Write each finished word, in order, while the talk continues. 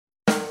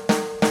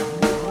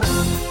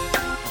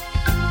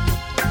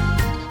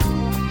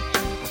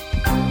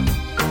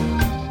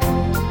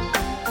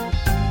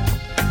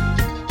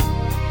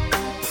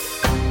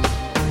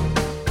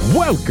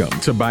Welcome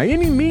to By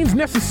Any Means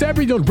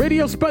Necessary on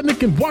Radio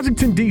Sputnik in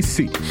Washington,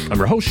 D.C. I'm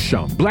your host,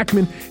 Sean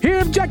Blackmon, here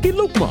with Jacquie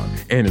Luqman.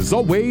 And as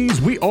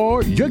always, we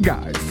are your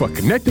guide for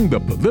connecting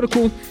the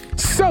political,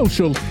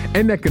 social,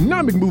 and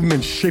economic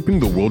movements shaping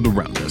the world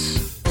around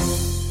us.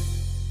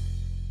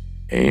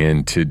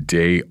 And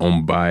today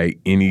on By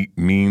Any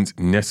Means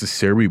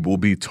Necessary, we'll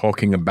be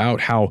talking about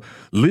how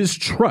Liz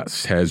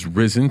Truss has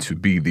risen to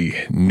be the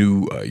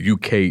new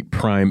UK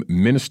Prime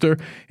Minister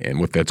and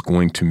what that's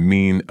going to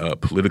mean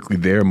politically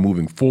there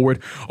moving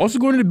forward. Also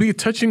going to be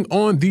touching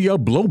on the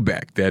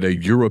blowback that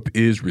Europe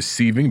is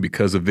receiving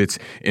because of its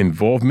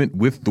involvement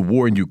with the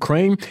war in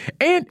Ukraine.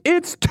 And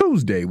it's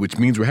Tuesday, which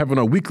means we're having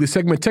our weekly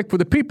segment, Tech for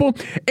the People.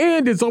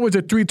 And as always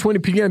at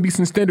 3:20 p.m.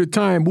 Eastern Standard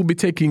Time, we'll be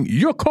taking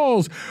your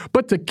calls.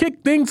 But to kick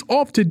things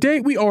off today,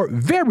 we are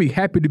very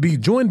happy to be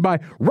joined by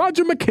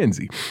Roger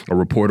McKenzie, a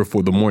reporter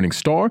for The Morning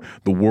Star,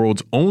 the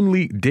world's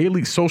only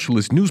daily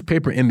socialist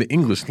newspaper in the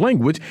English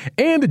language,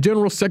 and the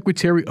General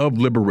Secretary of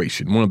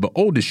Liberation, one of the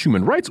oldest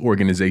human rights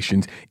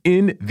organizations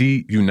in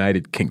the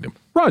United Kingdom.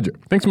 Roger,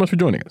 thanks so much for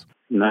joining us.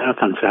 No,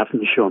 thanks for having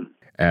me, Sean.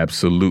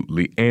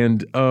 Absolutely.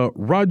 And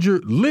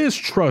Roger, Liz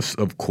Truss,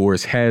 of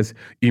course, has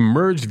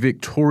emerged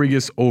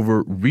victorious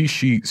over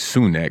Rishi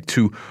Sunak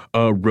to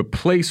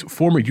replace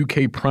former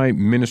UK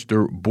Prime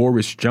Minister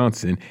Boris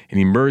Johnson and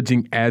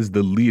emerging as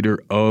the leader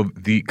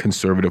of the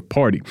Conservative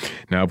Party.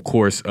 Now, of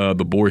course,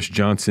 the Boris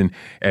Johnson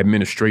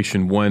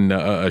administration won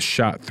a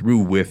shot through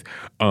with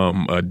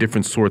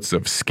different sorts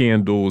of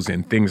scandals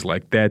and things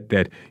like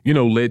that, you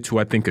know, led to,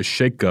 I think, a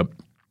shakeup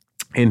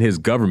in his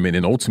government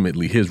and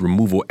ultimately his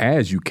removal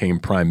as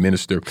UK Prime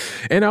Minister.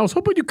 And I was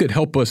hoping you could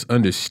help us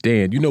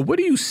understand, you know, what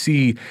do you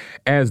see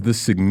as the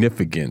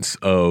significance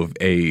of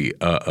a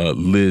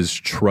Liz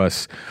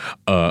Truss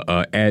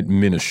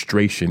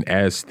administration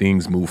as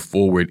things move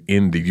forward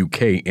in the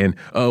UK? And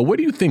what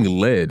do you think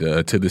led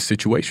to this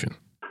situation?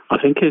 I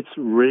think it's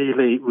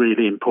really,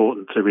 really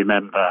important to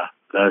remember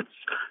that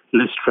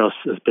Liz Truss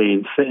has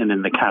been sitting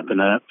in the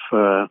cabinet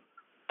for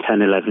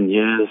 10, 11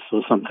 years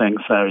or something.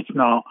 So it's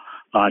not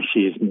like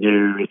she's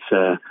new, it's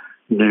a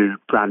new,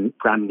 brand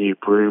new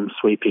broom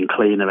sweeping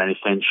clean or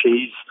anything.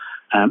 She's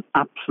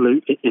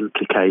absolutely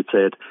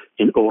implicated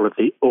in all of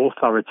the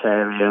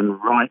authoritarian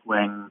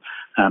right-wing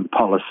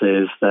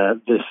policies that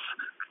this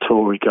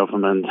Tory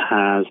government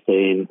has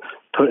been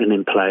putting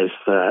in place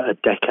for a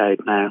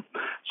decade now.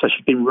 So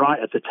she's been right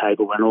at the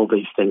table when all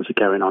these things are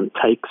going on,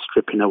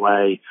 stripping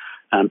away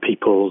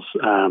people's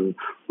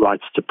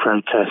rights to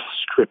protest,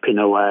 stripping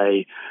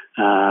away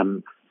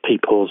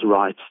people's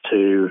rights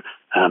to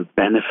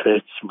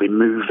benefits,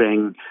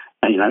 removing,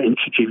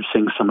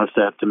 introducing some of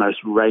the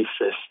most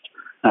racist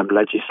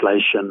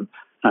legislation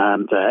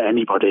that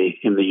anybody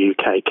in the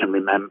UK can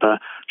remember.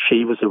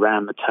 She was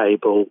around the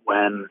table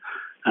when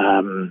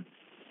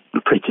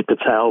Priti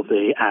Patel,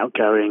 the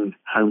outgoing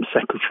Home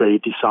Secretary,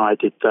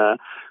 decided that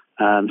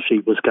she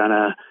was going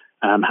to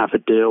have a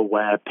deal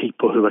where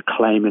people who are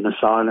claiming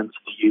asylum to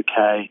the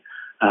UK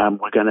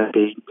were going to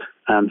be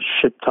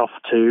shipped off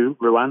to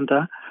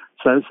Rwanda.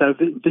 So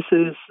this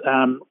is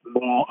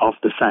more of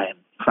the same,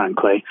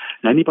 frankly.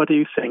 And anybody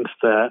who thinks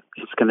that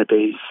it's going to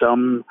be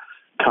some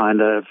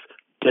kind of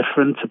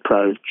different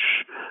approach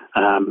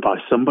by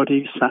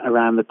somebody who sat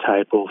around the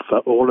table for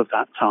all of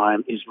that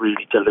time is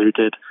really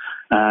deluded.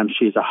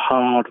 She's a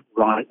hard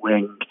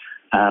right-wing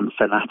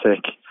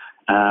fanatic,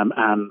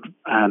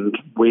 and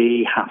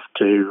we have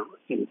to,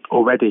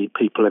 already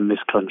people in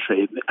this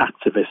country, the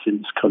activists in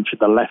this country,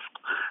 the left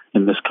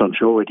in this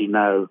country already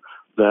know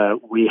that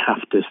we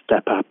have to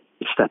step up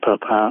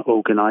our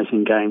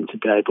organising game to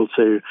be able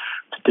to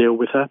deal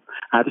with her.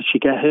 How did she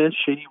get here?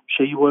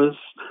 She was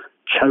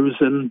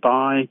chosen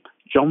by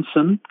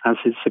Johnson as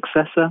his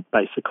successor.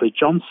 Basically,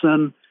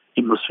 Johnson,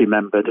 you must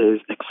remember, is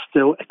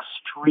still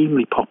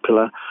extremely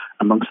popular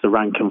amongst the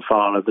rank and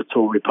file of the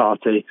Tory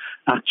party.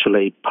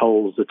 Actually,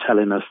 polls are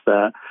telling us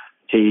that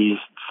he's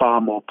far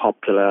more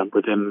popular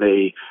within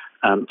the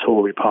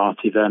Tory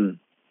party than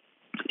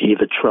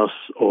either Truss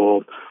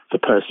or the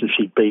person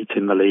she beat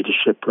in the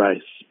leadership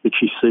race, which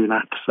is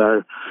Sunak.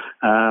 So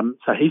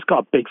he's got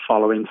a big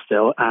following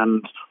still,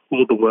 and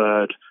all the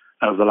word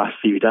over the last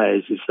few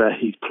days is that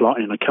he's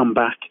plotting a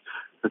comeback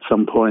at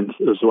some point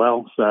as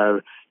well.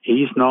 So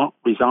he's not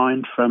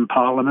resigned from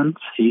Parliament.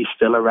 He's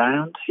still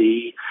around.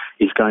 He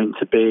is going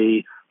to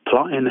be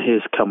plotting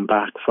his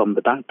comeback from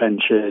the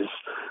backbenches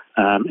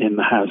in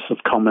the House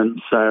of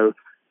Commons. So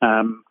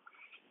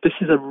this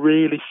is a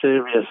really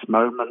serious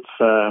moment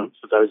for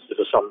those of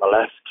us on the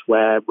left,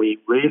 where we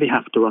really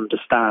have to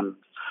understand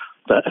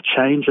that a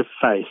change of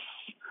face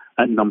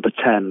at number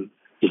 10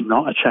 is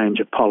not a change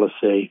of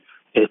policy.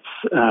 It's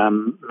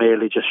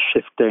merely just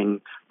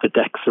shifting the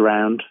decks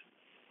around.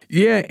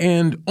 Yeah,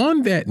 and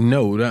on that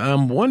note,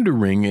 I'm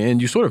wondering,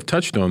 and you sort of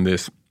touched on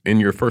this, in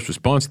your first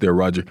response there,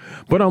 Roger.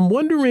 But I'm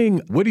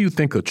wondering, what do you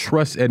think a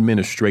Truss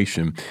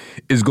administration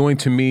is going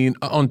to mean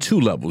on two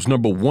levels?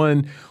 Number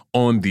one,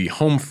 on the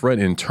home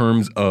front in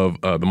terms of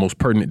the most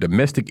pertinent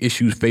domestic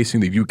issues facing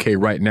the UK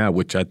right now,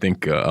 which I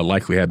think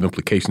likely have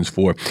implications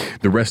for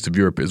the rest of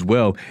Europe as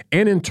well,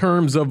 and in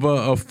terms of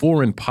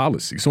foreign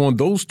policy. So on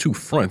those two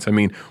fronts, I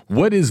mean,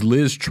 what is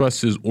Liz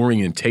Truss's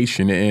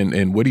orientation,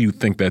 and what do you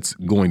think that's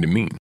going to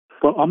mean?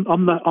 Well,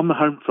 on the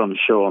home front,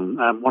 Sean,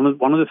 one of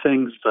the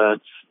things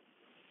that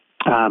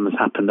has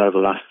happened over the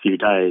last few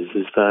days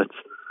is that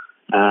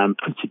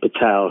Priti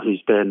Patel,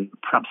 who's been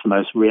perhaps the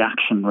most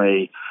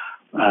reactionary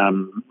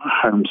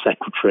Home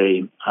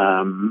Secretary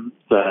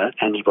that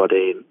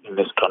anybody in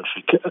this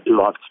country who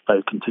I've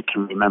spoken to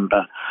can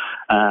remember,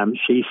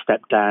 she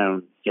stepped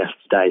down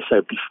yesterday.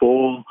 So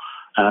before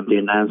the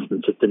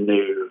announcement of the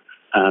new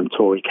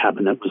Tory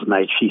cabinet was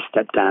made, she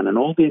stepped down, and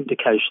all the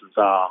indications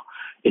are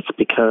it's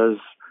because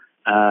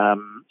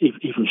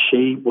even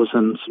she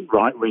wasn't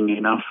right-wing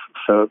enough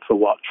for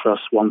what Truss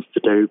wants to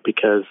do,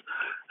 because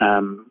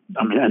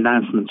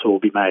announcements will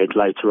be made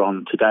later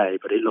on today,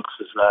 but it looks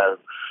as though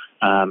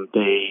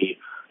the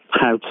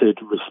touted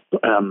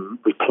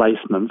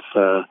replacement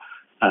for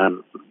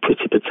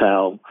Priti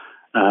Patel,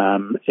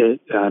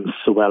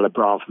 Suella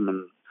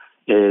Braverman,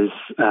 is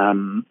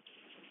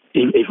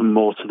even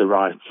more to the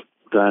right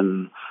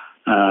than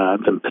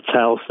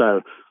Patel.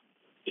 So,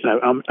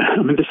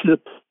 this is an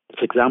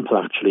example,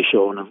 actually,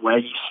 Sean, of where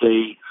you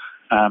see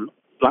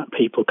black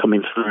people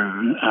coming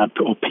through,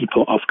 or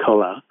people of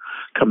colour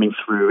coming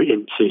through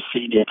into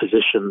senior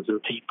positions,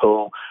 and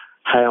people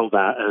hail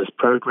that as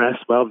progress.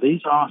 Well,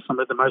 these are some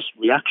of the most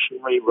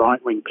reactionary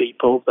right-wing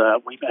people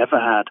that we've ever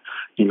had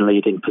in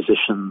leading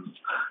positions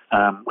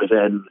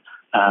within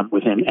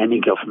any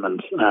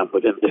government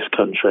within this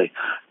country.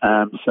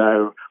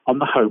 So on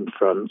the home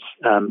front,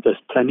 there's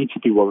plenty to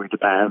be worried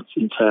about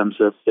in terms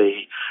of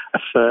a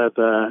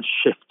further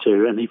shift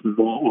to an even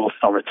more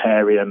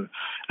authoritarian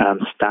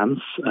stance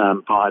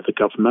by the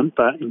government.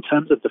 But in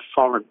terms of the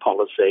foreign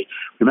policy,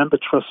 remember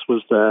Truss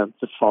was the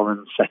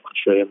foreign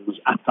secretary and was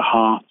at the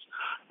heart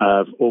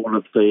of all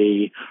of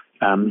the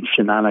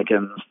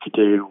shenanigans to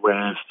do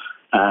with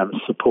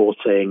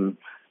supporting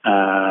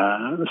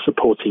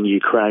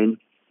Ukraine,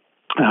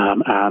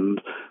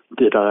 and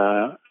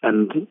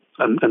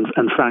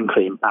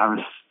frankly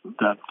embarrassed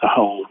the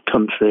whole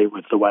country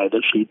with the way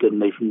that she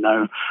didn't even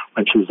know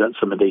when she was at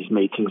some of these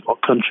meetings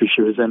what country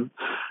she was in.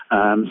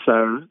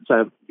 So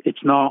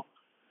it's not.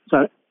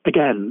 So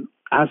again,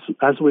 as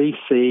we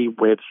see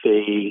with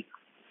the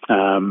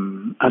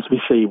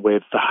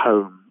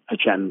home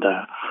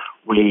agenda,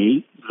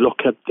 we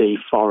look at the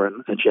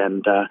foreign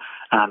agenda,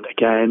 and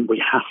again,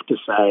 we have to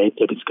say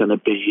that it's going to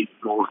be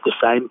more of the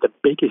same. The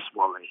biggest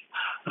worry,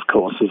 of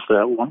course, is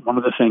that one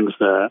of the things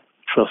that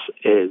Truss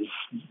is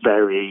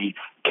very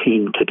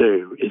keen to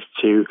do is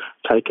to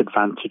take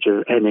advantage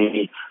of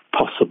any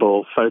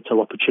possible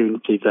photo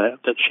opportunity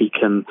that she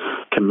can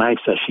make.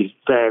 So she's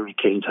very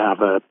keen to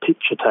have a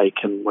picture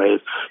taken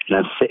with,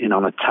 sitting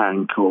on a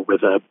tank or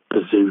with a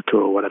bazooka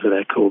or whatever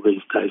they're called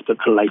these days, but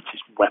the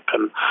latest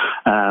weapon,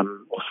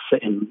 or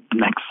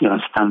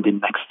standing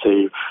next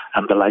to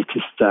the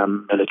latest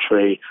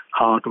military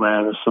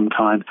hardware of some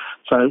kind.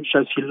 So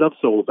she loves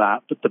all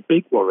that, but the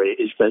big worry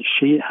is that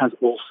she has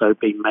also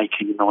been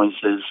making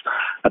noises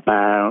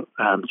about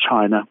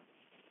China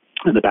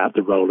and about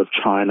the role of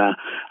China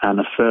and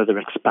a further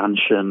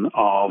expansion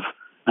of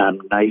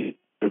NATO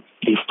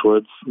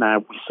eastwards. Now,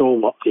 we saw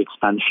what the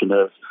expansion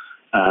of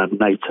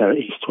NATO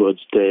eastwards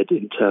did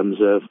in terms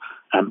of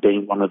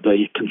being one of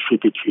the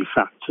contributory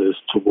factors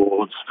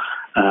towards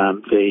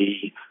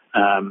the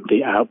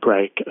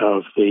outbreak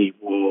of the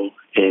war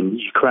in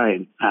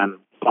Ukraine. And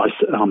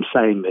I'm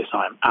saying this,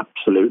 I'm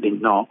absolutely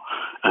not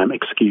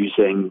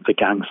excusing the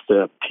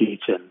gangster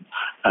Putin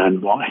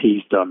and what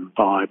he's done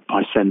by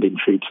sending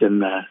troops in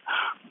there.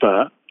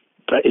 But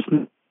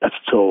isn't at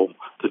all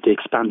that the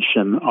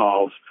expansion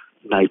of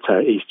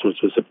NATO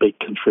eastwards was a big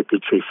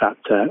contributory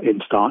factor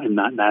in starting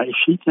that. Now, if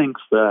she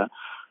thinks that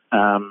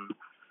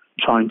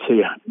trying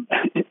to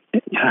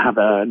have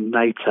a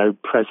NATO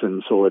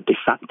presence or a de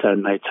facto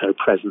NATO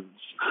presence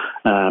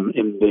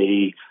in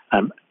the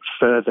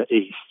further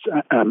east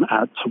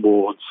out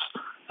towards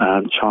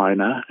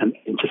China and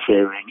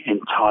interfering in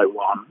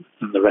Taiwan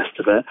and the rest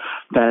of it,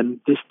 then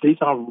these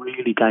are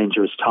really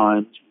dangerous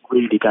times.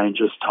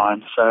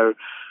 So,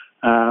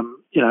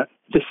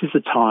 this is a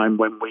time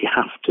when we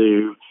have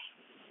to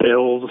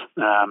build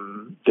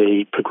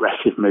the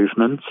progressive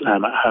movement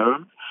at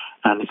home,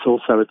 and it's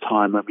also a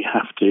time when we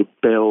have to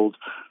build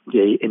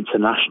the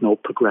international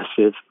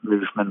progressive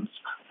movement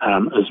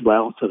as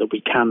well, so that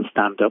we can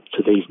stand up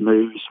to these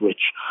moves,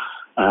 which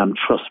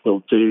Truss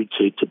will do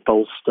to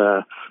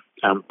bolster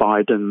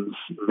Biden's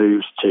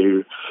moves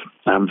to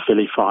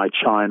vilify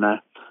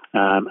China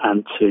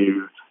and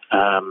to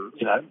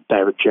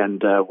their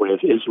agenda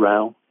with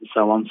Israel and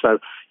so on. So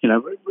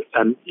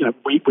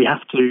we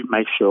have to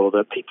make sure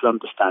that people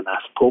understand our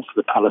support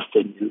for the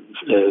Palestinians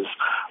is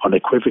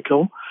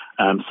unequivocal,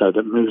 so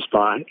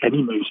that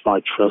any moves by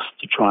Truss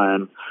to try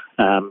and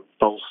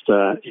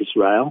bolster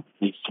Israel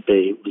needs to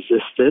be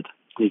resisted,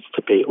 needs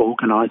to be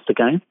organised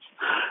against,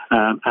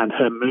 and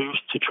her moves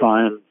to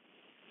try and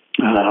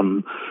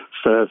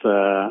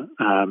further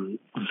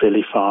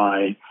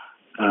vilify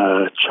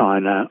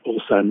China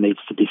also needs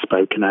to be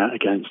spoken out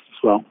against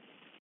as well.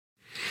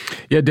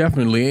 Yeah,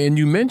 definitely. And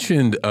you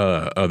mentioned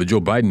the Joe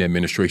Biden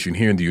administration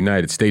here in the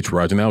United States,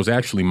 Roger, and that was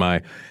actually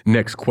my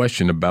next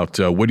question about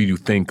what do you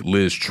think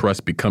Liz Truss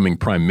becoming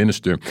prime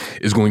minister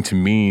is going to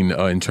mean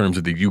in terms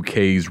of the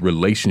UK's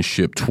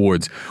relationship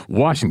towards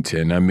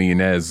Washington? I mean,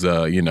 as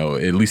you know,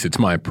 at least it's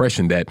my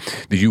impression that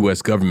the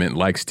U.S. government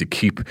likes to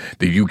keep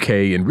the UK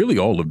and really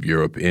all of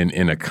Europe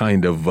in a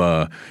kind of,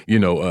 a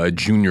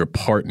junior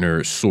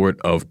partner sort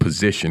of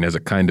position as a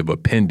kind of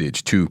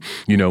appendage to,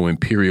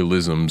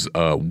 imperialism's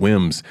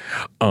whims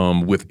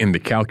within the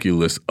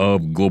calculus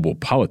of global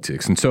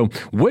politics. And so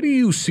what do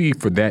you see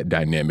for that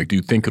dynamic? Do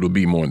you think it'll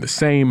be more in the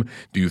same?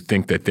 Do you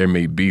think that there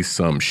may be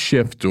some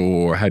shift,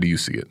 or how do you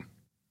see it?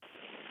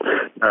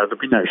 There'll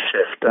be no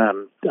shift.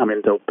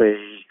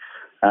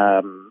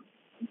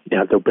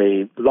 There'll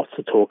be lots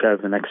of talk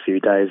over the next few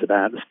days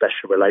about the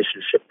special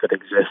relationship that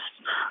exists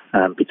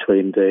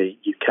between the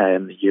UK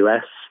and the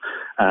US.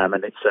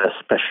 And it's a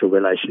special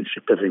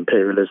relationship of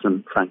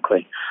imperialism,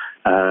 frankly.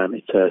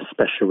 It's a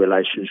special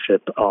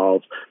relationship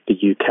of the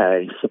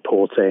UK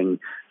supporting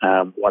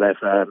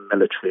whatever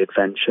military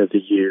adventure the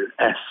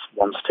US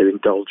wants to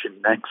indulge in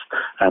next,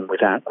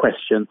 without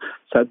question.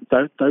 So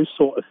those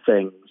sort of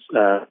things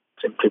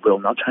simply will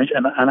not change.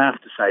 And I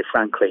have to say,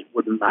 frankly, it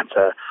wouldn't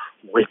matter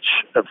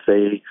which of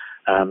the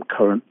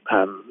current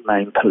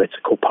main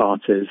political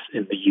parties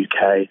in the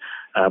UK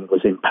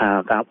was in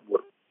power. That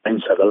would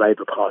mean, so the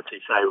Labour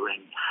Party,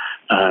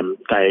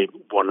 they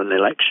won an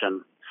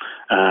election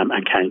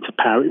and came to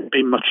power. It would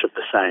be much of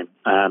the same.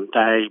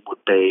 They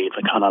would be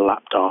the kind of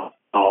lapdog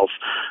of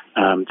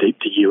the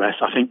US.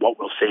 I think what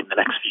we'll see in the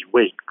next few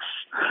weeks,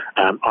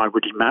 I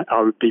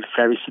would be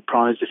very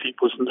surprised if it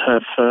wasn't her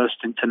first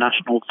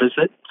international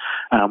visit,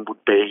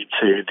 would be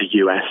to the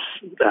US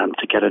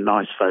to get a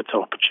nice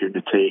photo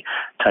opportunity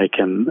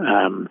taken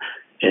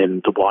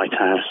in the White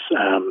House,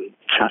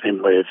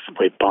 chatting with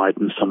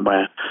Biden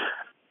somewhere.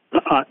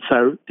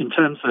 So in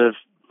terms of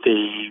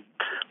the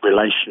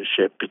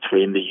relationship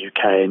between the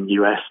UK and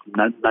US,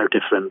 no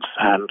difference.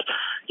 And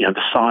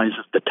the size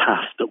of the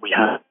task that we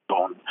have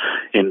on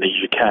in the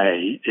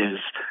UK is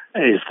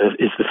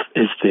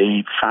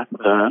the fact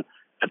that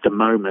at the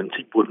moment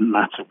it wouldn't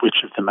matter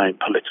which of the main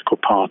political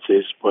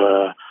parties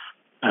were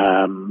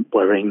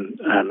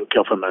in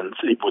government,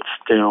 it would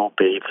still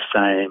be the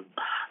same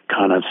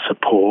kind of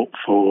support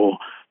for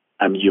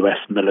US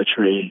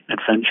military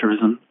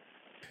adventurism.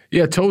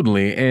 Yeah,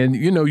 totally. And,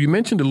 you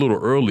mentioned a little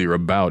earlier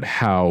about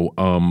how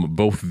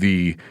both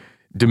the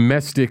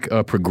domestic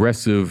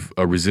progressive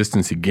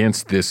resistance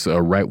against this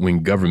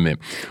right-wing government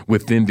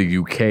within the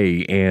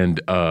UK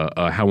and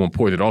how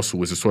important it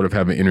also is to sort of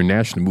have an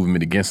international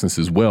movement against this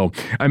as well.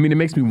 I mean, it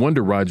makes me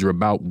wonder, Roger,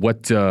 about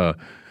what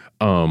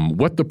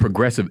the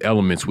progressive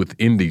elements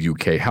within the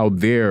UK, how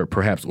they're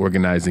perhaps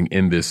organizing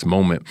in this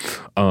moment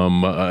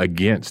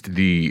against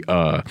the,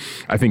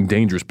 I think,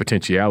 dangerous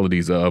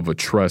potentialities of a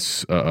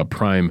Truss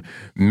prime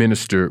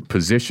minister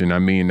position. I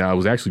mean, I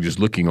was actually just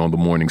looking on the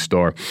Morning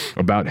Star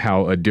about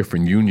how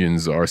different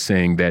unions are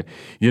saying that,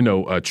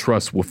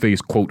 Truss will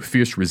face, quote,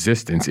 fierce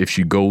resistance if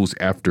she goes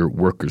after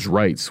workers'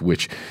 rights,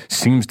 which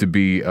seems to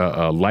be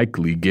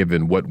likely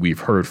given what we've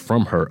heard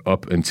from her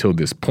up until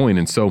this point.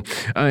 And so,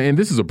 and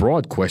this is a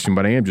broad question,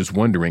 but I am just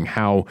wondering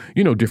how,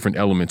 different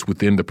elements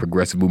within the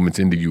progressive movements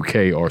in the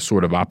UK are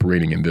sort of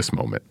operating in this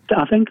moment.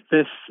 I think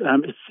this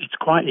it's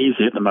quite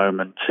easy at the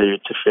moment to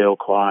feel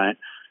quite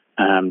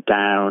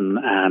down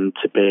and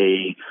to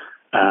be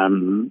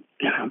kind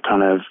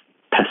of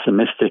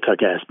pessimistic, I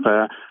guess.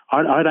 But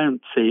I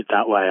don't see it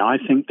that way. I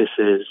think this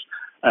is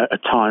a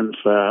time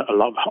for a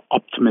lot of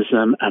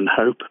optimism and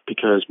hope,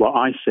 because what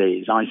I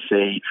see is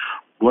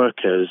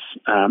workers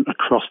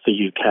across the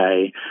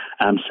UK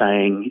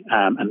saying,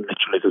 and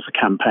literally there's a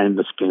campaign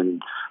that's been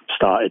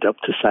started up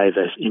to say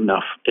this,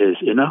 enough is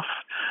enough.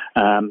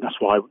 That's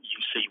why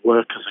you see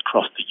workers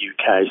across the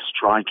UK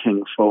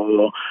striking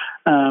for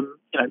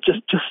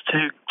just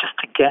to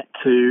get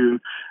to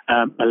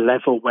a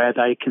level where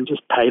they can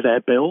just pay their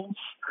bills.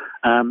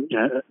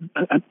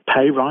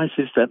 Pay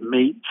rises that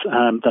meet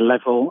the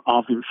level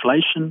of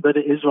inflation that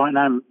it is right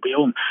now. We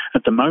all,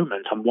 at the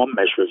moment, on one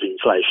measure of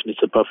inflation,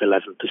 it's above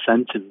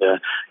 11% in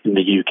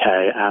the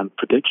UK, and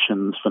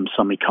predictions from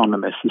some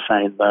economists are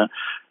saying that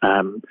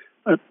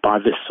by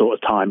this sort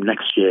of time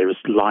next year is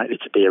likely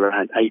to be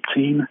around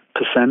 18%.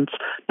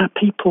 Now,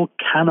 people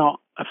cannot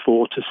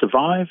afford to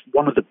survive.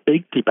 One of the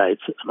big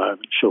debates at the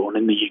moment, Sean,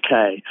 in the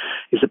UK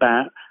is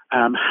about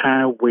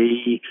how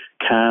we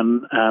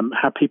can,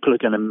 how people are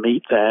going to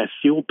meet their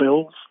fuel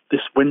bills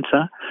this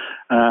winter,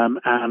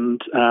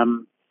 and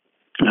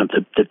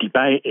the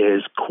debate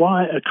is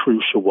quite a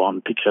crucial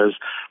one, because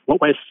what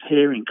we're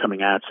hearing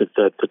coming out of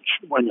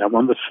one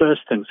of the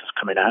first things that's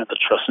coming out of the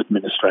Truss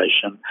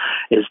administration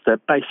is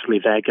that basically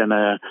they're going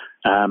to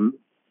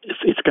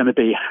it's going to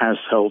be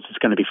households, it's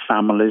going to be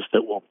families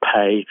that will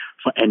pay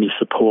for any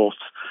support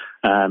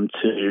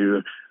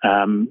to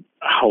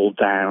hold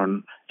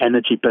down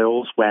energy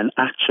bills, when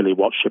actually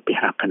what should be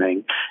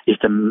happening is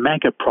the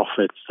mega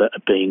profits that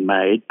are being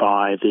made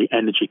by the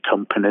energy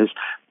companies,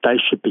 they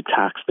should be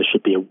taxed. There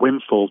should be a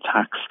windfall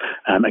tax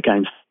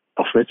against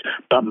profits.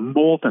 But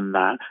more than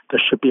that, there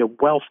should be a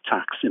wealth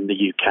tax in the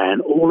UK.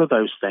 And all of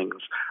those things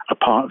are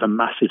part of a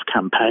massive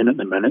campaign at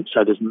the minute.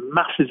 So there's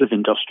masses of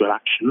industrial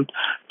action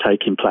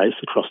taking place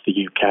across the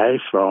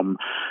UK, from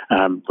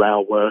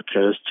rail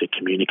workers to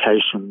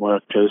communication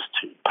workers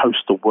to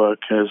postal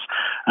workers.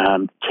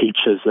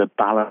 Teachers are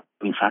balancing.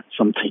 In fact,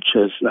 some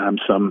teachers,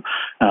 some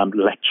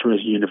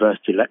lecturers,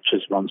 university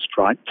lecturers are on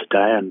strike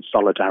today, and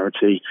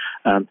solidarity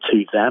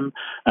to them.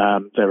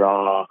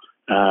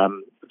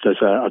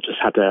 I just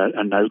had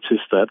a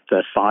notice that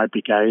the fire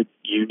brigade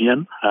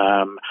union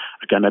are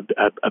going to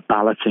are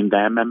balloting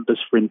their members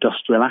for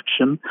industrial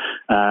action.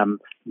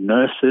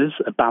 Nurses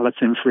are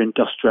balloting for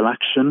industrial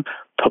action.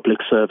 Public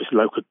service,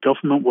 local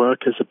government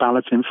workers are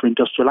balloting for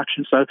industrial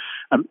action. So,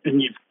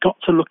 and you've got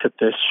to look at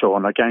this,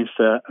 Sean, against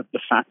the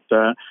fact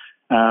that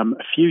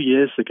a few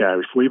years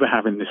ago, if we were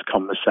having this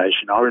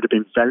conversation, I would have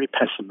been very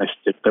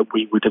pessimistic that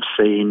we would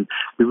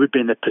be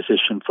in a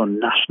position for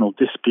national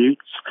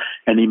disputes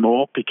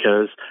anymore,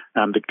 because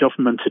the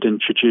government had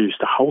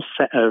introduced a whole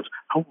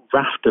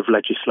raft of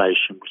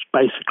legislation which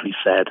basically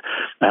said,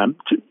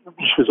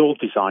 which was all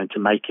designed to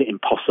make it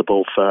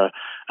impossible for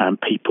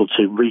people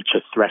to reach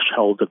a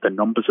threshold of the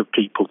numbers of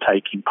people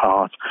taking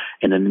part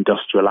in an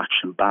industrial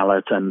action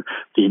ballot and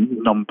the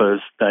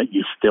numbers that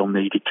you still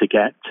needed to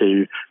get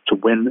to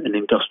win an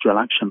industrial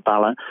action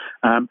ballot.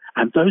 And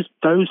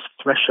those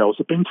thresholds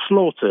have been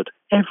slaughtered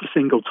every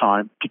single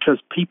time, because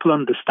people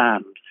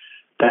understand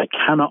they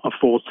cannot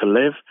afford to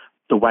live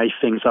the way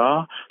things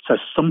are. So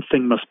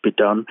something must be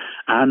done.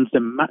 And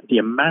the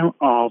amount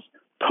of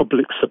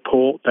public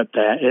support that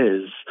there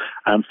is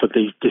for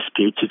these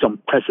disputes is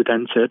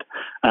unprecedented.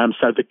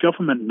 So the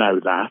government know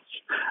that,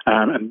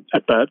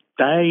 but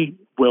they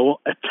will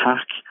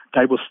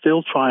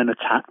still try and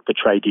attack the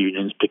trade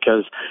unions,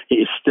 because it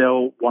is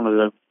still one of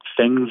the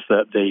things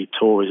that the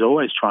Tories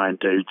always try and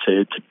do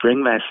to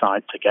bring their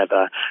side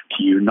together,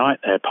 to unite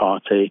their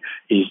party,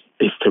 is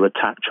to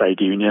attack trade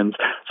unions.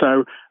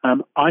 So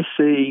I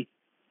see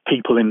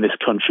people in this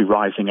country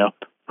rising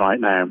up right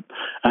now.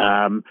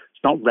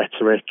 It's not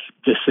rhetoric.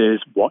 This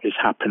is what is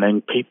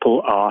happening.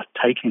 People are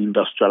taking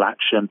industrial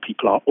action.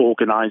 People are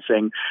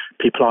organising.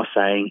 People are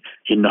saying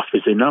enough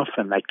is enough,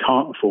 and they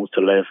can't afford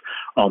to live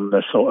on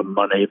the sort of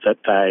money that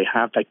they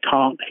have. They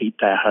can't heat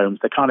their homes.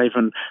 They can't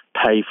even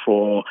pay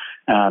for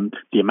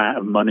the amount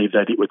of money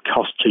that it would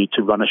cost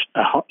to run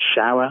a hot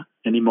shower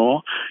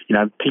anymore.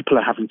 People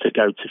are having to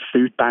go to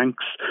food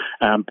banks,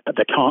 but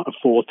they can't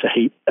afford to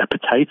heat a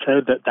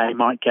potato that they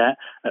might get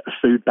at a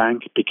food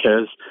bank,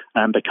 because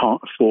they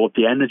can't afford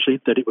the energy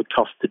that it would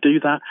cost to do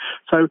that.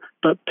 So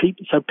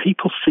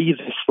people see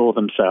this for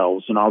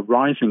themselves and are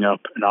rising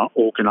up and are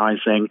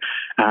organising,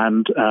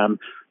 and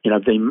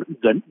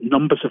the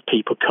numbers of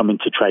people coming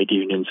to trade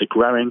unions are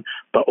growing,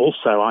 but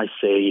also I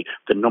see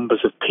the numbers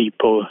of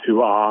people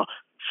who are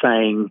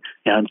saying,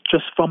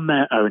 just from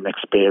their own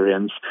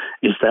experience,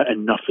 is that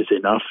enough is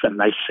enough, and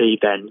they see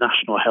their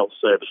national health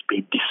service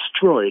being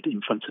destroyed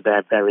in front of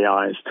their very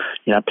eyes.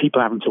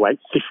 People having to wait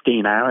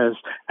 15 hours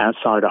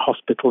outside a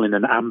hospital in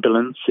an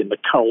ambulance, in the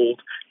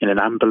cold, in an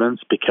ambulance,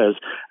 because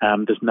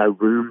there's no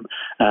room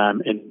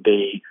in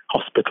the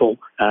hospital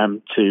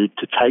to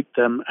take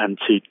them and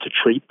to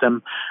treat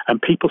them.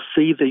 And people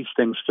see these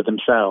things for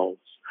themselves,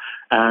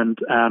 and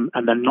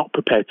they're not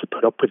prepared to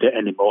put up with it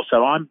anymore.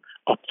 So I'm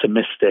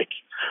optimistic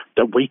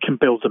that we can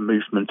build a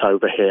movement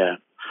over here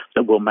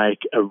that will make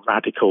a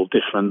radical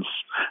difference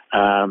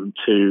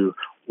to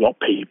what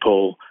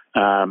people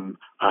are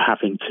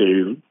having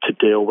to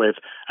deal with.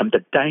 And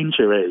the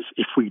danger is,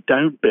 if we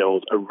don't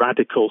build a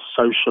radical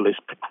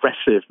socialist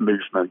progressive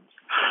movement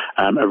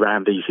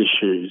around these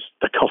issues,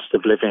 the cost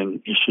of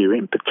living issue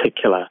in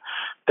particular,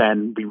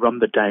 then we run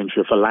the danger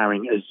of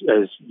allowing,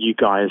 as you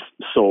guys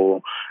saw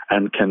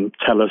and can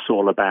tell us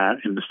all about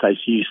in the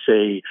States, you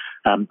see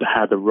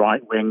how the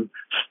right wing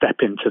step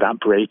into that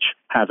breach,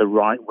 how the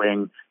right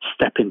wing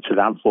step into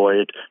that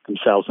void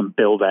themselves and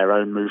build their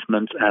own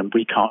movement, and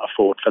we can't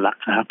afford for that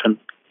to happen.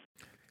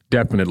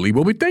 Definitely.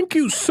 Well, we thank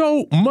you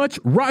so much,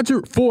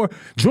 Roger, for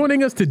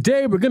joining us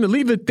today. We're going to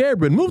leave it there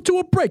and move to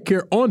a break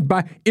here on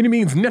By Any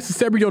Means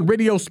Necessary on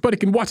Radio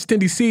Sputnik in Washington,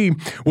 D.C.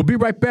 We'll be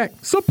right back,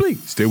 so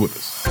please stay with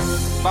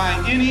us. By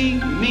any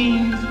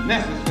means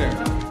necessary.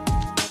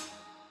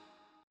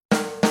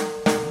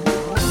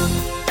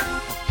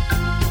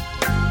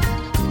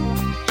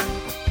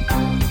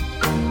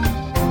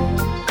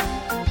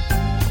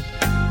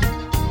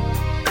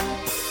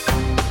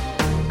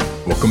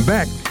 Welcome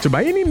Welcome back to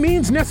By Any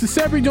Means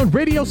Necessary on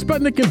Radio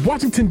Sputnik in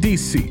Washington,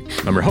 D.C.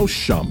 I'm your host,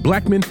 Sean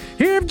Blackmon,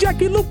 here with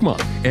Jacquie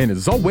Luqman. And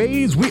as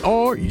always, we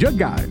are your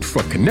guide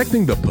for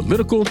connecting the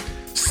political,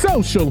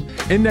 social,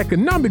 and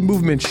economic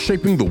movements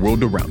shaping the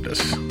world around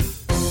us.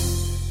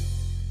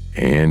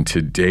 And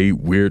today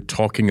we're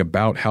talking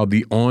about how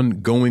the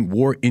ongoing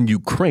war in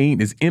Ukraine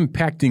is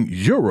impacting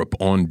Europe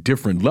on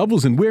different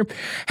levels. And we're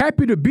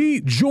happy to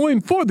be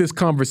joined for this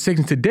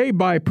conversation today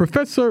by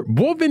Professor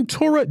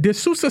Boaventura de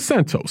Sousa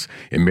Santos,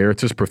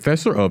 Emeritus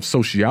Professor of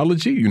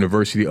Sociology,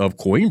 University of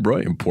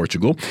Coimbra in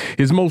Portugal.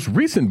 His most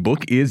recent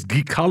book is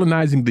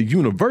Decolonising the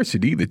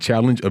University, The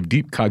Challenge of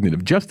Deep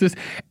Cognitive Justice.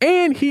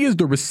 And he is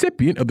the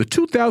recipient of the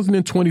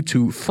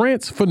 2022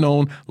 Frantz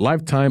Fanon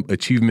Lifetime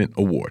Achievement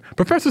Award.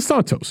 Professor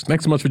Santos,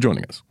 thanks so much for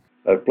joining us.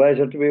 A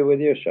pleasure to be with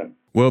you, Sean.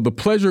 Well, the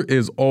pleasure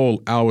is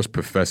all ours,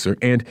 Professor.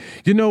 And,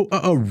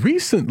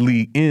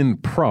 recently in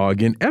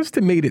Prague, an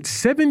estimated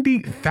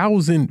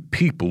 70,000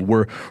 people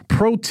were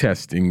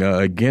protesting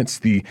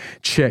against the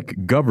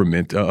Czech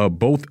government,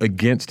 both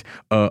against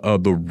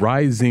the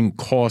rising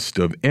cost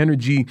of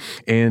energy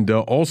and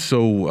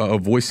also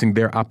voicing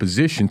their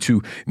opposition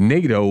to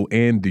NATO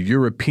and the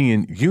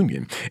European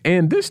Union.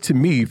 And this, to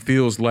me,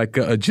 feels like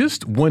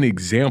just one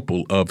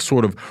example of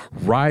sort of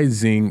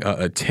rising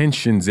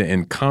tensions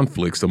and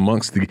conflicts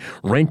amongst the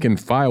rank and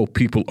file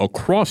people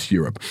across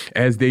Europe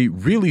as they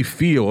really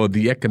feel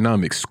the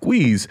economic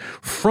squeeze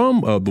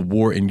from the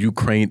war in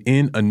Ukraine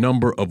in a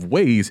number of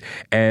ways,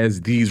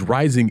 as these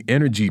rising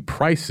energy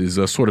prices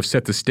sort of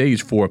set the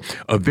stage for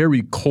a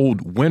very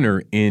cold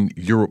winter in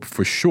Europe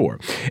for sure.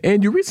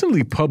 And you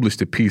recently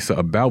published a piece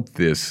about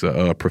this,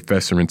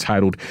 Professor,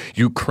 entitled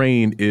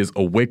Ukraine is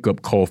a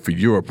Wake-Up Call for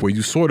Europe, where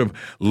you sort of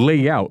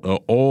lay out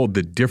all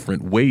the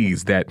different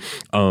ways that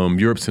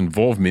Europe's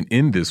involvement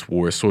in this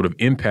war is sort of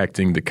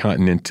impacting the continent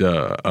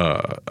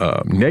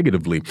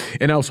negatively.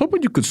 And I was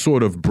hoping you could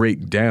sort of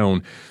break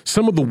down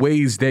some of the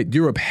ways that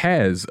Europe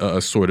has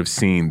sort of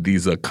seen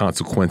these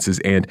consequences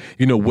and,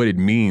 what it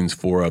means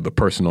for the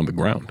person on the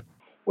ground.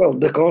 Well,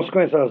 the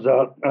consequences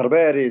are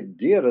very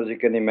dear, as you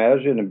can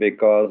imagine,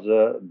 because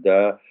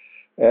the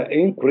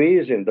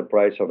increase in the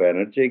price of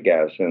energy,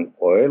 gas and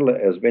oil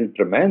has been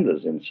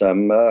tremendous. In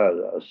some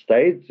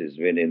states, it's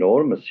been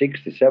enormous,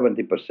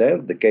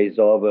 60-70%, the case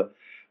of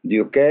the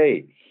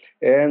UK.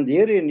 And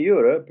here in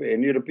Europe,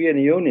 in European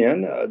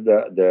Union,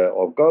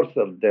 of course,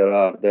 there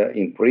are the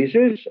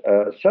increases.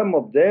 Some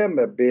of them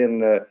have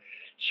been,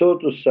 so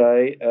to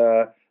say,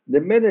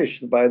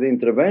 diminished by the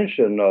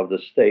intervention of the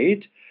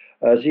state,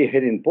 as you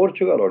had in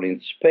Portugal or in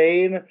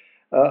Spain.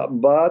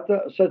 But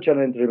such an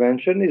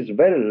intervention is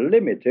very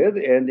limited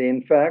and,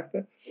 in fact,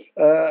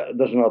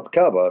 does not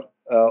cover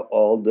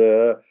all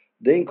the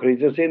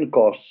increases in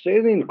costs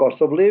and in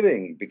cost of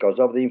living because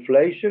of the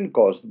inflation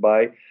caused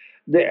by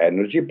the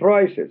energy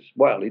prices.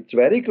 Well, it's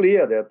very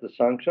clear that the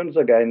sanctions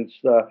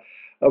against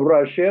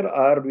Russia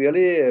are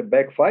really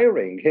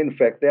backfiring. In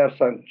fact, they are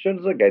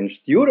sanctions against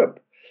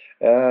Europe.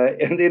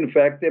 And in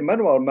fact,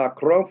 Emmanuel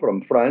Macron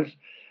from France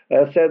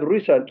said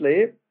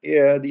recently,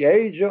 the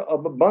age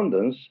of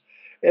abundance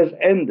has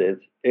ended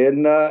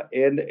in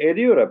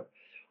Europe.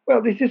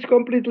 Well, this is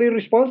completely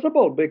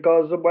irresponsible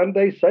because when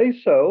they say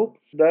so,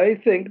 they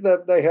think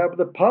that they have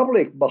the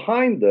public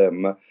behind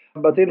them.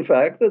 But in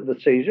fact, the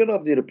decision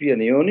of the European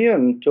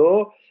Union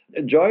to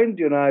join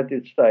the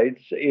United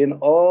States in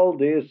all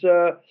this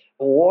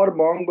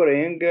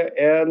warmongering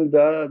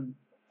and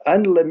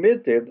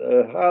unlimited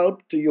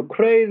help to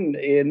Ukraine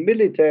in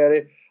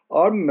military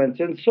armaments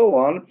and so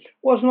on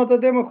was not a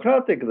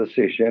democratic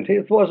decision.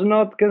 It was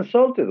not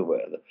consulted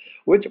with,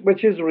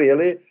 which is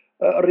really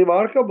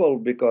remarkable,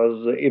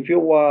 because if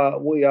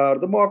we are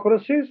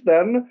democracies,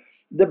 then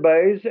the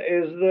base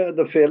is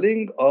the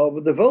feeling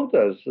of the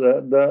voters,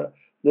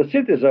 the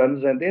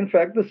citizens. And in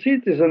fact, the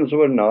citizens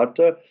were not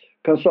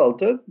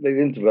consulted. They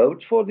didn't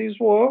vote for this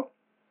war.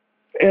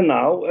 And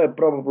now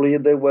probably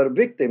they were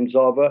victims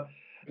of,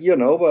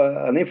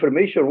 an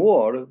information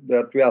war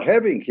that we are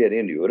having here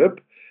in Europe,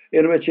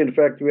 in which, in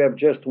fact, we have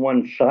just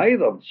one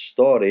side of the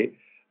story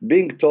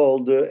being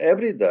told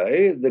every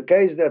day. The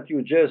case that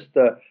you just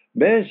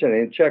mentioned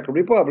in Czech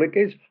Republic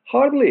is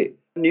hardly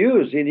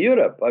news in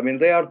Europe. I mean,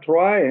 they are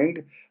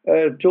trying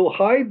to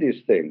hide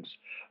these things.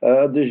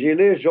 The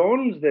Gilets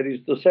jaunes, that is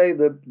to say,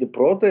 the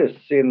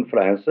protests in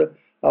France,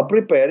 are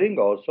preparing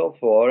also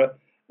for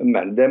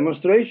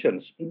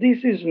demonstrations.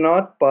 This is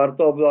not part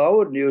of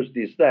our news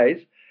these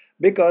days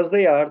because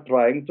they are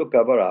trying to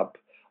cover up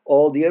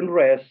all the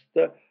unrest,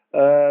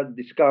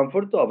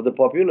 discomfort of the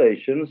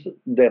populations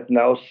that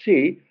now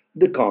see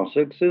the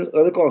consequences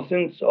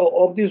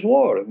of this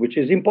war, which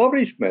is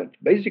impoverishment.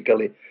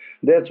 Basically,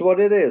 that's what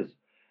it is.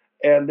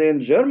 And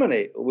in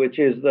Germany, which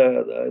is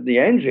the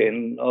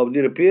engine of the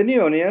European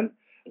Union,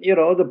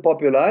 the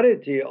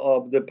popularity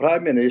of the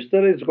prime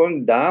minister is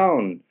going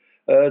down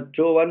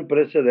to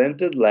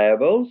unprecedented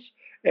levels.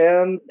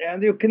 And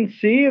you can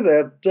see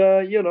that,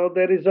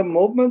 there is a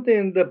movement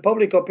in the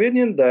public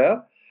opinion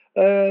there,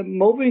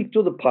 moving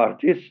to the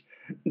parties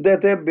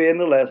that have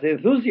been less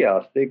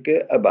enthusiastic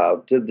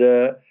about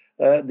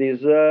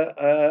these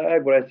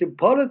aggressive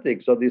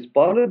politics or this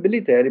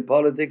military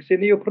politics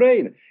in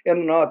Ukraine,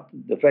 and not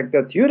the fact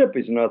that Europe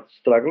is not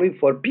struggling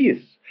for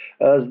peace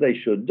as they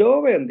should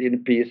do. And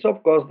in peace,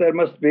 of course, there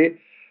must be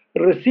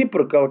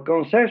reciprocal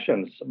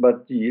concessions.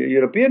 But the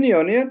European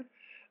Union,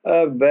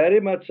 very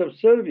much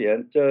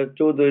subservient to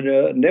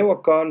the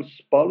neocons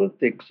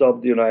politics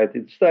of the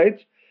United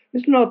States,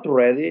 is not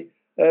ready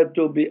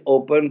to be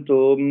open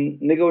to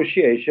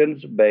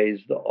negotiations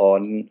based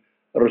on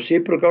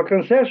reciprocal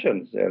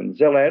concessions. And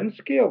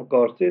Zelensky, of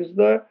course, is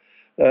the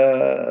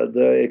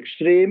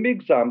extreme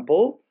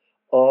example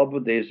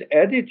of this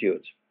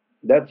attitude.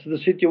 That's the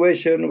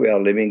situation we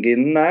are living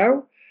in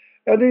now.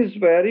 And it's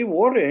very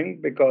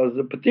worrying because,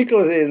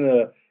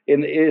 particularly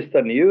in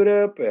Eastern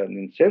Europe and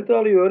in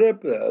Central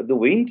Europe, the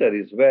winter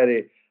is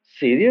very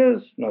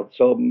serious, not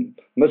so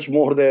much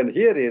more than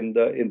here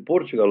in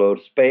Portugal or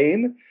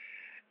Spain.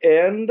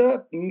 And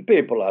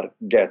people are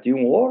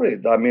getting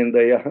worried. I mean,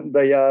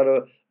 they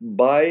are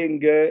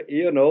buying,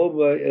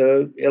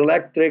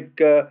 electric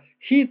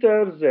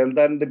heaters, and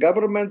then the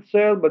government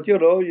says, but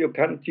you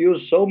can't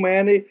use so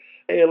many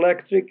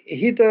electric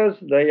heaters.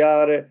 They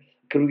are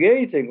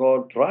creating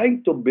or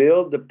trying to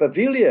build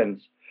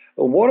pavilions,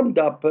 warmed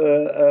up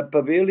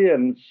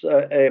pavilions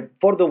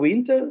for the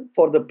winter,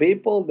 for the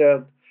people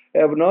that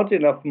have not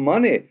enough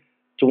money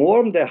to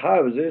warm their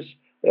houses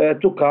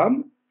to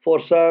come for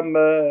some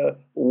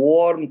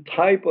warm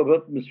type of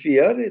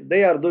atmosphere.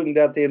 They are doing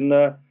that in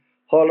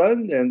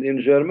Holland and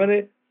in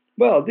Germany.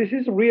 Well, this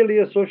is really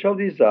a social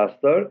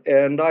disaster,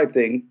 and I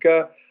think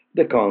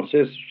the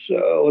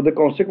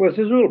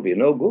consequences will be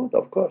no good,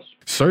 of course.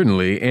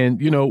 Certainly. And,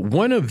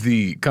 one of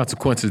the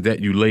consequences that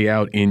you lay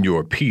out in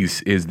your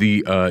piece is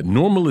the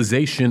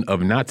normalization of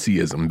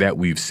Nazism that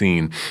we've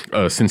seen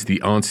since the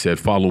onset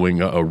following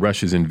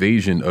Russia's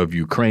invasion of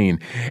Ukraine.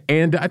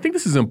 And I think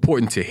this is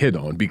important to hit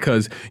on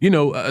because,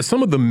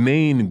 some of the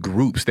main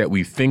groups that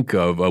we think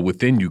of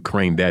within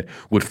Ukraine that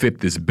would fit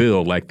this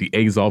bill, like the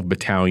Azov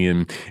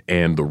Battalion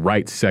and the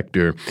Right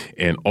Sector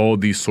and all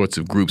these sorts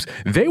of groups,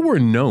 they were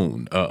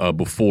known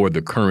before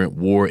the current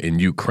war in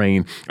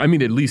Ukraine. I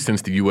mean, at least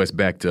since the U.S.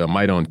 backed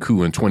Maidan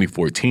coup in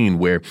 2014,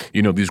 where,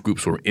 these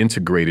groups were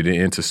integrated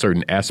into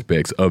certain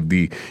aspects of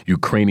the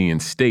Ukrainian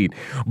state.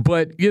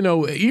 But,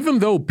 even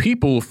though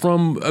people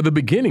from the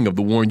beginning of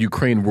the war in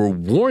Ukraine were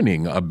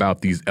warning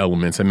about these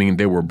elements, I mean,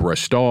 they were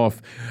brushed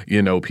off.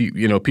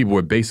 People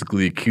were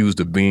basically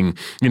accused of being,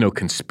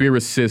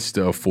 conspiracists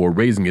for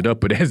raising it up.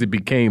 But as it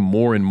became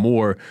more and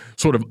more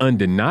sort of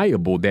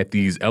undeniable that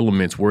these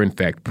elements were in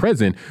fact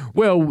present,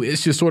 well,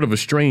 it's just sort of a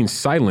strange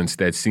silence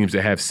that seems to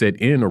have set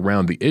in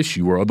around the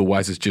issue, or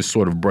otherwise it's just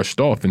sort of brushed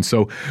off. And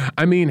so,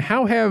 I mean,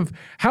 how have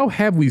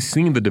we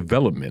seen the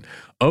development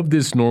of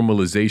this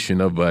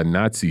normalization of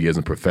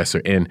Nazism,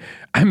 Professor? And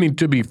I mean,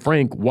 to be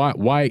frank,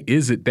 why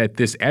is it that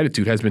this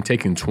attitude has been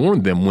taken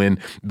toward them when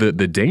the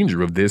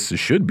danger of this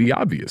should be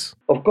obvious?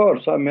 Of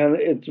course, I mean,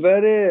 it's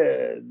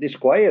very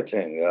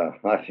disquieting,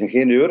 I think,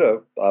 in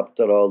Europe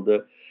after all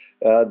the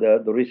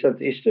recent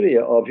history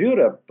of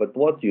Europe. But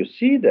what you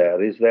see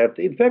there is that,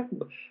 in fact,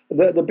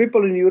 the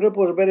people in Europe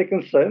were very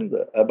concerned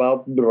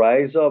about the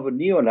rise of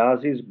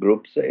neo-Nazis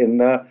groups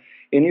in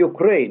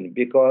Ukraine,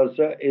 because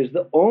it's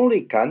the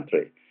only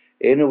country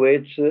in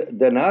which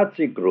the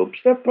Nazi groups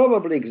that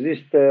probably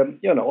exist,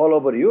 all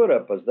over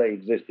Europe as they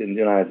exist in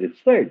the United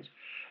States.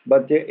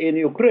 But in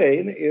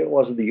Ukraine, it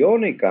was the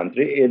only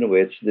country in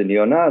which the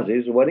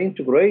neo-Nazis were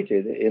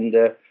integrated in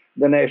the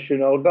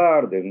National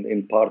Guard,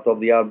 in part of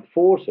the armed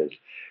forces.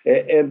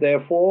 And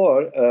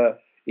therefore,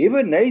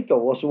 even NATO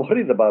was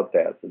worried about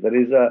that. There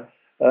is a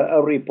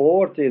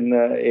report in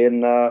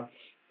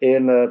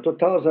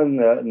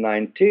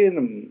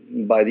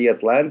 2019 by the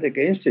Atlantic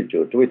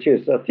Institute, which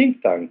is a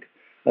think tank,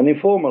 an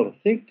informal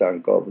think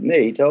tank of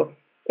NATO,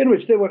 in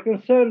which they were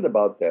concerned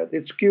about that.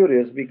 It's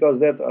curious because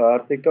that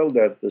article,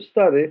 that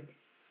study,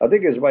 I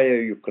think is by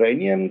a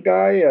Ukrainian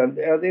guy, and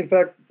in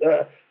fact,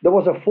 there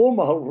was a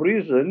formal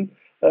reason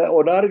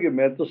or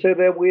argument to say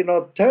that we're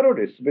not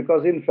terrorists,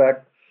 because in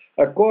fact,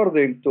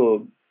 according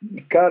to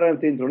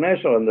current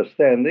international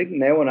understanding,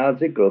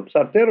 neo-Nazi groups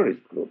are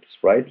terrorist groups,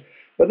 right?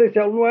 But they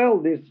say, well,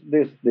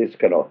 this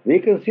cannot be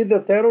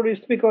considered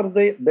terrorists because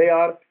they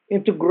are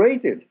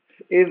integrated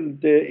in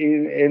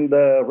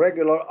the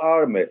regular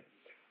army.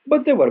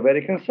 But they were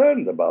very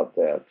concerned about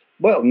that.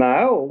 Well,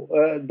 now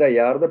they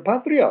are the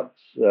patriots.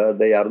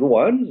 They are the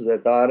ones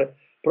that are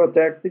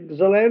protecting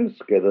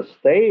Zelensky, the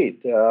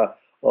state,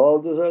 all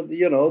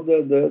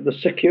the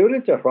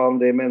security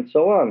around him, and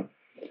so on.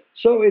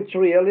 So it's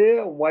really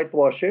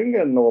whitewashing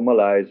and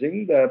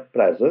normalizing their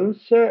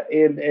presence,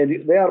 and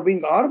they are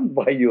being armed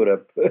by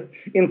Europe.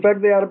 In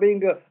fact, they are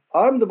being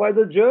armed by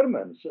the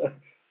Germans,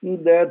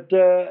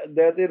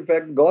 that in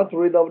fact got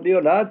rid of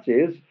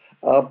neo-Nazis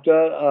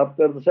after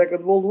the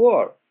Second World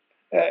War.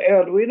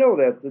 And we know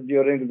that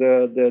during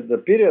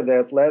the period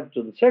that led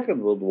to the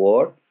Second World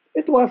War,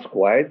 it was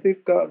quite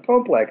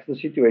complex, the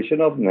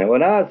situation of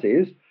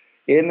neo-Nazis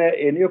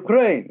in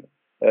Ukraine.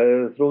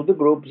 through the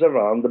groups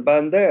around the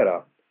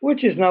Bandera,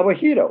 which is now a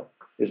hero.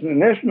 It's a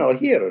national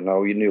hero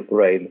now in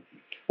Ukraine.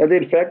 And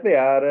in fact, they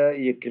are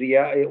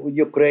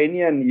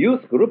Ukrainian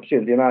youth groups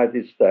in the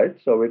United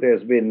States. So it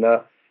has been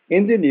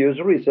in the news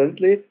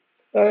recently,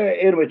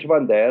 in which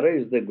Bandera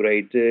is the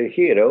great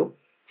hero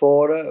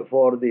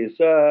for these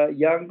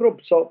young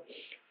groups. So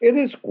it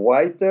is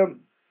quite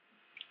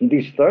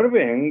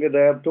disturbing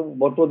that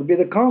what would be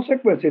the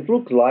consequence. It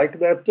looks like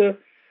that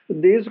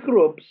these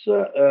groups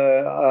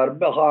are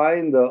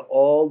behind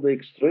all the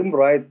extreme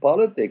right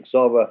politics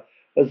of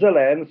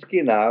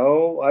Zelensky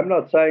now. I'm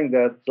not saying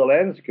that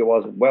Zelensky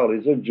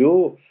he's a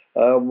Jew.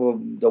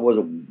 There was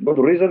good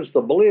reasons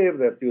to believe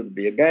that he would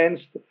be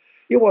against.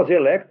 He was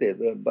elected,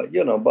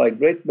 by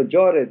great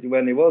majority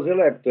when he was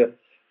elected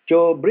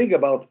to bring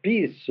about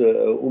peace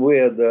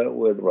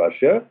with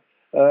Russia,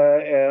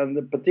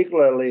 and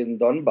particularly in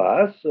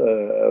Donbass,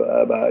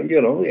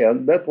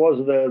 and that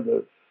was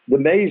the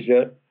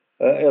major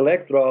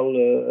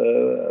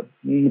electoral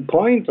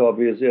point of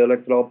his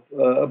electoral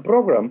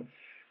program.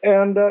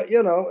 And,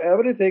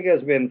 everything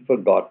has been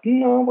forgotten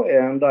now,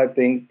 and I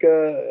think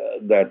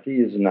that he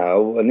is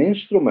now an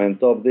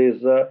instrument of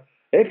these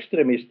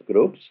extremist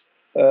groups.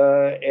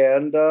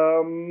 And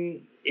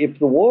if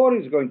the war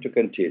is going to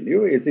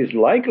continue, it is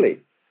likely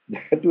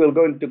that we're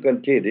going to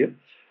continue,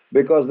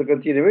 because the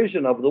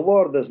continuation of the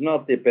war does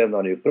not depend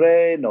on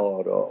Ukraine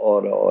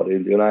or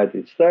in the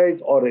United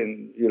States or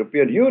in the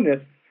European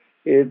Union.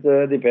 It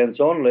depends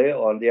only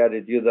on the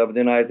attitude of the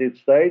United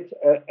States.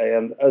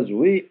 And as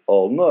we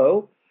all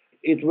know,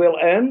 it will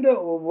end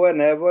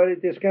whenever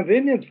it is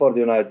convenient for the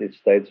United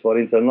States for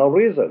internal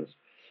reasons,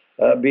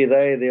 be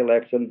they the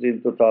elections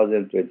in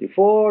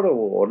 2024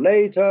 or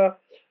later.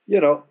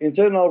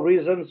 Internal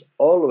reasons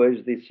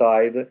always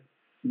decide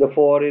the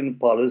foreign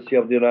policy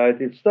of the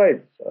United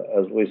States,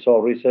 as we saw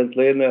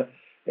recently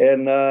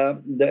in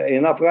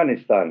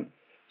Afghanistan.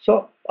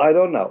 So I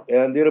don't know.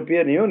 And the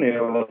European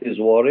Union, what is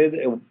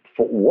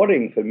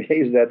worrying for me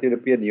is that the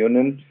European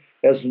Union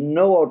has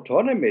no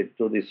autonomy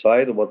to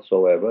decide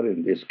whatsoever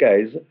in this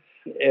case,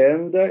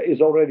 and is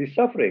already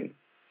suffering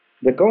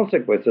the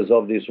consequences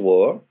of this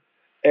war.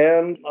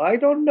 And I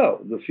don't know.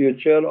 The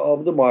future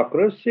of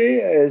democracy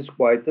is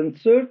quite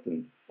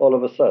uncertain all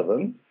of a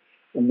sudden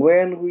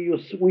when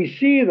we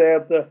see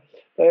that,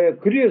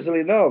 curiously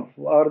enough,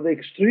 are the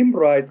extreme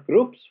right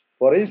groups,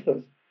 for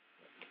instance,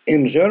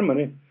 in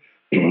Germany,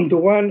 the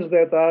ones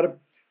that are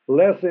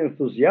less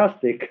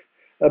enthusiastic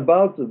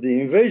about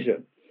the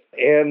invasion.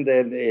 And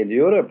then in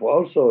Europe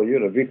also,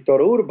 Viktor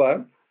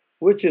Orban,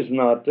 which is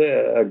not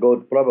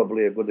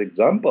probably a good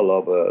example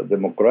of a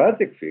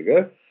democratic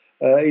figure,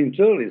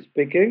 internally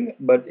speaking,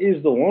 but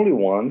is the only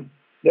one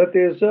that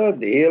is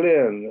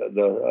dealing.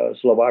 The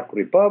Slovak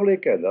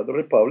Republic and other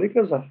republics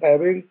are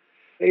having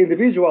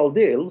individual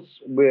deals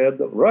with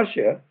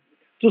Russia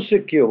to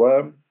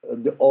secure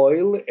the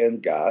oil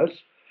and gas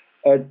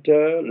at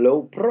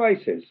low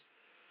prices.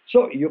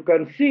 So you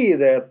can see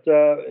that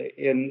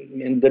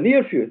in the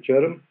near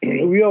future,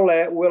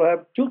 we'll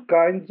have two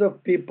kinds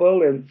of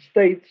people and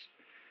states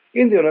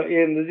in the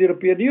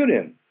European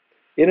Union.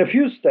 In a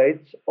few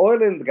states,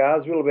 oil and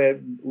gas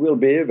will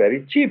be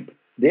very cheap.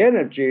 The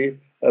energy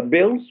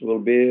bills will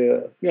be,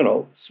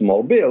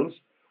 small bills,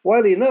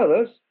 while in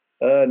others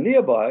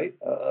nearby,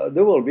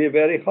 there will be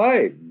very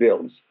high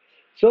bills.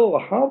 So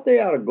how they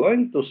are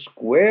going to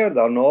square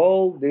down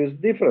all these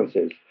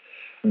differences?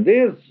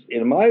 This,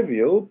 in my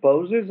view,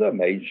 poses a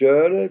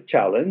major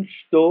challenge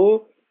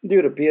to the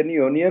European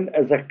Union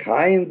as a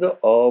kind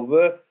of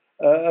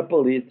a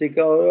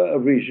political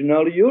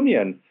regional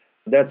union.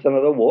 That's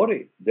another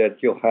worry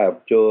that you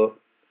have to,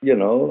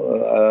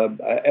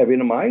 have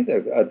in mind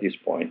at this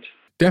point.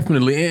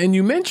 Definitely. And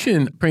you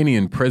mentioned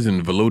Ukrainian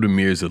President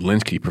Volodymyr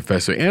Zelensky,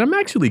 Professor, and I'm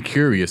actually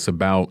curious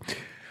about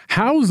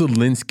how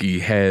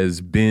Zelensky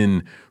has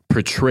been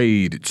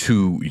portrayed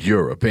to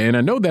Europe. And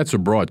I know that's a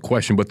broad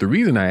question, but the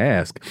reason I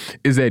ask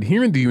is that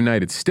here in the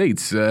United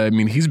States,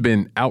 he's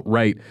been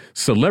outright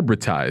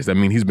celebritized.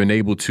 He's been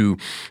able to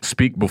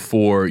speak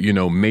before,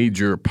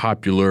 major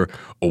popular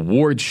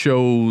award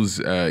shows.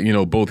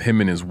 Both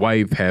him and his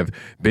wife have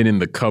been in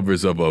the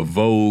covers of a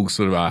Vogue,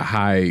 sort of a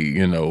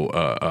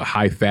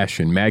high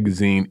fashion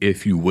magazine,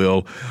 if you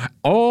will,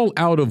 all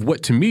out of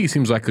what to me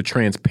seems like a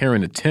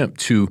transparent attempt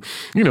to,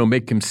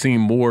 make him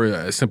seem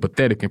more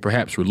sympathetic and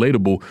perhaps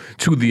relatable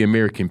to the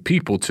American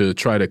people, to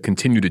try to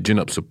continue to gin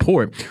up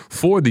support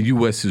for the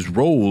U.S.'s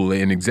role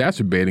in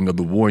exacerbating of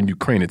the war in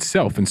Ukraine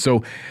itself. And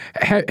so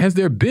has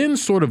there been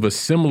sort of a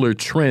similar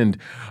trend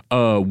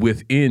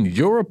within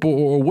Europe,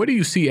 or what do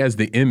you see as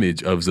the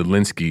image of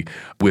Zelensky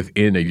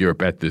within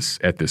Europe at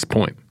this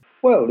point?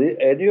 Well,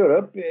 in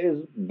Europe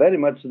is very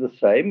much the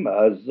same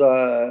as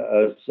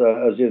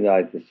the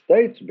United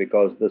States,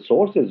 because the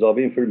sources of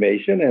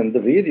information and the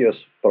videos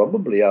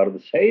probably are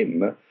the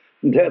same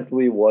that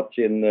we watch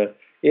in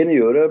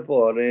Europe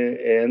or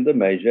in the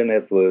major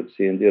networks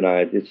in the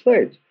United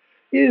States.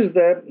 Is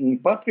the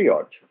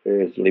patriot,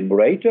 is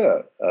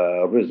liberator,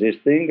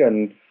 resisting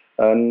and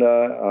an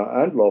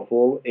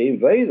unlawful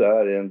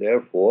invader, and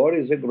therefore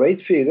is a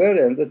great figure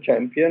and a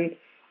champion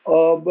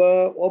of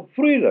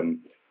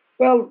freedom.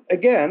 Well,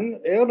 again,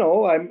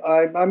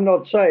 I'm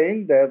not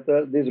saying that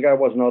this guy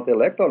was not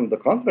elected. On the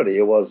contrary,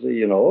 he was,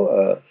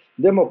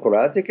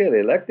 democratically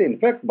elected. In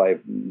fact, by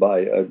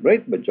a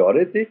great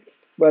majority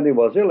when he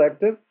was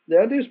elected.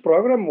 Then his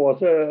program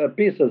was a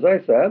piece, as I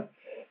said,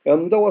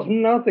 and there was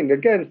nothing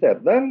against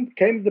that. Then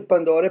came the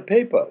Pandora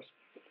Papers,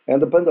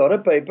 and the Pandora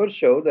Papers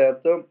show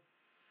that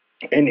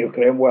in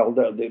Ukraine, well,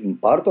 the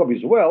part of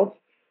his wealth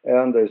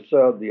and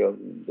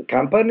the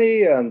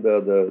company and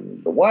the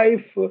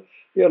wife,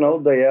 they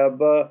have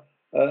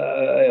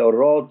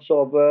lots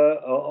of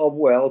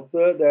wealth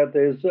that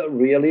is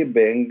really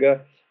being,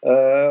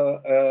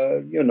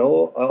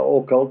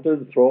 occulted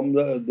from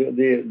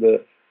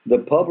the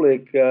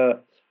public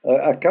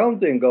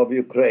accounting of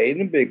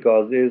Ukraine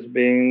because it's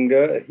being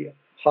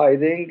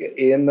hiding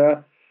in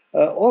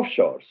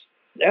offshores.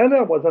 And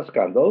there was a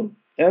scandal.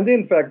 And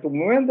in fact,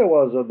 when there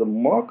was a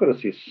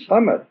democracy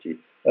summit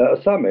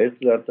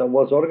that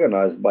was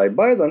organized by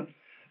Biden,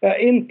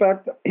 in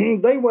fact,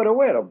 they were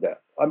aware of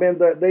that. I mean,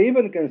 they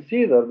even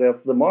considered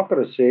that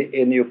democracy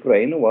in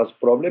Ukraine was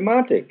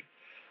problematic.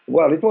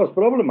 Well, it was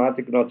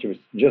problematic not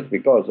just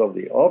because of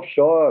the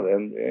offshore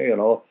and,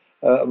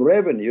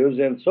 revenues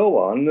and so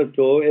on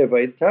to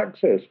evade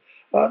taxes.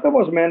 There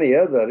was many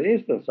other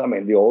instances. I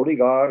mean, the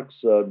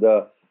oligarchs,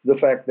 the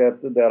fact that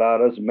there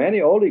are as many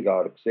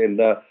oligarchs in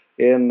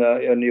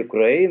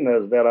Ukraine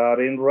as there are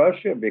in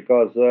Russia,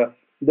 because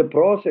the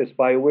process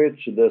by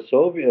which the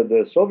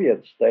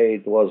Soviet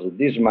state was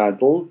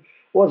dismantled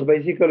was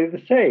basically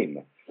the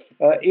same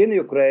in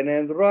Ukraine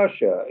and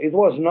Russia. It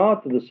was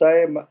not the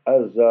same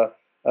as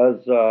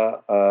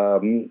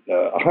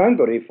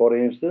Hungary, for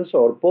instance,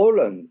 or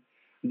Poland.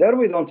 There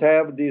we don't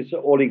have these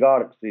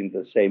oligarchs in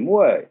the same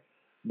way.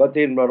 But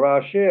in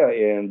Russia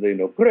and in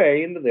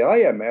Ukraine, the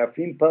IMF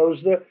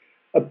imposed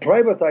a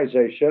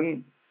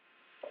privatization,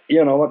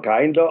 a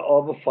kind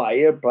of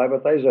fire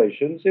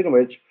privatizations in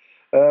which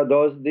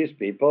these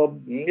people,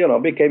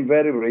 became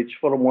very rich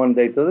from one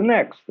day to the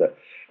next.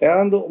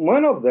 And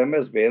one of them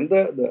has been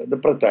the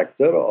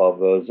protector of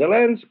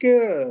Zelensky.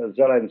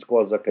 Zelensky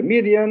was a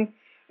comedian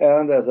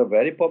and has a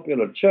very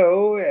popular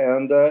show,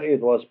 and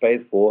it was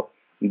paid for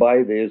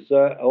by this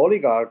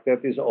oligarch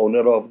that is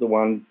owner of the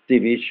one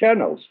TV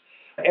channels.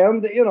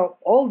 And,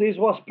 all this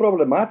was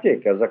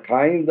problematic as a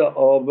kind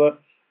of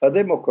a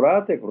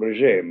democratic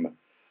regime.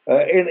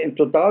 In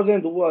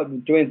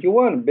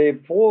 2021,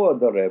 before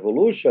the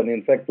revolution,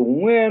 in fact,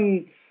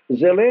 when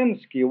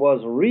Zelensky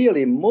was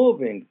really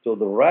moving to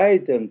the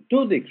right and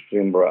to the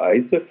extreme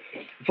right,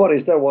 for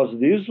instance, there was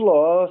this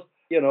law,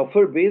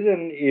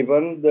 forbidding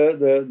even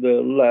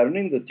the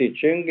learning, the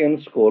teaching in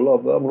school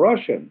of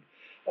Russian.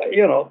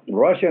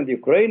 Russian and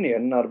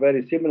Ukrainian are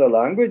very similar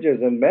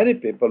languages, and many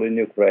people in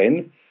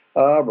Ukraine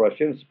are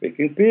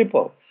Russian-speaking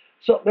people.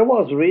 So there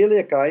was really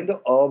a kind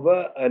of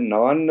a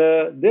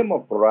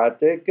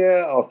non-democratic,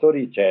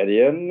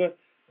 authoritarian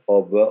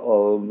of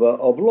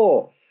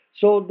law.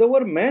 So there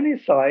were many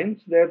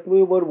signs that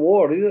we were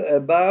worried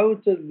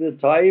about the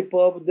type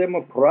of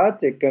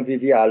democratic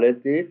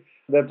conviviality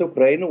that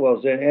Ukraine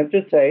was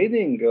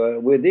entertaining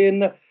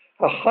within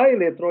a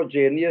highly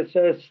heterogeneous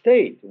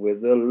state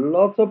with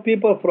lots of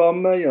people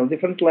from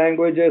different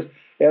languages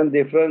and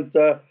different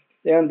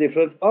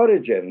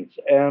origins.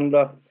 And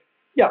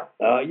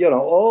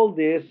all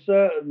this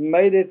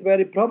made it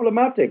very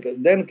problematic.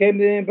 Then came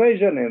the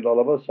invasion, and all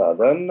of a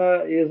sudden,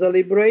 is a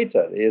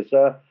liberator, is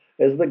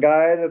the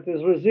guy that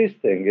is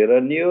resisting. Is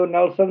a new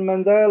Nelson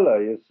Mandela.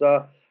 Is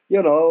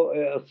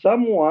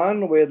someone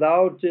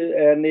without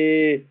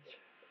any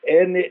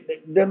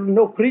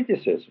no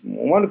criticism.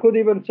 One could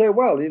even say,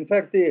 well, in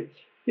fact,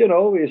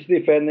 he's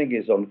defending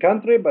his own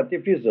country. But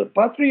if he's a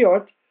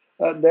patriot,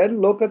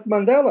 then look at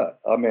Mandela.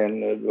 I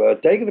mean,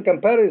 take the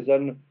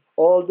comparison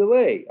all the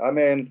way. I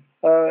mean,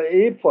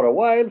 he for a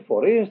while,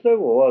 for instance,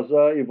 was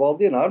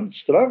involved in armed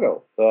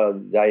struggle,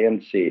 the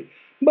INC.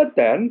 But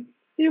then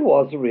he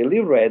was really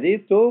ready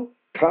to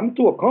come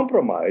to a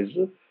compromise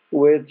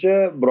which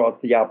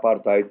brought the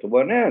apartheid to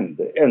an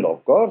end. And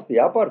of course, the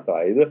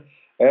apartheid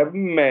have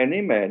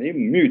many, many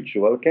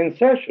mutual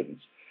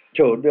concessions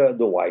to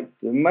the white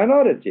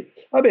minority.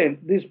 I mean,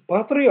 these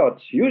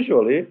patriots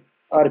usually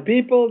are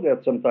people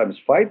that sometimes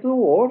fight the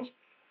wars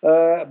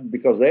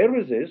because they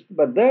resist,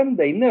 but then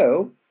they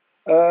know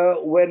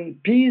when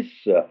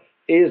peace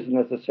is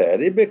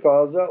necessary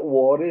because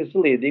war is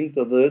leading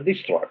to the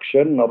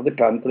destruction of the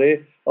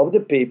country, of the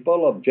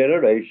people, of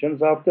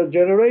generations after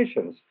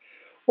generations.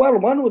 Well,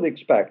 one would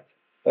expect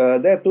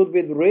that would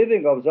be the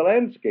reading of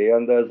Zelensky,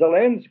 and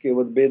Zelensky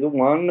would be the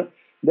one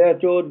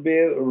that would be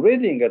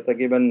reading at a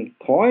given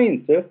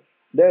point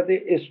that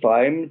it is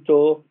time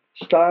to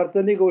start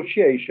a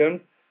negotiation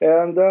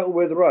and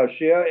with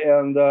Russia,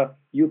 and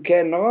you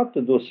cannot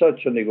do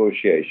such a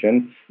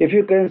negotiation if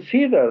you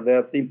consider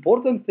that the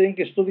important thing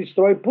is to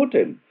destroy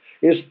Putin,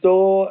 is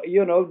to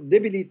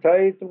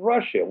debilitate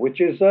Russia, which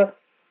is the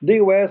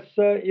U.S.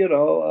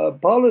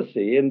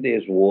 policy in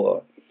this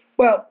war.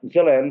 Well,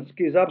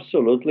 Zelensky is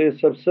absolutely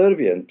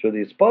subservient to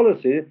this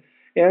policy,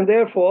 and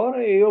therefore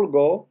he will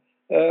go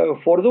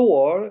for the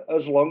war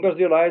as long as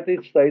the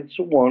United States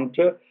want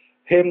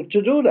him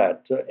to do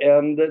that.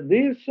 And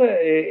this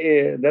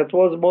that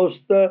was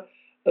most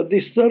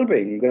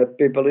disturbing, that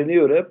people in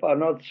Europe are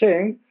not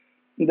saying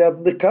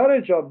that the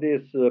courage of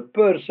this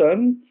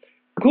person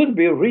could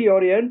be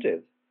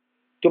reoriented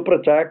to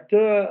protect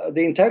the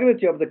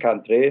integrity of the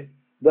country,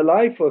 the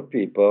life of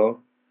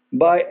people,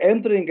 by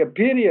entering a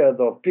period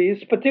of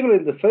peace, particularly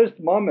in the first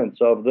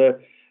moments of the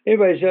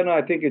invasion.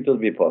 I think it will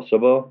be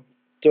possible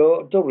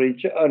to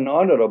reach an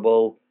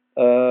honorable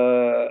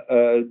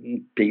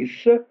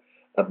peace,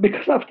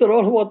 because after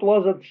all, what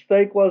was at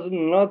stake was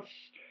not,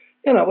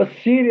 a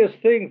serious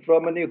thing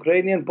from an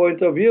Ukrainian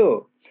point of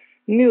view.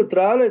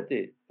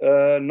 Neutrality,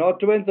 not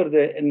to enter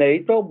the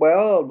NATO.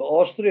 Well,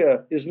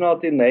 Austria is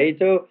not in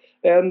NATO,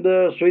 and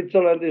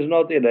Switzerland is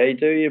not in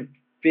NATO.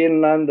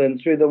 Finland and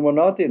Sweden were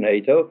not in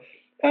NATO,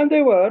 and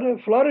they were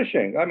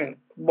flourishing. I mean,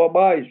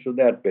 why should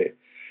that be?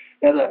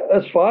 And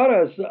as far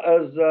as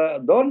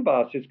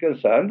Donbass is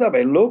concerned, I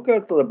mean, look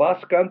at the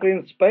Basque Country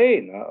in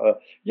Spain.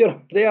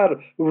 They are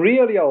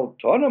really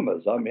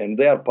autonomous. I mean,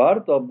 they are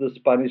part of the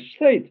Spanish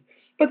state,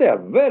 but they are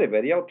very,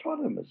 very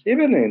autonomous,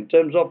 even in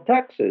terms of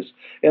taxes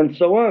and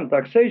so on,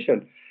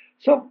 taxation.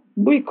 So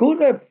we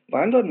could have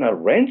found an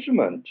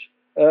arrangement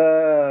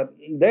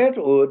that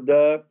would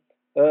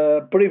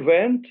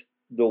prevent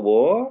the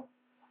war,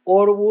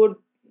 or would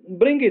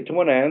bring it to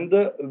an end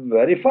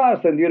very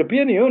fast, and the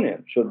European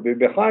Union should be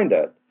behind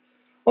that.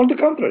 On the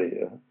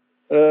contrary,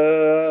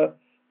 the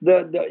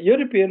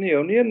European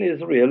Union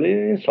is really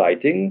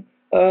inciting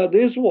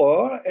this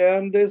war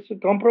and is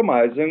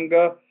compromising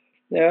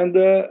and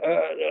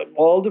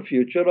all the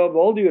future of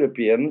all the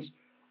Europeans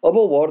of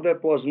a war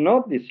that was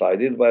not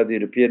decided by the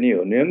European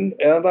Union,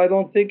 and I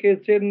don't think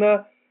it's in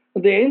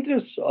the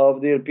interests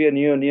of the European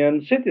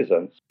Union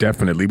citizens.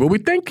 Definitely. Well, we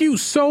thank you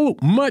so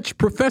much,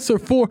 Professor,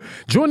 for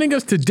joining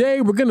us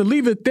today. We're going to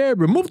leave it there.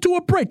 We'll move to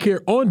a break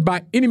here on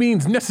By Any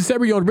Means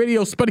Necessary on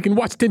Radio Sputnik in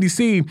Washington,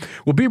 D.C.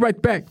 We'll be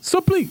right back,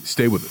 so please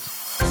stay with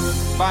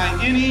us. By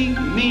any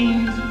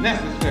means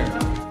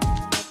necessary.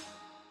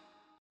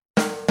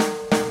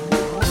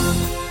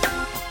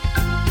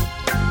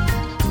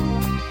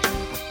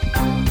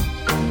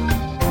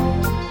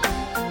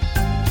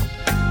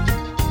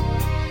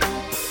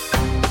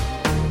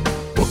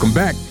 Welcome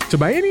back to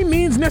By Any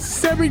Means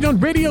Necessary on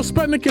Radio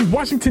Sputnik in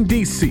Washington,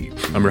 D.C.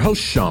 I'm your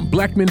host, Sean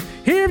Blackmon,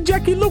 here with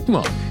Jacquie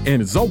Luqman.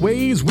 And as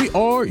always, we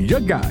are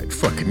your guide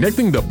for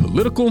connecting the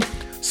political,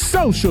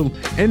 social,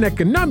 and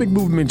economic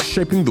movements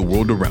shaping the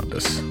world around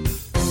us.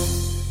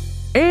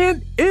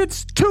 And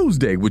it's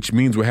Tuesday, which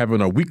means we're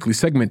having our weekly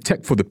segment,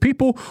 Tech for the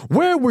People,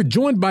 where we're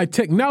joined by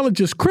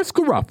technologist Chris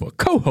Garaffa,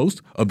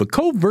 co-host of the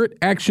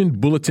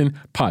CovertAction Bulletin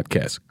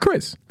podcast.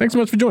 Chris, thanks so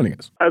much for joining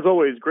us. As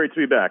always, great to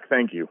be back.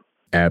 Thank you.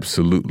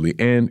 Absolutely.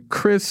 And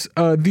Chris,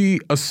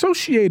 the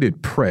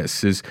Associated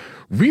Press is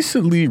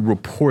recently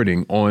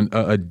reporting on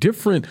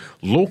different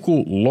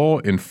local law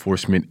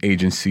enforcement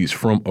agencies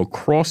from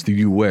across the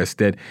U.S.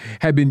 that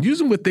have been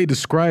using what they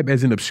describe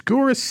as an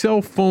obscure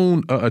cell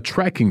phone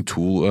tracking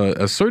tool,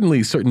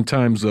 certainly certain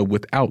times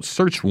without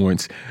search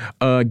warrants,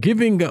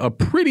 giving a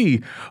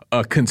pretty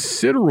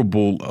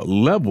considerable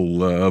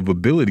level of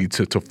ability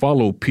to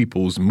follow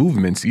people's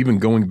movements, even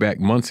going back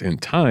months in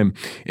time,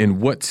 in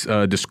what's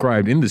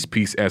described in this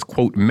piece as,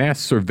 quote, mass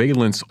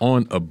surveillance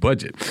on a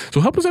budget.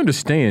 So help us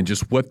understand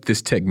just what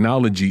this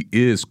technology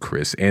is,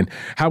 Chris, and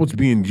how it's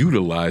being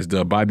utilized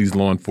by these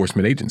law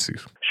enforcement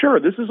agencies. Sure.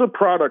 This is a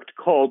product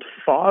called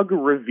Fog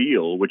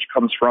Reveal, which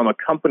comes from a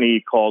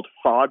company called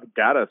Fog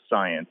Data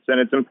Science. And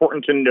it's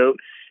important to note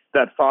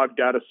that Fog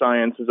Data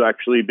Science has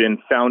actually been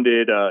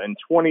founded in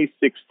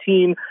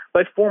 2016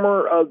 by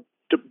former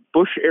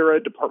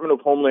Bush-era Department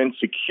of Homeland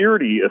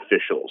Security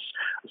officials.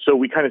 So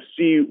we kind of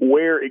see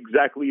where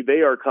exactly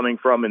they are coming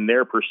from in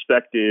their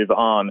perspective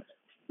on,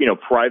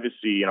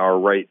 privacy and our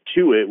right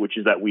to it, which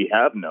is that we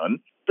have none.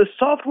 The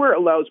software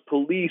allows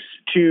police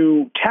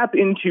to tap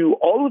into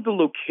all of the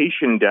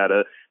location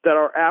data that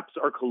our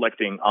apps are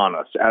collecting on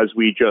us as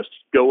we just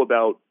go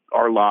about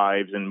our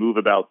lives and move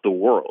about the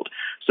world.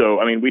 So,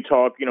 we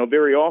talk,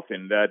 very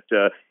often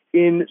that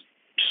in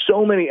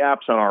so many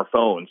apps on our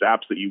phones,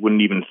 apps that you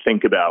wouldn't even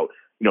think about,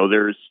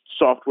 there's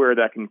software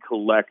that can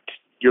collect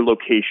your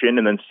location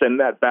and then send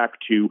that back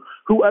to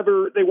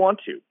whoever they want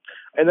to.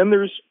 And then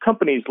there's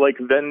companies like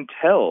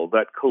Ventel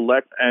that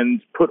collect and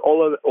put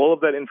all of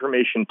that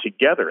information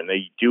together, and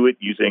they do it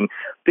using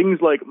things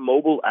like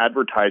mobile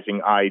advertising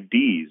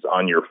IDs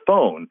on your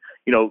phone,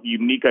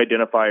 unique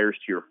identifiers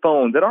to your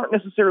phone that aren't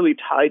necessarily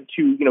tied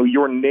to,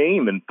 your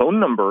name and phone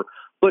number,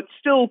 but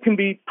still can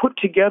be put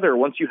together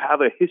once you have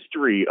a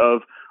history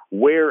of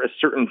where a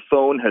certain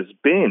phone has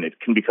been. It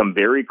can become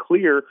very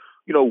clear,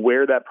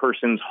 where that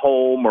person's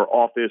home or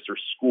office or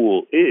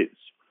school is.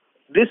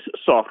 This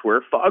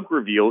software, Fog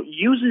Reveal,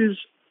 uses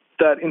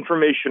that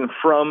information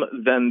from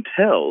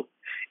Ventel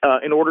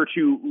in order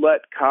to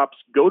let cops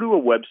go to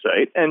a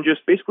website and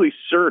just basically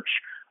search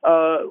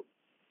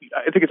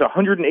I think it's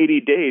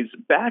 180 days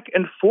back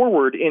and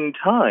forward in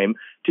time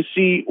to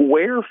see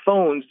where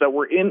phones that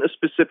were in a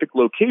specific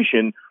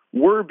location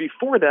were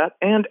before that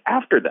and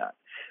after that.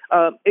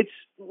 It's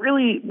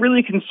really,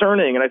 really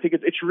concerning, and I think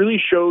it really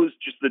shows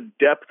just the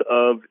depth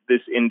of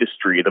this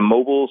industry, the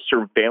mobile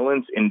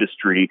surveillance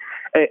industry,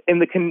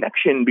 and the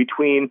connection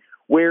between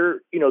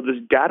where,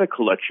 this data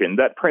collection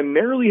that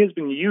primarily has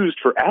been used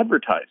for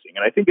advertising.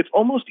 And I think it's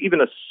almost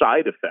even a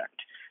side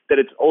effect that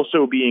it's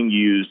also being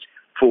used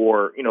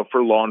for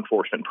law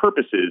enforcement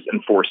purposes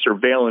and for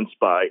surveillance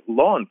by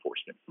law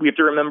enforcement. We have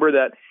to remember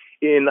that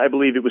I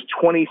believe it was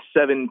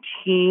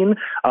 2017,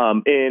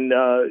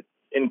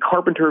 in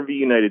Carpenter v.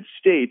 United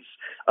States,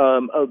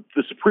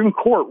 the Supreme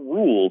Court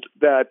ruled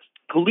that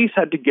police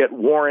had to get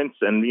warrants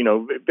and,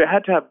 they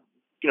had to have,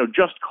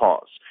 just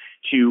cause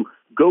to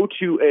go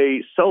to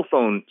a cell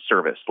phone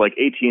service like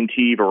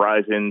AT&T,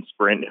 Verizon,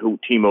 Sprint,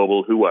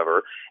 T-Mobile,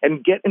 whoever,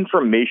 and get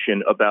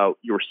information about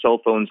your cell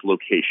phone's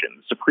location.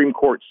 The Supreme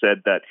Court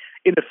said that,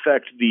 in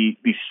effect, the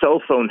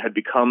cell phone had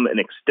become an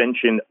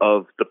extension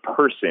of the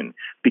person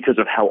because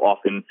of how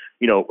often,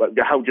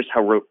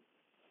 how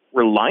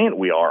reliant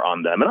we are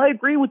on them. And I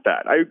agree with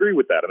that. I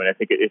mean, I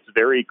think it's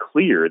very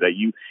clear that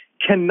you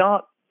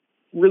cannot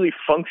really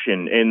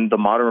function in the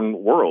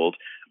modern world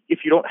if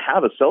you don't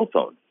have a cell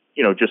phone,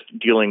 just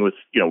dealing with,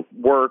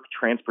 work,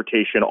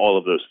 transportation, all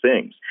of those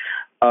things.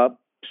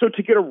 So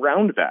to get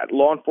around that,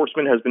 law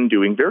enforcement has been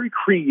doing very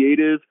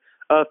creative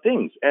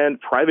things, and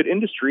private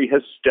industry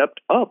has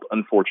stepped up,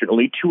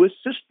 unfortunately, to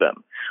assist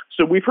them.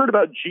 So we've heard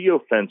about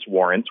geofence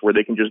warrants where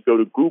they can just go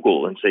to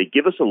Google and say,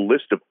 give us a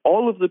list of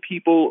all of the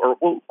people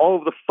or all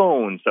of the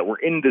phones that were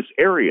in this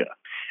area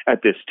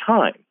at this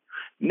time.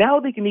 Now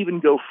they can even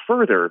go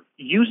further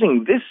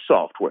using this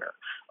software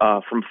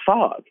from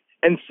FOG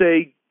and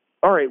say,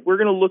 all right, we're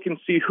going to look and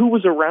see who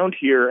was around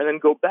here and then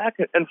go back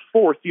and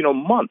forth,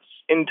 months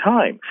in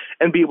time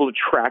and be able to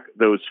track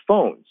those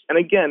phones. And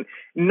again,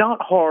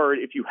 not hard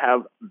if you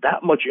have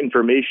that much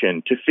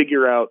information to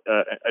figure out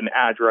an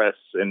address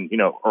and,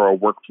 or a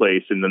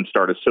workplace and then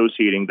start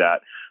associating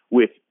that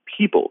with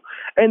people.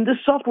 And this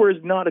software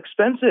is not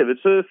expensive.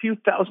 It's a few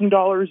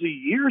 $1,000s a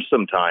year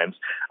sometimes,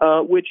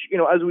 which,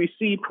 as we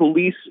see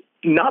police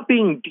not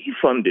being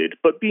defunded,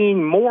 but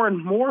being more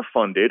and more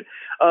funded,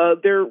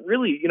 they're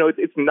really,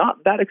 it's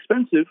not that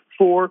expensive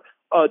for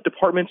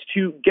departments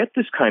to get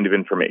this kind of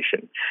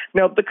information.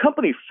 Now, the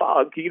company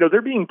FOG,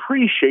 they're being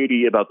pretty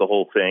shady about the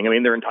whole thing. I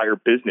mean, their entire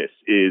business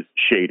is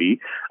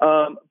shady,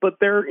 but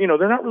they're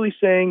not really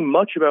saying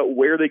much about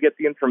where they get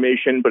the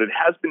information, but it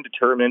has been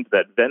determined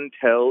that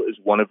Ventel is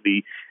one of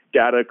the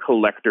data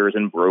collectors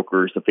and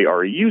brokers that they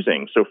are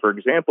using. So, for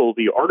example,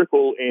 the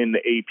article in the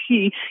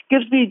AP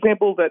gives the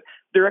example that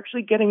they're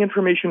actually getting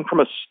information from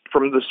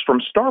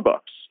Starbucks.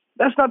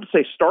 That's not to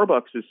say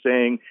Starbucks is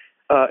saying,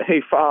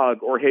 hey,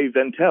 FOG, or hey,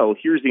 Ventel,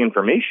 here's the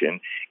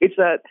information. It's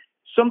that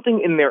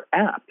something in their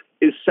app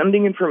is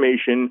sending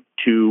information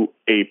to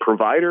a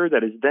provider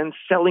that is then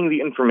selling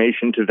the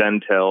information to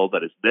Ventel,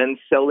 that is then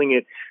selling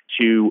it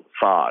to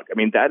FOG. I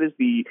mean, that is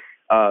the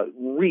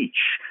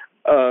reach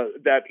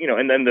that,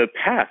 and then the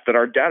path that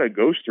our data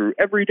goes through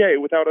every day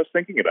without us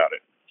thinking about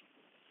it.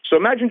 So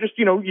imagine just,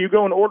 you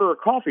go and order a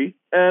coffee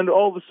and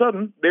all of a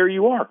sudden there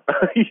you are.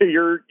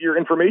 Your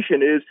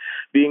information is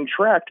being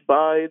tracked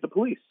by the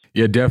police.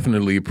 Yeah,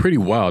 definitely. Pretty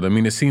wild. I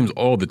mean, it seems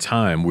all the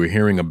time we're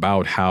hearing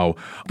about how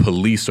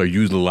police are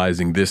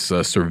utilizing this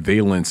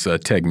surveillance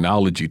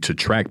technology to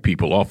track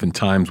people,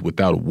 oftentimes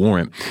without a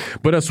warrant.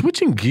 But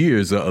switching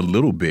gears a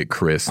little bit,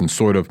 Chris, and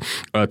sort of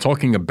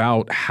talking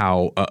about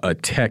how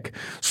tech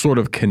sort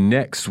of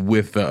connects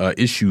with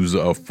issues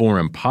of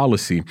foreign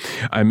policy.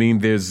 I mean,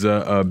 there's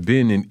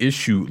been an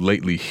issue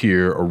lately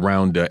here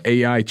around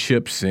AI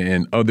chips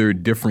and other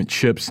different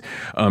chips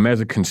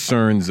as it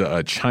concerns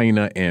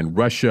China and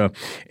Russia.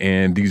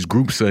 And these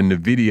groups,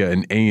 NVIDIA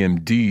and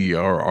AMD,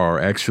 are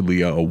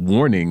actually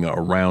warning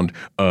around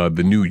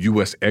the new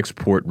U.S.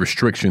 export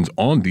restrictions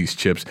on these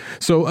chips.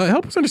 So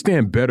help us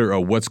understand better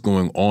what's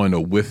going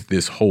on with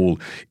this whole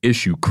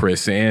issue,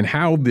 Chris, and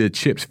how the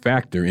chips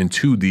factor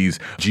into these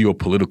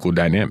geopolitical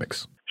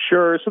dynamics.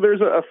 Sure. So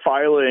there's a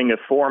filing, a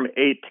Form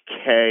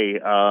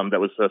 8K that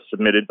was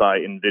submitted by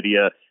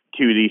NVIDIA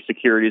to the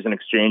Securities and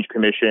Exchange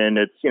Commission.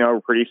 It's,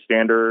 pretty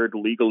standard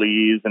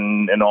legalese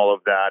and all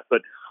of that.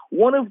 But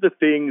one of the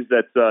things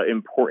that's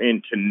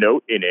important to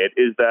note in it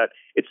is that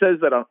it says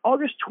that on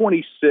August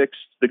 26th,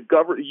 the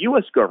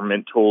U.S.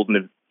 government told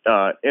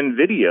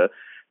NVIDIA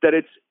that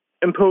it's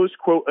imposed,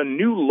 quote, a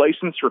new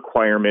license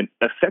requirement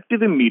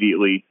effective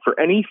immediately for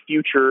any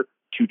future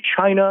to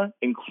China,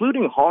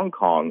 including Hong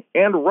Kong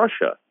and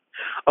Russia,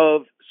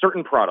 of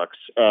certain products.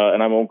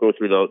 And I won't go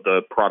through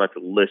the product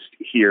list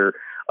here.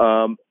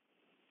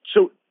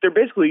 So they're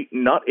basically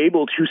not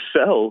able to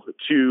sell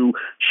to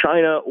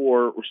China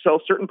or sell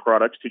certain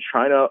products to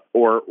China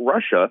or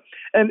Russia.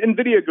 And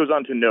NVIDIA goes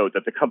on to note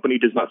that the company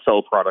does not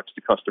sell products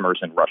to customers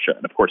in Russia.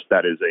 And of course,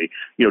 that is a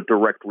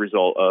direct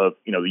result of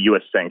the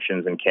U.S.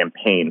 sanctions and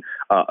campaign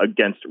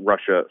against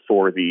Russia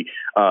for the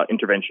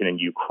intervention in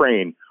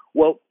Ukraine.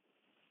 Well,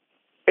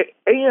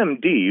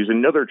 AMD, who's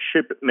another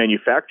chip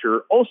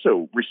manufacturer,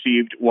 also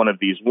received one of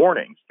these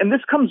warnings. And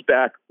this comes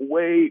back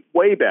way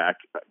back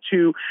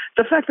to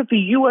the fact that the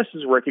U.S.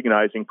 is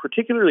recognizing,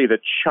 particularly that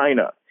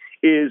China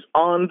is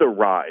on the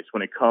rise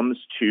when it comes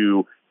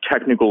to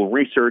technical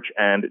research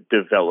and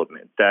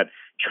development, that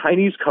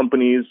Chinese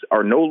companies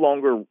are no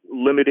longer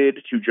limited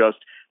to just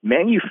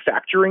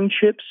manufacturing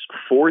chips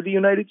for the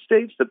United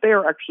States, that they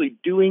are actually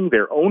doing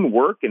their own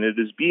work, and it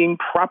is being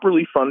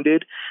properly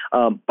funded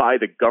by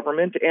the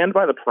government and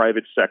by the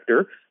private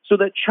sector so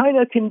that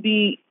China can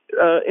be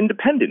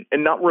independent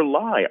and not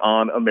rely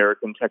on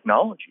American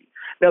technology.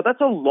 Now, that's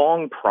a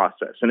long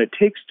process, and it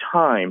takes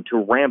time to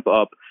ramp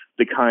up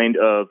the kind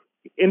of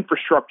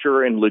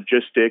infrastructure and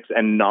logistics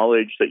and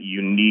knowledge that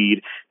you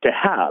need to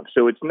have.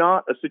 So it's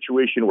not a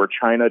situation where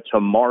China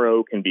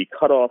tomorrow can be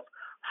cut off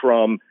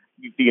from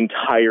the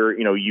entire,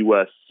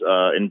 U.S.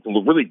 And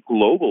really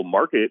global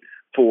market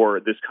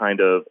for this kind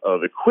of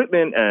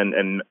equipment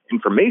and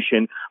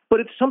information, but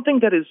it's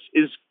something that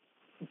is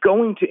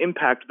going to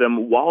impact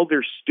them while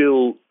they're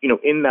still,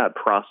 in that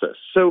process.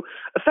 So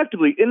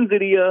effectively,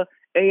 NVIDIA,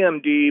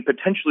 AMD,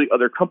 potentially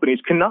other companies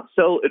cannot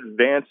sell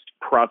advanced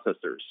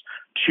processors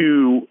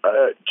to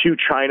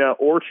China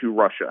or to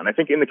Russia. And I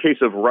think in the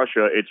case of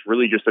Russia, it's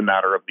really just a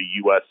matter of the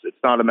U.S. It's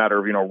not a matter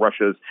of,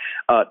 Russia's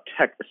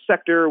tech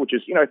sector, which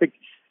is, I think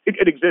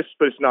it exists,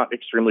 but it's not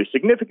extremely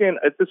significant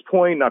at this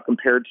point, not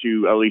compared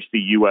to at least the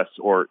U.S.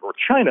 or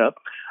China.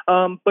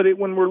 But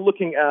when we're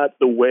looking at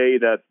the way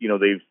that,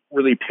 they've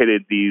really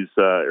pitted these,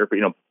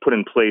 put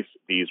in place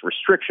these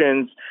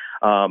restrictions,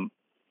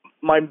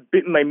 my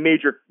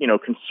major,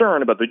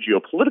 concern about the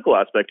geopolitical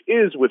aspect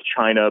is with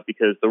China,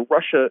 because the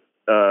Russia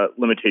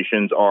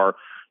limitations are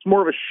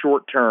more of a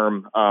short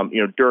term,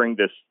 during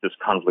this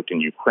conflict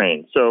in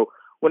Ukraine. So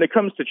when it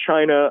comes to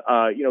China,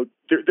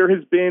 there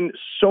has been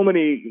so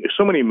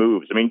many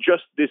moves. I mean,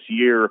 just this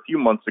year, a few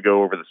months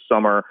ago over the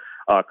summer,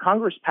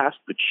 Congress passed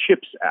the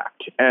CHIPS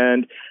Act.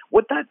 And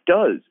what that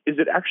does is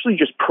it actually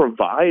just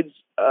provides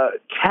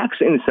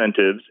tax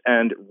incentives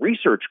and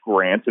research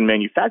grants and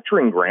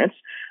manufacturing grants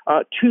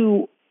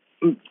to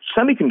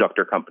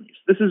semiconductor companies.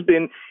 This has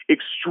been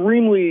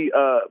extremely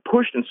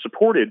pushed and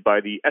supported by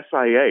the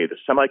SIA, the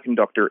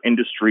Semiconductor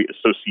Industry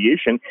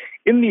Association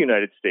in the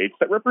United States,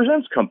 that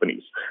represents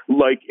companies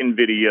like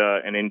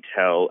NVIDIA and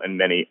Intel and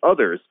many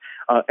others.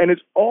 And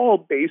it's all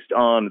based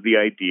on the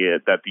idea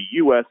that the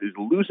U.S. is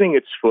losing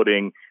its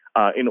footing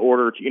in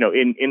order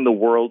to, in the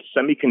world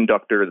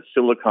semiconductor, the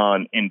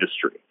silicon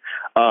industry.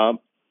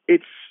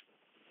 It's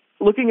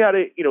looking at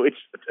it, it's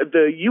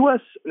the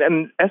U.S.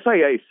 and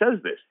SIA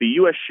says this. The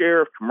U.S.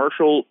 share of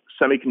commercial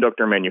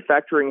semiconductor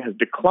manufacturing has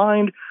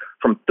declined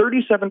from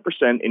 37%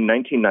 in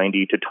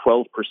 1990 to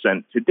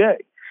 12% today.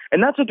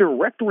 And that's a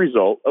direct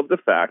result of the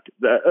fact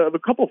that, of a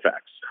couple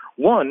facts.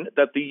 One,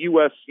 that the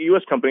U.S.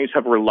 companies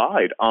have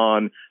relied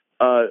on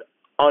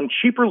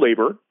cheaper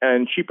labor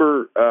and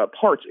cheaper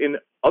parts in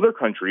other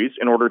countries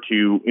in order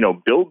to,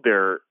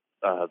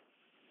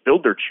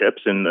 build their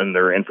chips and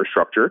their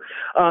infrastructure,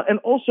 and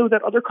also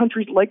that other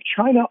countries like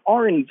China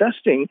are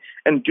investing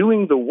and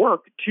doing the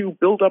work to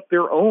build up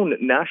their own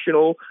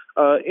national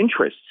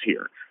interests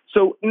here.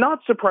 So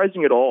not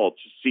surprising at all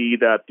to see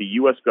that the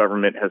U.S.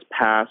 government has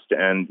passed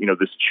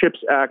this CHIPS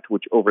Act,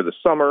 which over the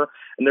summer,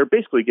 and they're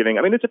basically giving,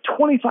 it's a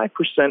 25%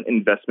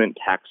 investment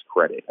tax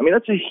credit.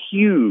 That's a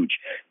huge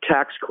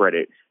tax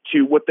credit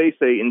to what they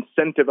say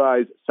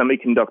incentivize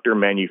semiconductor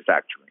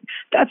manufacturing.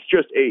 That's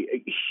just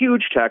a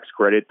huge tax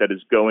credit that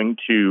is going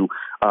to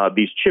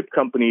these chip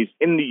companies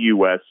in the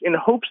U.S. in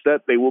hopes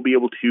that they will be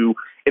able to,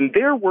 in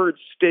their words,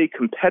 stay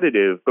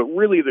competitive. But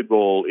really the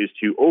goal is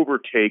to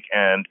overtake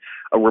and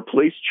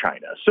replace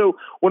China. So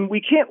when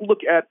we can't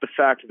look at the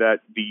fact that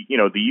the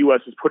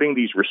U.S. is putting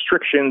these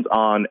restrictions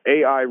on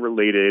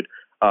AI-related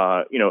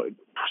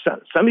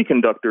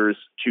semiconductors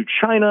to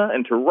China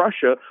and to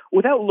Russia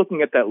without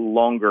looking at that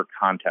longer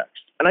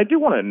context. And I do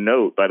want to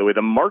note, by the way,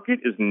 the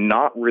market is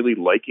not really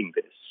liking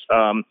this.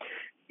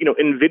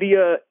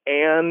 NVIDIA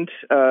and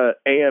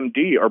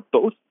AMD are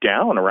both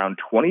down around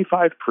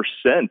 25%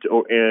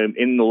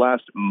 in the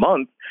last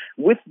month,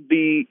 with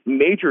the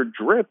major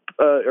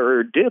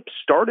dip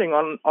starting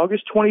on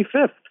August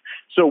 25th.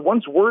 So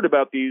once word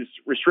about these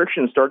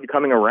restrictions started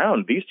coming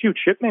around, these two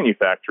chip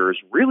manufacturers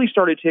really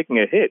started taking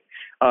a hit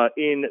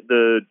in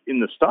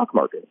the stock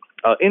market.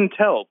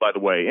 Intel, by the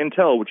way,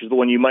 which is the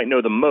one you might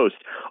know the most,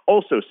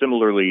 also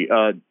similarly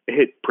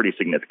hit pretty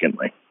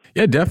significantly.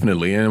 Yeah,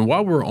 definitely. And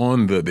while we're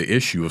on the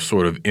issue of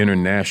sort of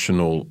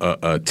international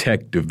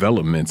tech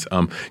developments,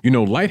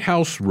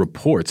 Lighthouse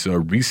Reports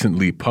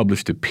recently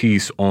published a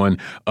piece on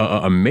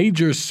a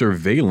major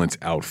surveillance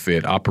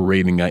outfit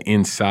operating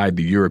inside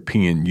the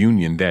European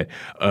Union that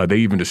they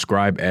even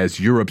describe as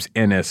Europe's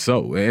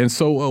NSO. And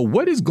so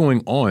what is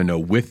going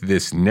on with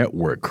this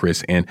network,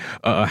 Chris, and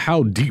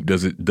how deep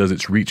does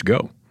its reach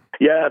go?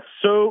 Yeah, it's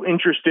so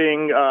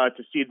interesting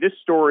to see this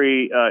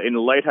story in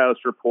Lighthouse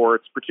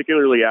Reports,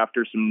 particularly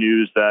after some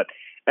news that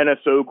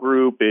NSO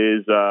Group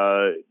is,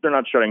 they're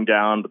not shutting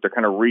down, but they're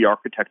kind of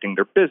re-architecting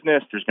their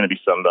business. There's going to be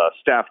some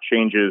staff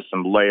changes,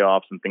 some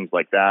layoffs and things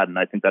like that. And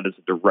I think that is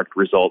a direct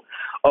result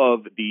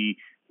of the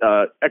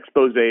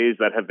exposés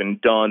that have been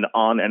done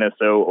on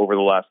NSO over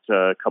the last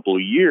couple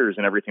of years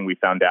and everything we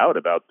found out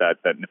about that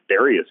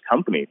nefarious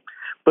company.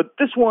 But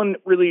this one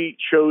really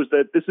shows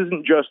that this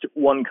isn't just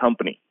one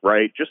company,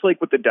 right? Just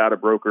like with the data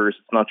brokers,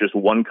 it's not just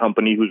one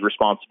company who's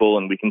responsible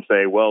and we can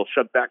say, well,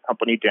 shut that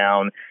company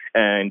down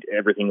and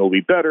everything will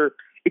be better.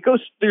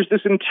 There's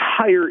this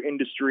entire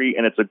industry,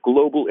 and it's a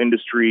global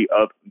industry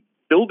of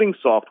building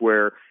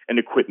software and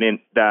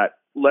equipment that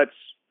lets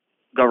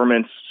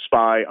governments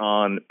spy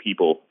on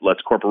people,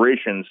 lets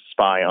corporations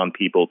spy on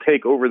people,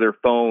 take over their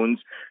phones,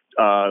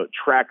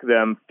 track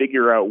them,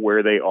 figure out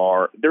where they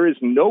are. There is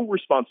no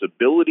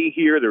responsibility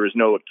here. There is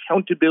no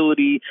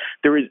accountability.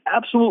 There is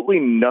absolutely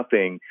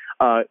nothing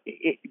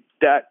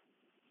that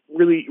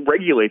really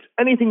regulates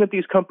anything that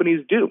these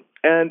companies do.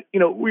 And,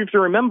 we have to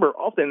remember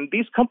often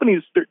these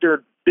companies,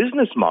 their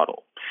business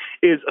model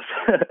is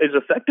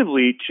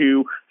effectively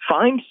to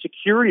find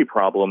security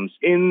problems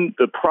in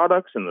the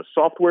products and the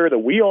software that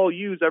we all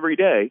use every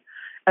day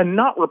and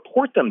not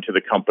report them to the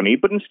company,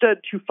 but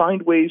instead to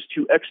find ways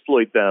to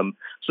exploit them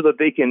so that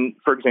they can,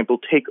 for example,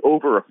 take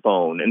over a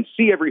phone and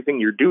see everything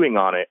you're doing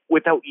on it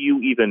without you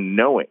even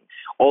knowing.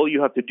 All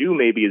you have to do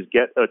maybe is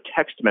get a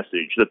text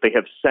message that they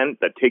have sent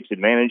that takes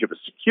advantage of a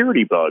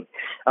security bug,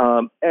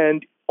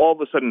 and all of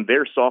a sudden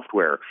their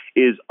software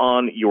is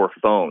on your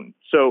phone.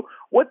 So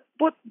what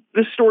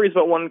this story is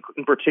about one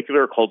in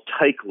particular called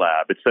Tyke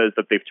Lab. It says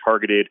that they've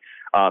targeted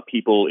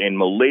people in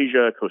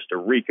Malaysia, Costa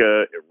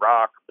Rica,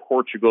 Iraq,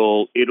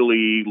 Portugal,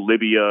 Italy,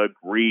 Libya,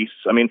 Greece.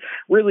 I mean,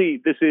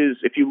 really, this is,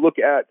 if you look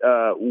at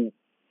the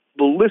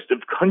list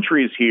of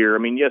countries here, I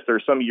mean, yes, there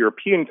are some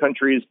European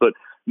countries, but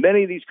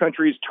many of these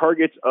countries,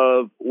 targets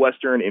of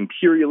Western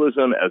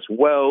imperialism as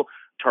well,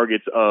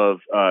 targets of,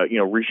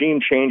 regime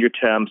change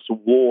attempts,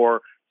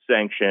 war,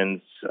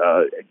 sanctions.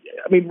 I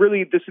mean,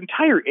 really, this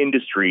entire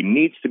industry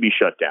needs to be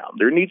shut down.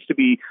 There needs to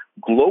be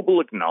global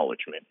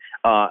acknowledgement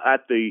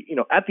at the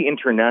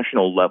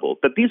international level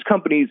that these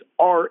companies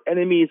are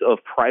enemies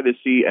of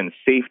privacy and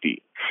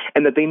safety,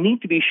 and that they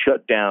need to be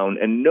shut down,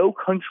 and no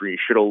country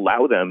should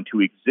allow them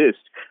to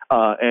exist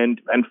and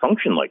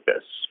function like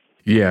this.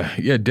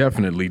 Yeah,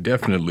 definitely.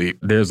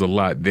 There's a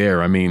lot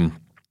there. I mean,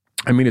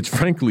 it's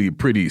frankly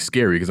pretty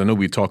scary because I know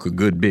we talk a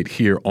good bit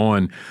here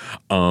on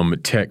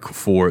Tech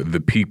for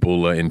the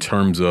People in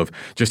terms of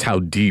just how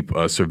deep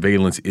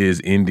surveillance is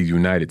in the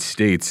United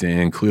States.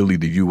 And clearly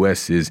the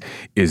U.S. is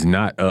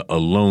not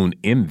alone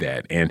in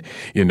that. And,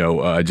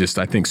 I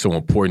think so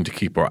important to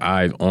keep our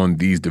eyes on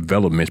these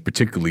developments,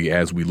 particularly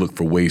as we look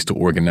for ways to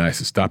organize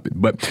to stop it.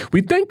 But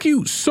we thank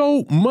you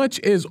so much,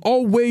 as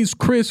always,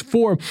 Chris,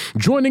 for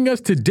joining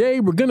us today.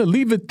 We're going to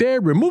leave it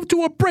there. We'll move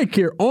to a break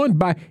here on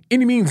By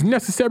Any Means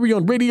Necessary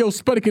on Radio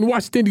Sputnik in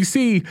Washington,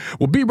 D.C.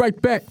 We'll be right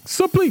back,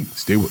 so please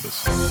stay with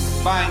us.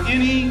 By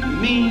any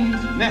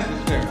means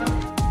necessary.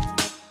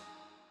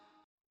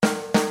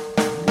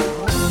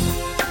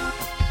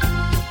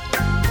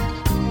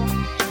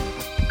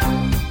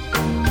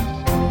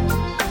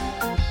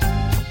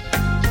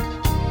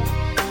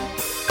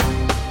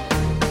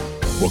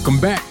 Welcome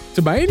back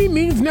to By Any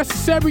Means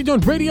Necessary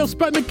on Radio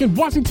Sputnik in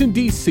Washington,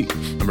 D.C.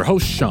 I'm your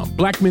host, Sean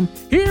Blackmon,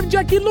 here with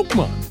Jacquie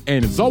Luqman.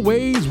 And as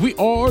always, we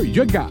are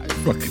your guide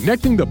for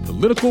connecting the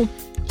political,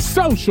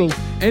 social,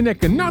 and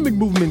economic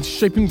movements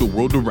shaping the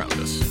world around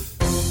us.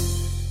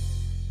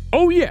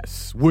 Oh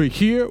yes, we're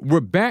here, we're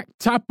back,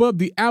 top of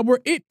the hour.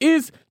 It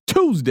is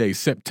Tuesday,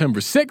 September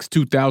 6,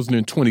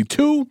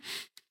 2022.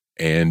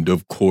 And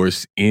of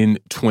course, in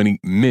 20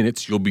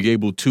 minutes, you'll be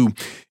able to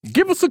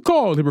give us a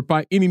call here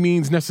by any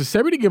means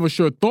necessary to give us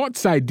your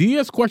thoughts,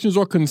 ideas, questions,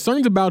 or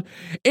concerns about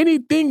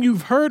anything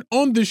you've heard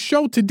on the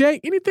show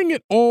today, anything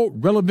at all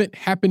relevant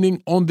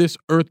happening on this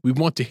earth. We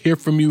want to hear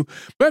from you.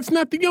 But that's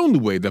not the only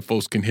way that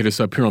folks can hit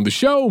us up here on the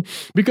show,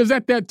 because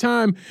at that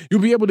time,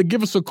 you'll be able to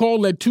give us a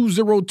call at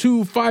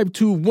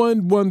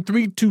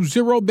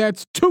 202-521-1320.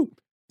 That's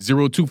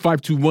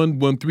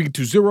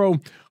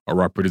 202-521-1320.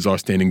 Our operators are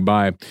standing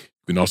by.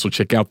 You can also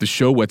check out the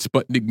show at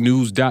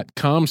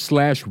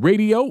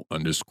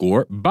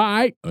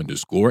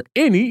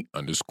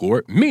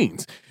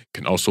sputniknews.com/radio_by_any_means. You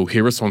can also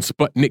hear us on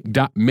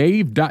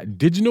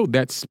sputnik.mave.digital.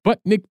 That's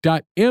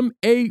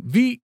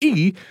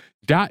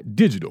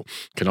sputnik.mave.digital. You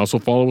can also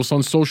follow us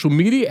on social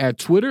media at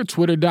Twitter,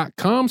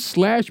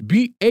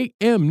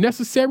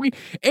 twitter.com/BAMnecessary.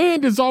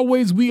 And as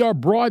always, we are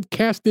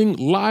broadcasting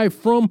live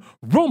from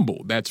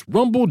Rumble. That's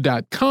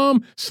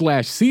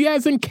rumble.com/C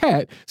as in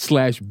cat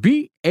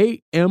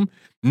 /BAM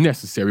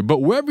necessary.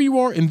 But wherever you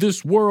are in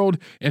this world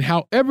and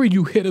however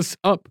you hit us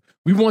up,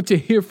 we want to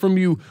hear from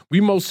you. We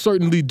most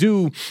certainly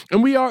do.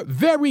 And we are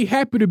very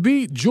happy to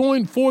be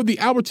joined for the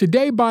hour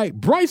today by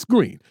Bryce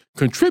Greene,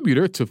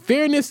 contributor to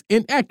Fairness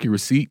and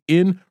Accuracy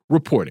in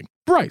Reporting.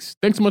 Bryce,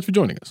 thanks so much for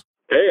joining us.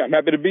 Hey, I'm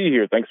happy to be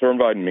here. Thanks for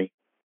inviting me.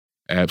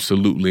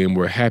 Absolutely. And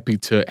we're happy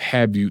to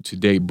have you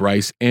today,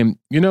 Bryce. And,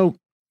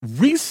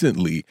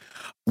 recently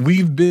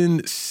we've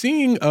been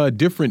seeing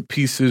different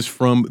pieces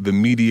from the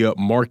media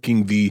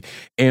marking the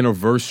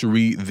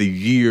anniversary, the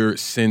year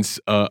since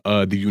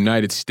the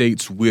United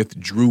States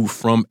withdrew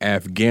from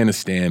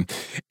Afghanistan.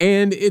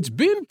 And it's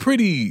been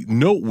pretty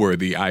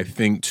noteworthy, I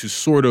think, to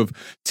sort of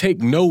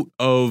take note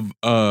of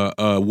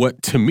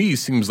what to me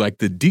seems like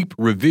the deep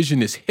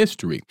revisionist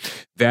history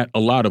that a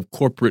lot of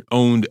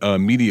corporate-owned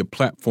media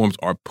platforms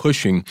are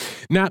pushing,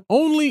 not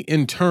only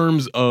in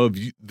terms of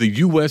the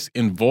U.S.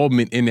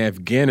 involvement in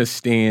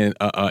Afghanistan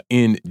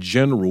in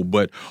general,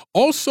 but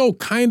also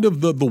kind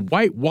of the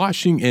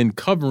whitewashing and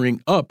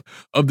covering up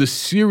of the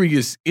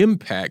serious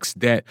impacts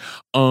that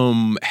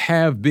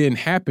have been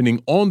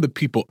happening on the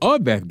people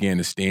of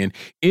Afghanistan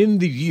in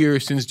the year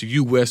since the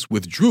U.S.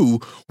 withdrew,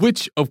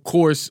 which, of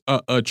course,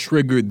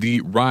 triggered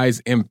the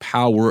rise in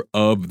power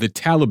of the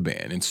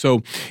Taliban. And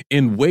so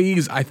in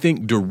ways, I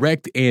think,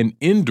 direct and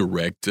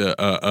indirect,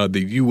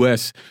 the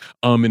U.S.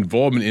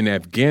 Involvement in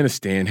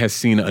Afghanistan has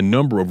seen a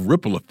number of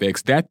ripple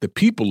effects that the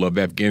people of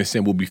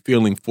Afghanistan will be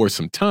feeling for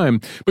some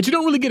time. But you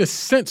don't really get a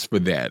sense for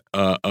that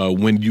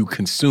when you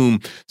consume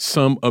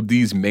some of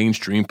these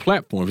mainstream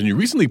platforms. And you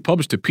recently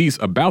published a piece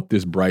about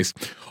this, Bryce,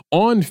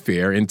 on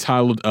FAIR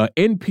entitled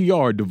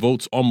NPR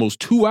devotes almost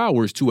 2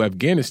 hours to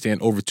Afghanistan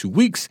over 2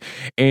 weeks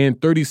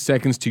and 30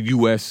 seconds to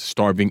U.S.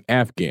 starving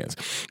Afghans.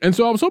 And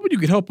so I was hoping you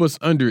could help us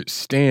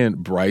understand,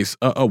 Bryce,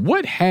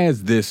 what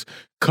has this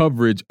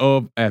coverage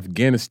of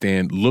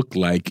Afghanistan looked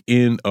like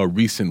in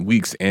recent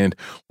weeks, and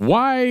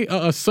why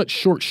such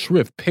short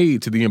shrift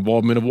paid to the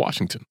involvement of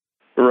Washington?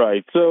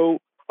 Right. So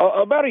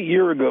about a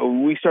year ago,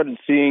 we started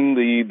seeing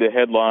the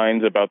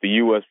headlines about the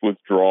U.S.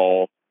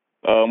 withdrawal.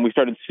 We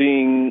started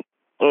seeing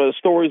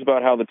stories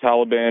about how the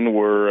Taliban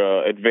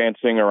were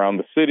advancing around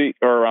the city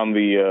or around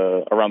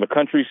the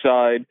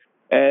countryside,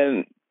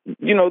 and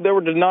there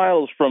were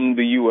denials from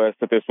the U.S.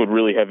 that this would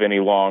really have any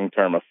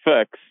long-term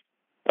effects.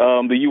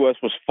 The U.S.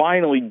 was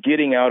finally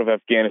getting out of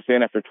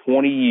Afghanistan after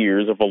 20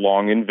 years of a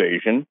long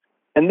invasion.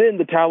 And then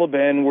the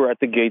Taliban were at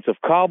the gates of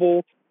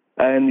Kabul,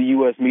 and the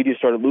U.S. media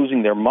started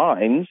losing their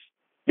minds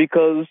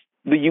because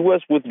the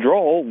U.S.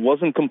 withdrawal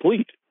wasn't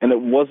complete, and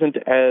it wasn't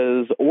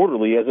as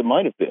orderly as it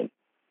might have been.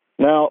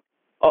 Now,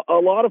 a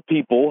lot of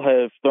people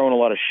have thrown a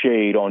lot of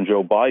shade on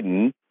Joe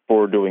Biden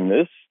for doing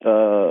this.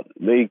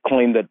 They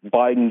claim that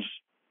Biden's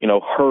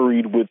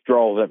hurried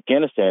withdrawal of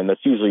Afghanistan.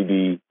 That's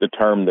usually the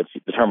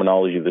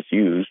terminology that's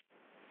used.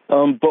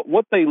 But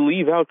what they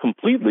leave out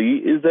completely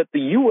is that the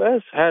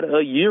U.S. had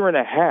a year and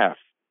a half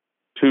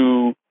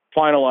to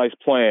finalize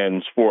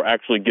plans for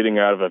actually getting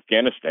out of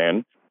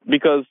Afghanistan,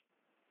 because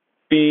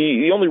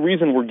the only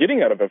reason we're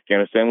getting out of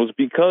Afghanistan was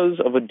because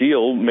of a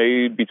deal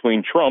made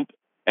between Trump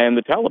and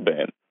the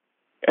Taliban.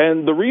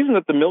 And the reason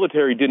that the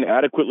military didn't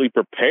adequately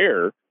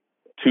prepare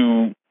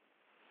to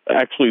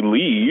actually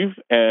leave,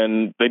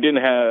 and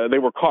they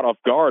were caught off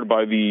guard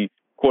by the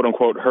quote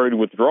unquote hurried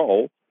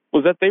withdrawal,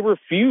 was that they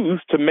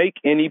refused to make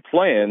any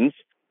plans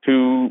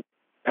to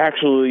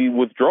actually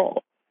withdraw.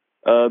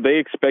 They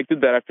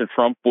expected that after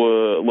Trump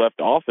left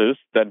office,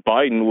 that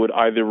Biden would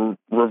either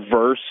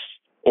reverse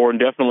or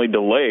indefinitely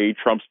delay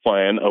Trump's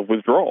plan of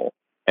withdrawal.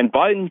 And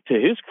Biden, to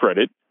his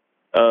credit,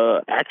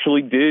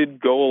 actually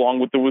did go along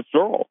with the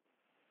withdrawal.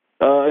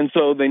 And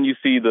so then you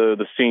see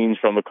the scenes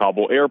from the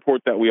Kabul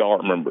airport that we all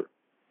remember.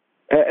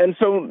 And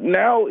so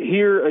now,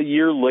 here a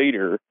year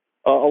later,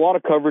 a lot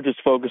of coverage is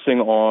focusing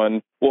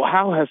on, well,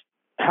 how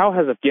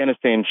has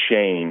Afghanistan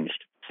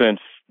changed since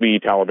the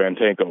Taliban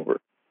takeover?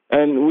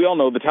 And we all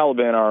know the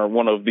Taliban are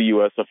one of the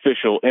U.S.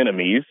 official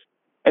enemies.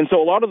 And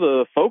so a lot of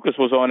the focus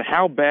was on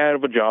how bad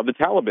of a job the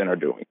Taliban are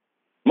doing.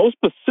 Most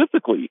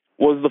specifically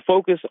was the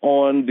focus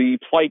on the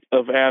plight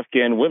of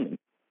Afghan women.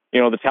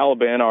 The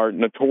Taliban are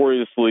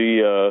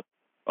notoriously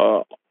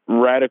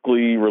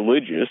radically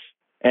religious,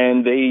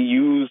 and they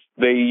use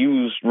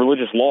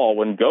religious law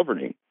when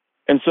governing.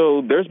 And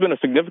so there's been a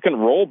significant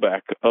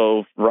rollback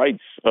of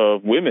rights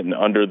of women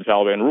under the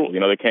Taliban rule.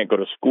 They can't go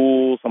to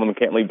school, some of them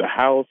can't leave the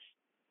house.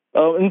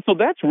 And so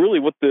that's really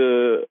what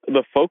the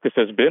focus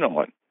has been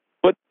on.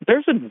 But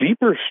there's a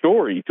deeper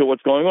story to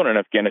what's going on in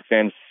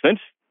Afghanistan since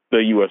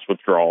the U.S.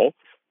 withdrawal,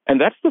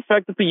 and that's the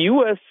fact that the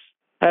U.S.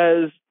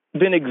 has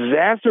been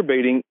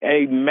exacerbating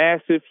a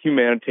massive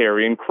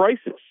humanitarian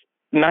crisis.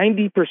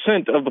 90%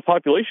 of the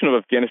population of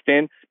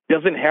Afghanistan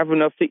doesn't have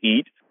enough to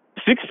eat.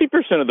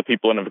 60% of the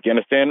people in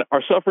Afghanistan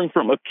are suffering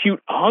from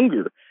acute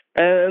hunger.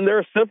 And there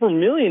are several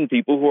million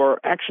people who are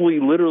actually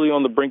literally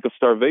on the brink of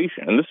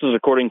starvation. And this is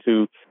according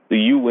to the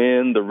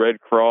UN, the Red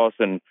Cross,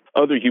 and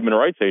other human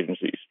rights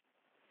agencies.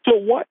 So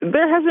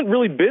there hasn't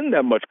really been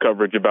that much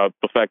coverage about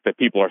the fact that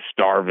people are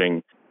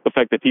starving, the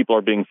fact that people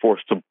are being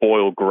forced to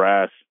boil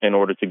grass in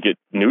order to get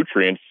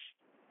nutrients.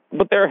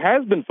 But there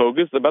has been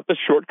focus about the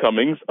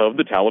shortcomings of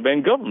the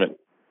Taliban government.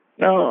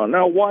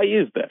 Now, why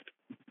is that?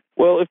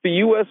 Well, if the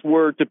U.S.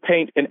 were to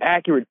paint an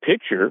accurate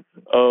picture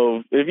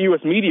if U.S.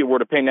 media were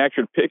to paint an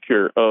accurate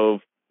picture of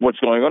what's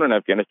going on in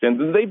Afghanistan,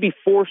 then they'd be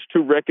forced to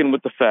reckon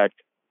with the fact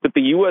that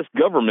the U.S.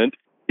 government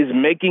is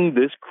making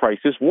this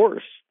crisis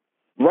worse.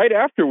 Right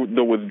after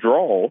the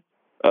withdrawal,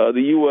 the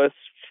U.S.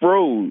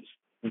 froze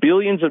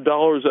billions of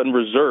dollars in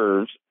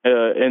reserves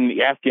in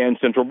the Afghan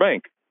central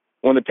bank.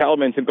 When the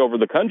Taliban took over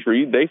the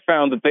country, they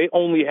found that they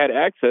only had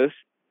access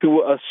to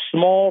a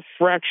small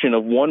fraction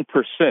of 1%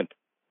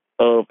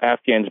 of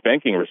Afghan's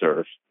banking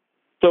reserves.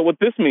 So what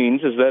this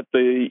means is that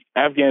the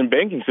Afghan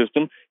banking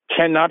system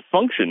cannot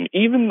function,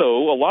 even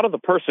though a lot of the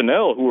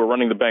personnel who were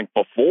running the bank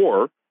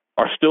before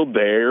are still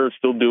there,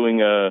 still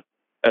doing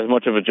as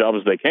much of a job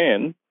as they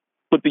can.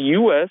 But the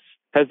U.S.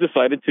 has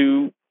decided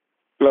to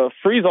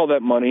freeze all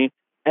that money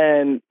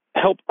and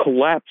help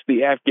collapse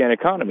the Afghan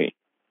economy.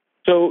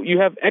 So you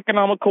have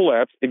economic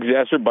collapse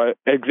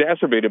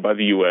exacerbated by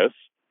the U.S.,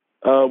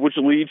 which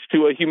leads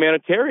to a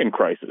humanitarian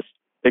crisis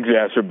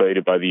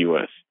exacerbated by the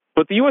U.S.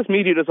 But the U.S.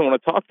 media doesn't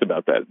want to talk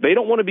about that. They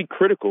don't want to be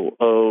critical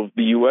of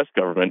the U.S.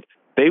 government.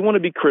 They want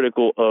to be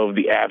critical of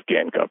the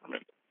Afghan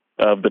government,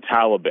 of the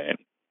Taliban.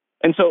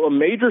 And so a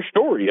major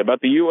story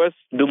about the U.S.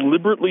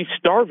 deliberately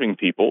starving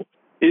people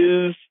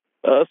is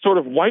sort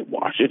of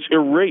whitewashed. It's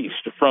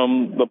erased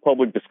from the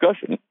public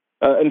discussion.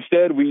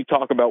 Instead, we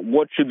talk about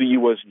what should the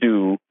U.S.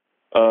 do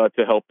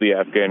to help the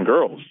Afghan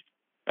girls.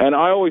 And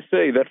I always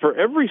say that for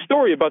every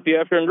story about the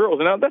Afghan girls,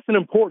 and now that's an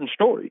important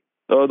story,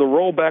 the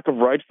rollback of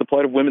rights, the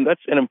plight of women,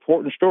 that's an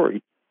important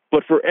story.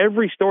 But for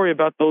every story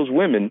about those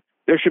women,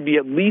 there should be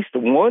at least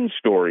one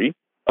story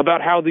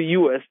about how the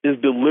U.S. is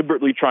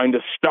deliberately trying to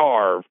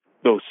starve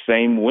those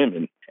same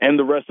women and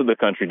the rest of the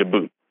country to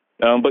boot.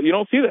 But you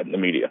don't see that in the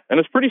media, and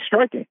it's pretty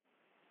striking.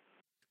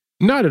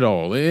 Not at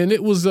all. And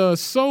it was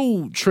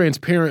so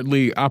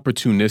transparently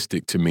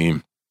opportunistic to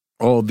me.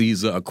 All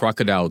these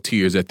crocodile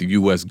tears that the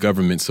U.S.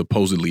 government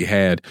supposedly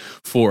had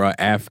for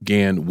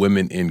Afghan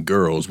women and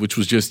girls, which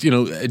was just,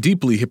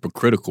 deeply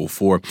hypocritical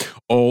for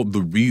all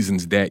the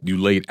reasons that you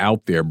laid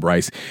out there,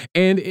 Bryce.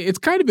 And it's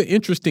kind of an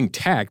interesting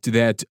tact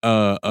that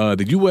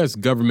the U.S.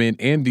 government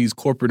and these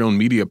corporate-owned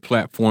media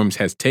platforms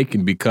has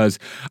taken because,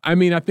 I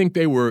think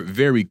they were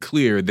very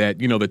clear that,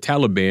 the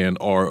Taliban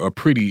are a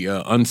pretty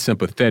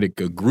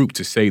unsympathetic group,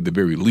 to say the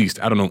very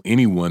least. I don't know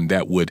anyone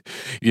that would,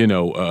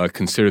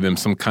 consider them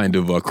some kind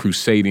of crusading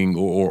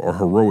or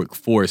heroic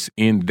force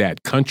in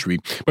that country.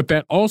 But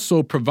that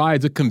also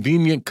provides a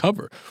convenient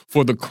cover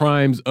for the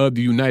crimes of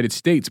the United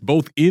States,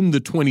 both in the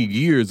 20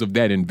 years of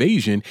that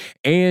invasion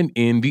and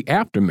in the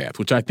aftermath,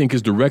 which I think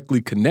is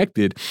directly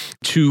connected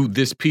to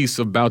this piece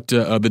about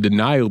the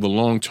denial of the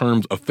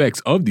long-term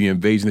effects of the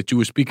invasion that you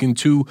were speaking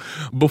to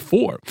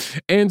before.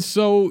 And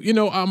so,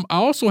 I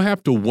also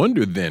have to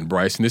wonder then,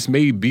 Bryce, and this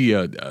may be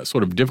a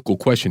sort of difficult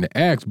question to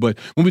ask, but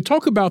when we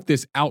talk about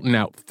this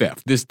out-and-out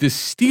theft, this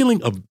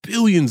stealing of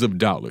billions of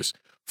dollars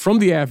from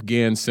the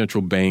Afghan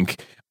central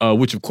bank,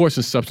 which, of course,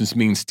 in substance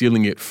means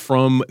stealing it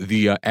from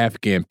the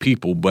Afghan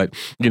people. But,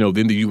 then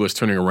the U.S.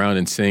 turning around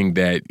and saying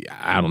that,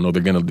 I don't know,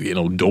 they're going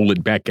to, dole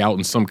it back out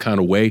in some kind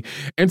of way.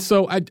 And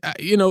so,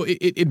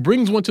 it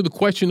brings one to the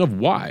question of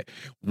why.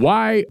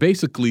 Why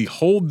basically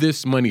hold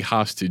this money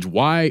hostage?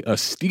 Why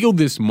steal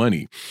this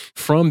money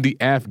from the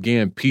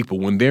Afghan people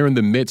when they're in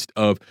the midst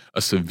of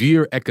a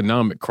severe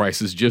economic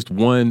crisis, just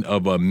one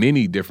of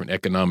many different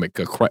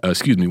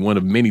one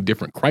of many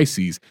different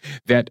crises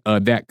that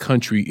that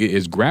country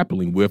is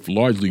grappling with,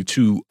 largely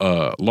through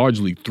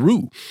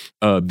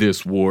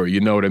this war. You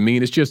know what I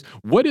mean? It's just,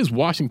 what is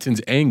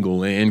Washington's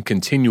angle in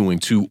continuing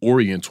to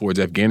orient towards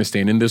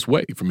Afghanistan in this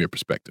way, from your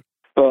perspective?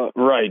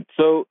 Right.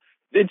 So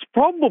it's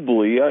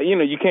probably,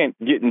 you can't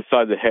get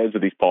inside the heads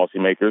of these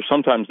policymakers.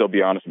 Sometimes they'll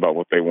be honest about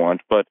what they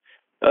want. But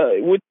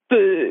with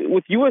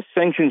U.S.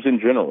 sanctions in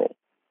general,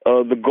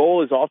 the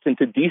goal is often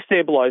to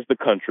destabilize the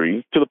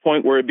country to the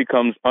point where it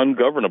becomes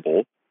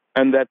ungovernable,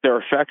 and that there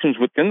are factions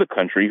within the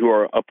country who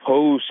are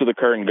opposed to the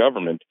current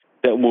government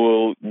that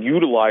will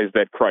utilize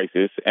that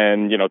crisis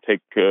and,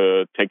 take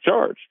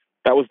charge.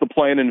 That was the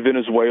plan in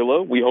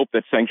Venezuela. We hope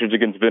that sanctions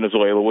against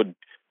Venezuela would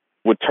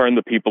turn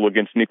the people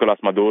against Nicolas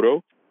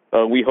Maduro.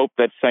 We hope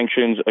that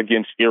sanctions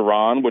against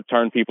Iran would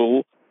turn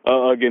people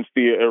against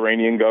the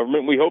Iranian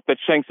government. We hope that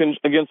sanctions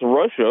against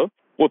Russia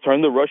will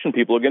turn the Russian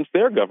people against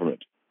their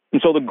government.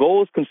 And so the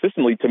goal is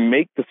consistently to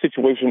make the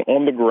situation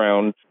on the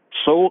ground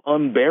so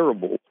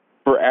unbearable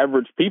for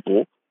average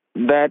people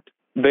that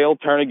they'll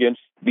turn against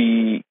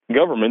the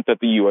government that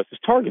the U.S. is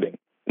targeting.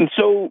 And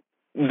so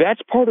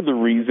that's part of the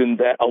reason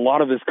that a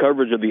lot of this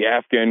coverage of the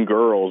Afghan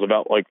girls,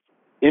 about like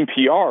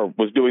NPR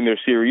was doing their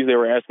series, they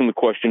were asking the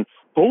question,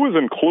 who is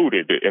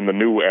included in the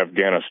new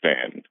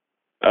Afghanistan?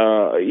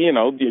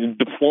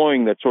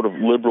 Deploying that sort of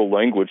liberal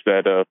language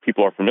that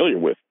people are familiar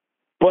with.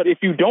 But if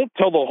you don't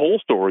tell the whole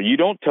story, you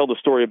don't tell the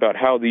story about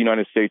how the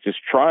United States is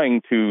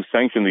trying to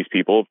sanction these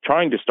people,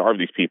 trying to starve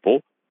these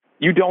people,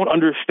 you don't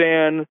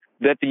understand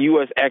that the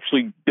U.S.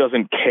 actually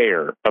doesn't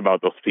care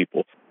about those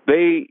people.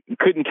 They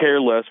couldn't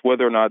care less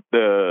whether or not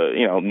the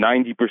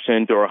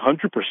 90% or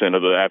 100%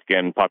 of the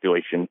Afghan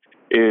population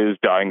is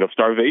dying of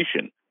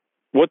starvation.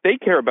 What they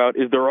care about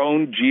is their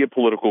own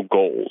geopolitical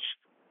goals.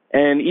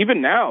 And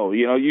even now,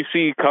 you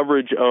see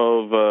coverage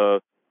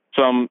of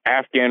some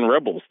Afghan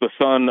rebels, the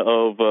son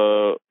of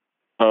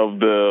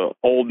the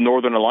old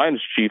Northern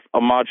Alliance chief,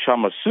 Ahmad Shah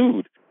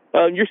Massoud,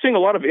 You're seeing a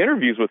lot of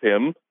interviews with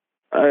him,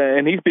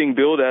 and he's being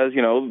billed as,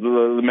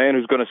 the man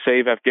who's going to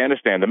save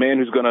Afghanistan, the man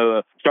who's going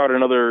to start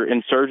another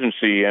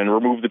insurgency and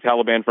remove the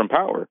Taliban from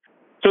power.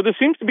 So there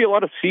seems to be a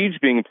lot of seeds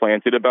being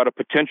planted about a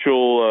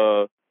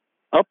potential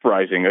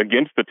uprising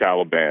against the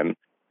Taliban.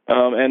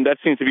 And that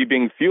seems to be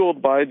being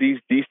fueled by these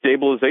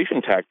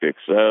destabilization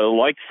tactics,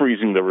 like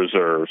freezing the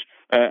reserves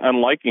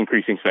and like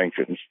increasing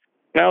sanctions.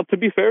 Now, to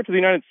be fair to the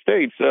United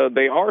States,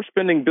 they are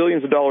spending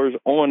billions of dollars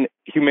on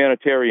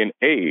humanitarian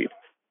aid.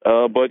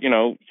 But,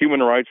 Human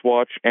Rights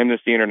Watch,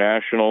 Amnesty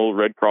International,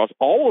 Red Cross,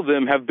 all of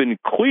them have been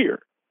clear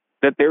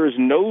that there is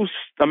no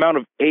amount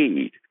of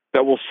aid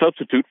that will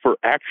substitute for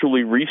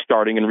actually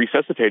restarting and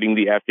resuscitating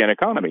the Afghan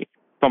economy,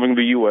 something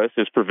the U.S.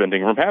 is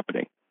preventing from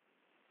happening.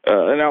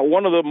 Now,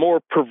 one of the more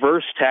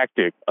perverse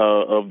tactics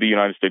of the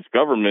United States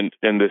government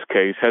in this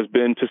case has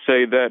been to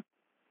say that,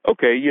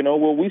 okay,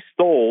 we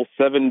stole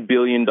 $7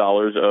 billion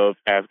of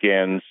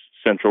Afghans'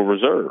 central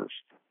reserves.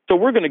 So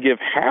we're going to give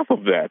half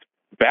of that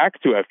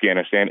back to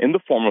Afghanistan in the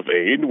form of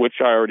aid, which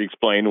I already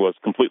explained was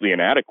completely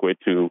inadequate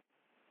to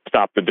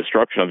stop the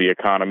destruction of the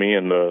economy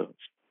and the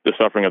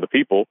suffering of the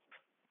people.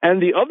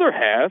 And the other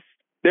half,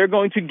 they're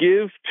going to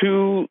give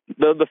to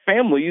the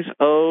families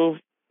of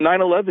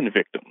 9/11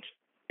 victims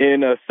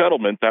in a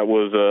settlement that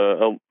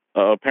was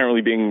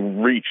apparently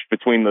being reached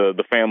between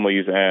the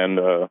families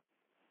and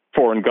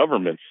foreign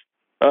governments.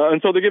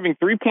 And so they're giving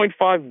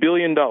 $3.5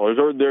 billion,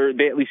 or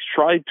they at least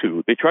tried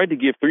to. They tried to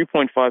give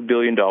 $3.5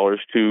 billion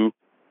to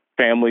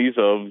families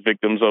of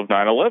victims of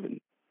 9/11.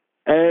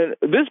 And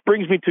this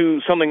brings me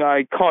to something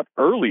I caught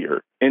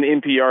earlier in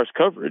NPR's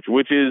coverage,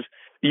 which is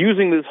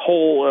using this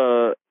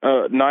whole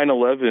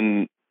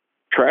 9/11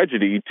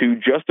 tragedy to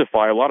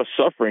justify a lot of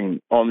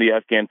suffering on the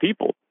Afghan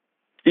people.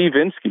 Steve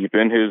Inskeep,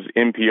 in his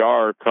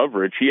NPR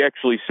coverage, he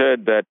actually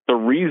said that the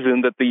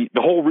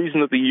whole reason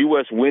that the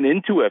U.S. went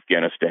into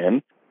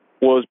Afghanistan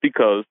was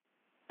because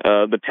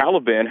the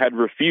Taliban had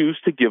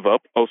refused to give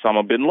up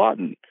Osama bin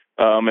Laden.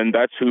 And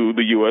that's who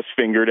the U.S.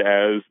 fingered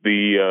as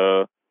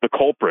the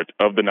culprit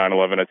of the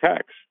 9/11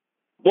 attacks.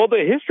 Well,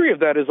 the history of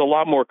that is a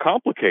lot more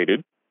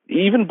complicated.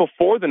 Even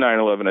before the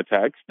 9/11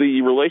 attacks,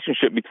 the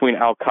relationship between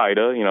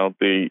al-Qaeda,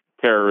 the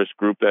terrorist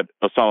group that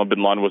Osama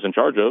bin Laden was in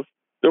charge of,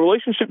 the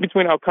relationship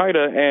between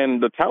al-Qaeda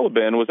and the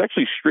Taliban was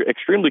actually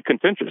extremely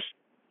contentious.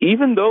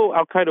 Even though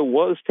al-Qaeda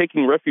was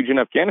taking refuge in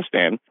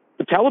Afghanistan,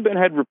 the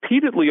Taliban had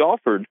repeatedly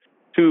offered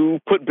to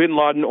put bin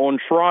Laden on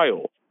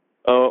trial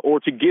or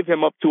to give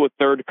him up to a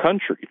third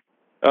country.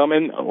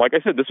 And like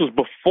I said, this was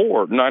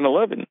before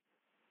 9/11.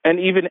 And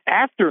even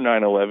after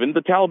 9/11,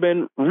 the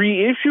Taliban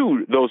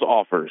reissued those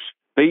offers.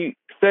 They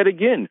said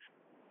again,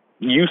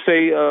 you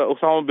say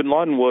Osama bin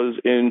Laden was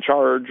in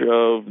charge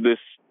of this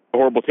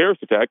horrible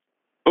terrorist attack.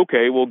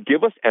 Okay, well,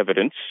 give us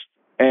evidence,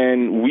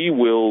 and we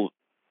will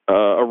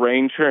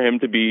arrange for him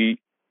to be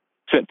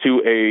sent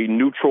to a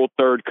neutral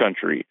third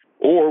country,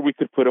 or we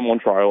could put him on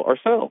trial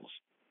ourselves.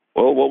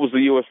 Well, what was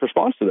the U.S.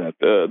 response to that?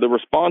 The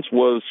response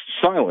was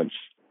silence.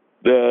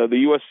 The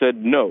U.S. said,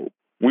 no,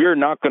 we're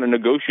not going to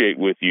negotiate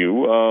with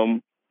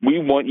you. We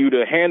want you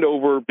to hand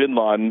over bin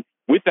Laden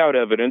without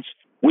evidence,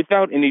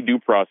 without any due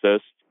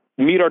process,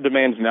 meet our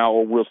demands now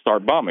or we'll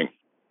start bombing.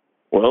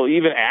 Well,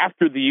 even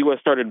after the U.S.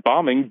 started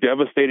bombing,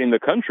 devastating the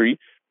country,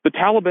 the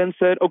Taliban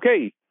said,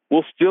 okay,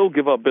 we'll still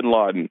give up bin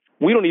Laden.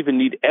 We don't even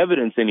need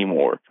evidence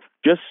anymore.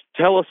 Just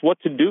tell us what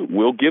to do.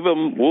 We'll give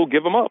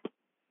him up.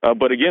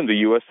 But again, the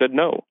U.S. said,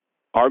 no,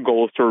 our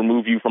goal is to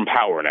remove you from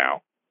power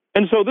now.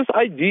 And so this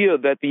idea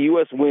that the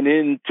U.S. went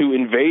in to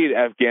invade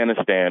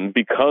Afghanistan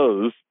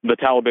because the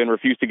Taliban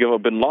refused to give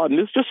up bin Laden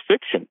is just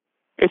fiction.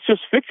 It's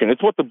just fiction.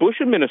 It's what the Bush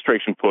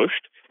administration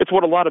pushed. It's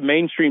what a lot of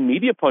mainstream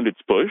media pundits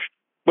pushed,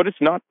 but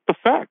it's not the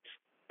facts.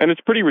 And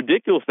it's pretty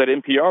ridiculous that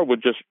NPR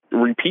would just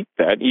repeat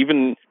that,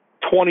 even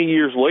 20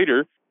 years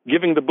later,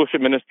 giving the Bush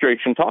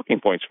administration talking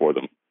points for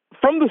them.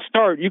 From the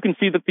start, you can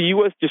see that the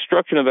U.S.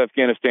 destruction of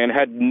Afghanistan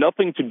had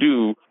nothing to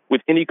do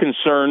with any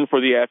concern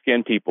for the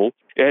Afghan people.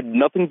 It had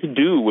nothing to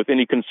do with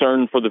any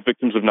concern for the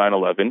victims of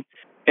 9/11.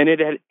 And it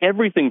had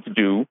everything to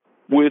do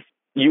with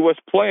U.S.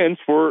 plans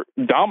for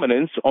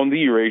dominance on the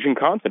Eurasian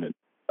continent.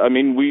 I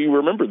mean, we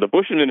remember the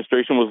Bush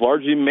administration was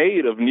largely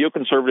made of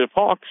neoconservative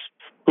hawks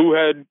who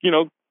had,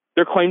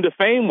 their claim to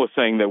fame was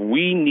saying that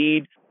we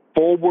need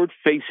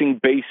forward-facing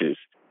bases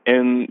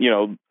in,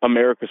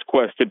 America's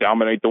quest to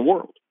dominate the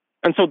world.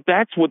 And so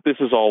that's what this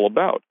is all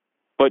about.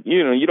 But,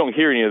 you don't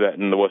hear any of that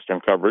in the Western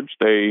coverage.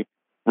 They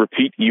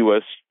repeat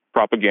U.S.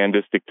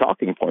 propagandistic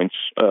talking points,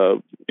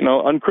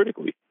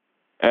 uncritically.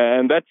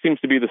 And that seems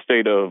to be the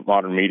state of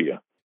modern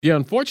media. Yeah,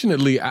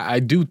 unfortunately, I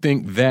do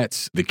think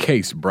that's the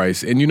case,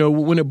 Bryce. And,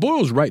 when it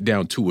boils right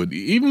down to it,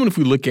 even if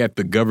we look at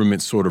the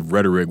government sort of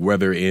rhetoric,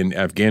 whether in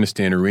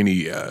Afghanistan or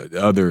any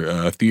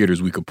other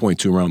theaters we could point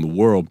to around the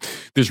world,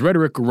 there's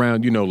rhetoric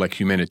around, like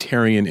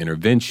humanitarian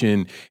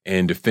intervention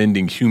and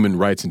defending human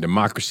rights and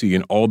democracy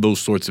and all those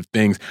sorts of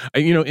things.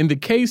 In the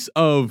case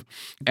of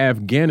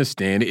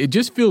Afghanistan, it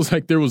just feels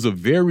like there was a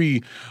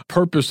very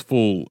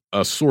purposeful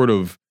sort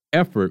of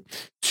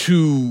effort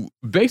to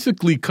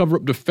basically cover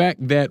up the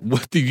fact that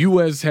what the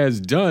U.S. has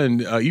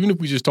done, even if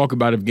we just talk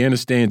about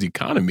Afghanistan's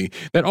economy,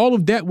 that all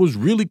of that was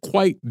really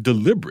quite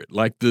deliberate.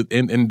 Like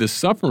and the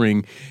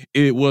suffering,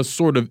 it was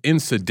sort of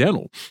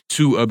incidental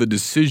to the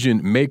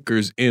decision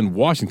makers in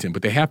Washington,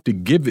 but they have to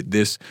give it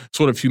this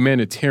sort of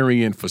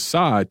humanitarian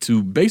facade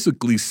to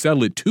basically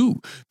sell it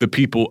to the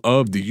people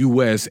of the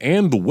U.S.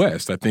 and the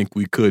West. I think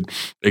we could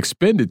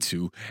expend it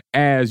to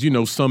as,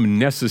 some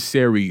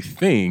necessary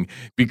thing,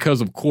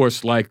 because of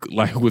course, like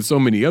with so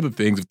many other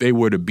things, if they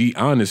were to be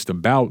honest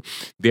about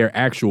their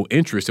actual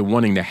interest in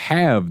wanting to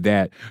have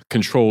that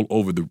control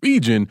over the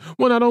region,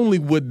 well, not only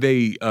would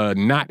they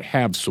not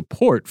have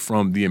support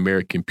from the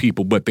American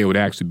people, but they would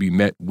actually be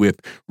met with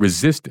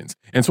resistance.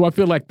 And so I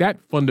feel like that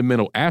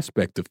fundamental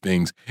aspect of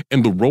things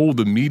and the role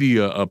the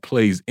media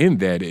plays in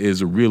that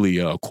is a really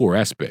core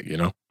aspect,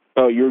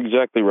 Oh, you're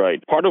exactly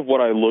right. Part of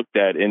what I looked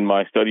at in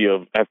my study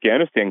of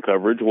Afghanistan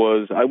coverage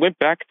was I went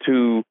back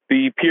to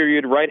the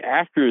period right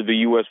after the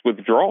U.S.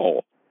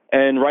 withdrawal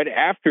and right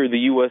after the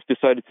U.S.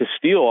 decided to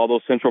steal all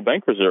those central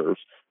bank reserves.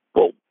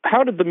 Well,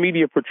 how did the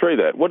media portray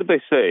that? What did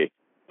they say?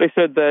 They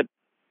said that,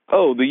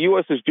 the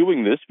U.S. is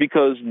doing this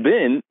because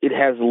then it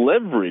has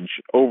leverage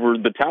over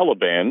the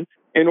Taliban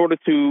in order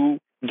to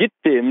get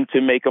them to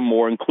make a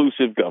more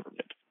inclusive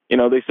government.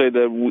 They say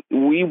that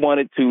we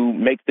wanted to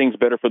make things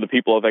better for the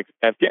people of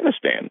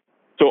Afghanistan.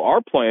 So our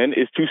plan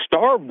is to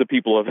starve the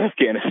people of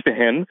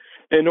Afghanistan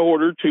in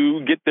order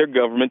to get their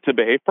government to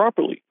behave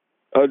properly.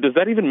 Does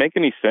that even make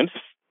any sense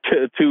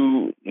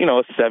to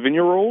a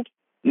 7-year-old?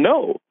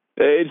 No,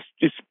 it's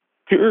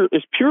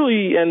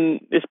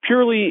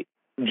purely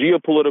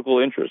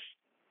geopolitical interest.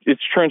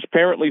 It's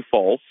transparently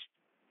false,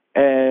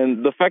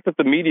 and the fact that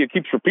the media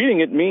keeps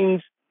repeating it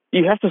means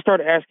you have to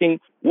start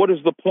asking, what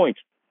is the point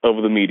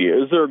of the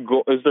media? Is there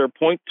a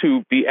point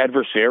to be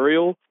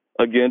adversarial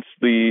against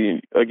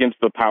the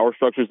power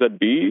structures that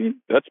be?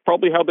 That's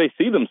probably how they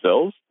see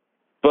themselves.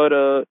 But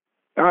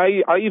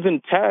I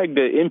even tagged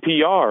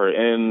NPR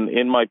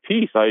in my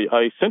piece.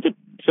 I sent it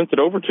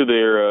over to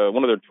their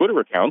one of their Twitter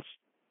accounts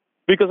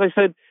because I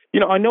said,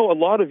 I know a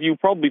lot of you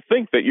probably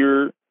think that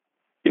you're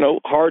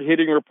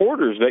hard-hitting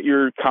reporters, that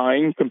you're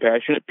kind,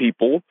 compassionate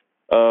people,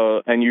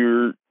 and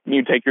you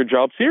take your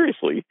job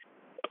seriously.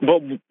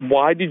 But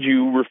why did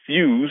you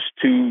refuse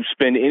to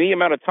spend any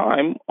amount of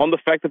time on the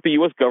fact that the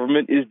U.S.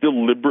 government is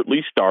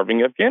deliberately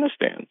starving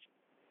Afghanistan?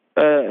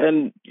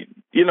 And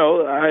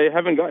I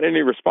haven't gotten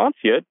any response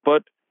yet,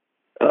 but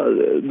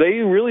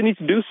they really need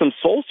to do some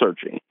soul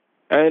searching.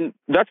 And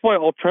that's why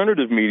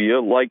alternative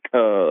media, like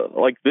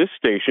this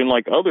station,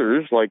 like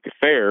others, like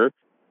FAIR,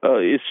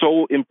 is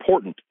so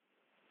important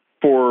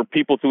for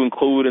people to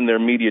include in their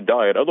media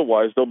diet.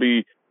 Otherwise, they'll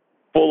be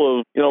full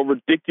of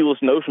ridiculous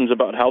notions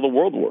about how the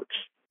world works.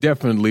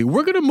 Definitely.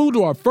 We're going to move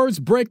to our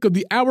first break of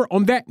the hour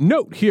on that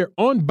note here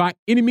on By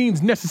Any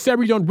Means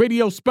Necessary on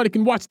Radio Sputnik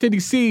in Washington,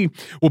 D.C.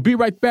 We'll be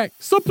right back,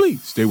 so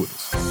please stay with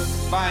us.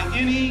 By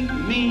any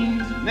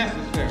means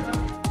necessary.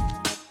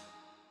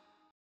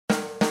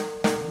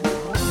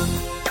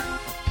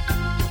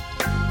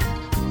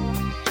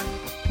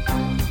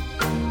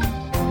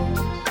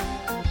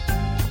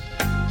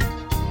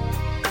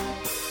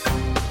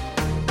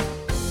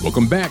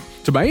 Welcome back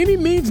to By Any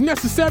Means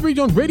Necessary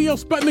on Radio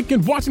Sputnik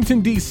in Washington,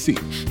 D.C.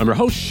 I'm your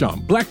host,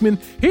 Sean Blackmon,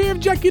 here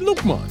with Jacquie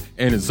Luqman.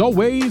 And as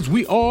always,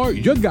 we are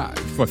your guide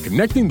for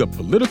connecting the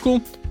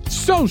political,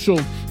 social,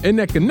 and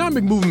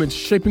economic movements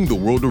shaping the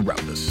world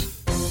around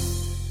us.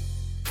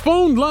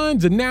 Phone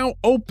lines are now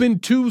open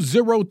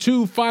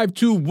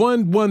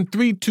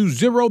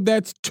 202-521-1320.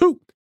 That's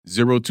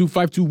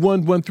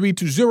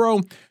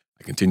 202-521-1320.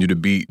 I continue to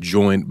be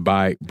joined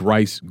by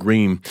Bryce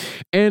Greene.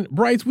 And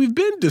Bryce, we've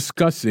been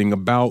discussing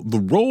about the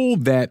role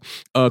that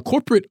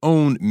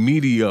corporate-owned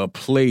media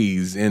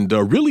plays and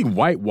really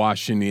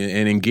whitewashing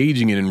and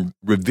engaging in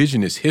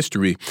revisionist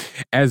history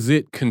as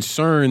it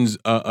concerns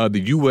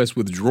the U.S.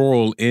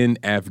 withdrawal in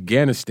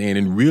Afghanistan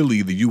and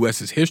really the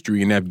U.S.'s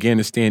history in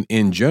Afghanistan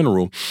in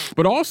general.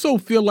 But also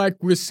feel like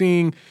we're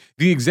seeing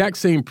the exact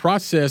same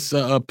process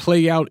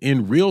play out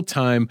in real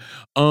time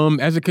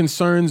as it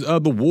concerns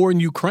the war in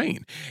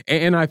Ukraine.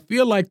 And I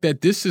feel like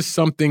that this is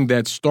something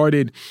that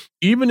started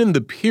even in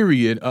the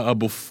period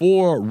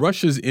before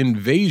Russia's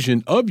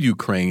invasion of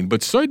Ukraine,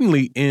 but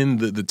certainly in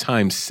the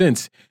time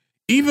since,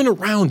 even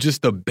around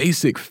just the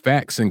basic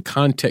facts and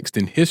context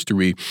and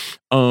history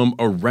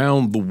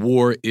around the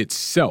war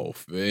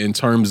itself in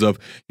terms of,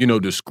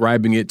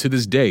 describing it to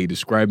this day,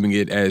 describing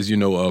it as,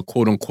 a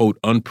quote unquote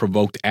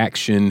unprovoked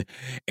action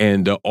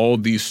and all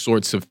these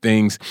sorts of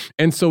things.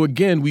 And so,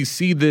 again, we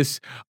see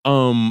this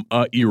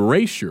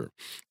erasure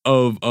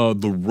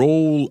the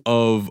role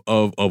of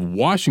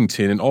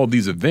Washington in all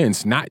these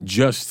events, not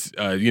just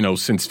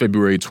since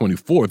February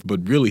 24th,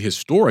 but really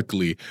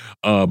historically,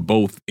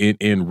 both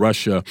in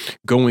Russia,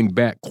 going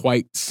back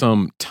quite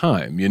some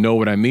time. You know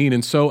what I mean?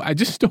 And so I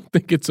just don't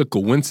think it's a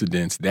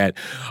coincidence that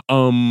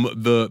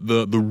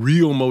the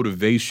real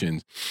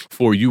motivations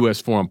for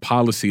U.S. foreign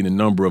policy in a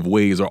number of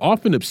ways are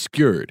often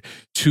obscured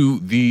to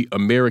the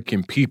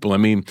American people. I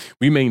mean,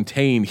 we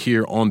maintain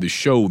here on the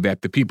show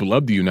that the people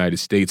of the United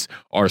States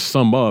are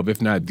some of,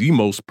 if not the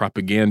most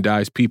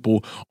propagandized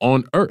people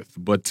on earth.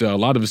 But a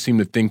lot of us seem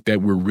to think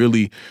that we're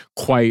really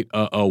quite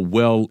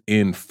well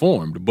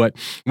informed. But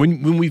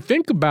when we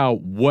think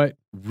about what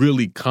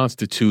really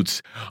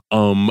constitutes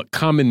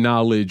common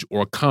knowledge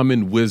or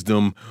common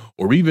wisdom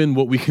or even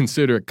what we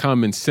consider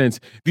common sense,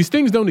 these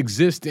things don't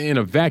exist in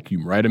a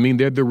vacuum, right? I mean,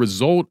 they're the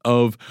result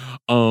of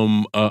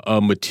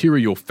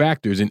material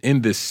factors. And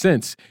in this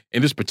sense,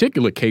 in this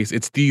particular case,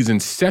 it's these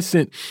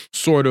incessant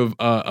sort of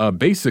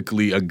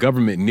basically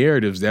government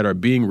narratives that are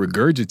being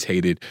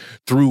regurgitated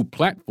through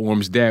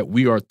platforms that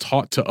we are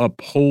taught to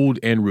uphold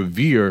and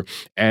revere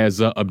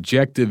as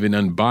objective and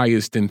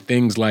unbiased and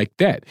things like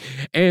that.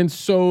 And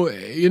so,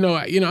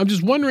 I'm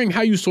just wondering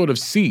how you sort of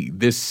see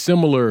this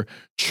similar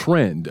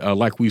trend,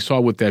 like we saw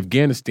with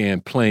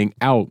Afghanistan, playing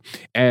out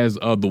as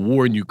the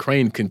war in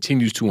Ukraine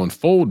continues to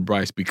unfold,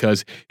 Bryce,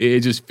 because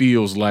it just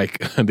feels like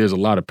there's a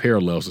lot of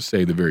parallels, to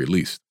say the very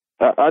least.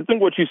 I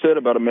think what you said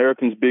about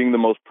Americans being the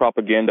most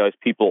propagandized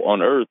people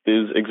on earth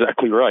is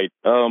exactly right.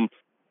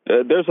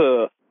 There's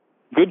a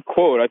good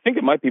quote, I think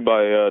it might be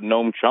by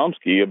Noam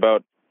Chomsky,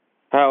 about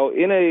how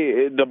in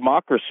a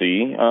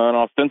democracy, an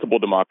ostensible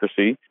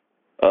democracy,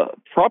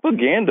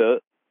 propaganda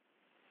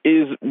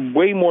is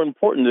way more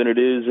important than it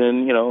is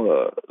in,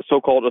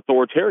 so-called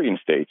authoritarian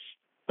states.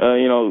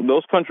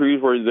 Those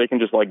countries where they can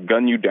just like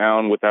gun you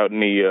down without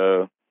any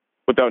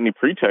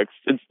pretext,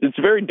 it's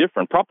very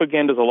different.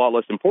 Propaganda is a lot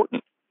less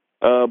important.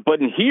 But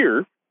in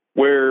here,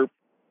 where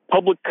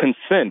public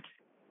consent,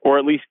 or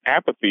at least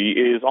apathy,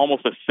 is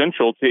almost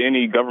essential to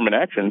any government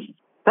actions,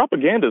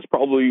 propaganda is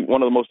probably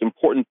one of the most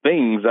important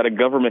things that a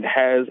government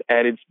has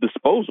at its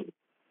disposal.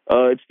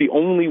 It's the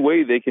only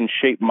way they can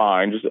shape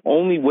minds. It's the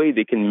only way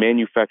they can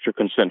manufacture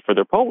consent for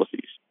their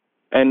policies.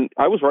 And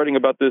I was writing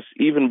about this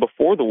even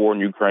before the war in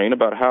Ukraine,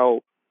 about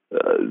how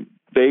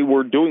they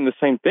were doing the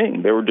same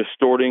thing. They were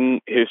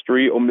distorting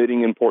history,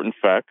 omitting important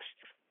facts,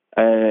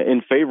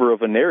 in favor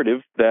of a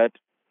narrative that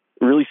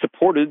really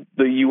supported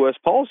the U.S.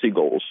 policy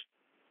goals.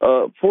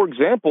 For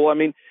example, I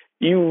mean,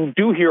 you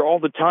do hear all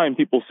the time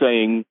people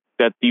saying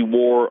that the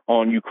war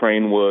on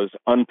Ukraine was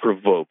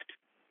unprovoked.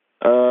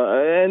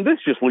 And this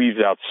just leaves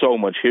out so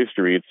much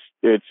history.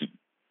 It's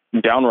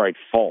downright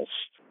false.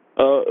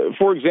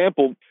 For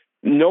example,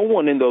 no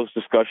one in those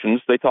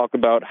discussions, they talk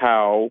about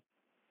how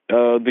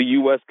the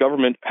U.S.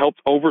 government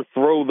helped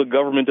overthrow the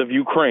government of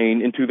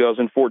Ukraine in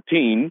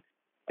 2014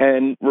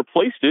 and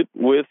replaced it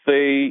with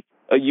a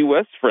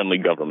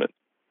U.S.-friendly government.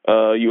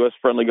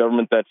 U.S.-friendly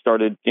government that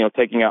started,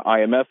 taking out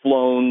IMF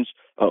loans,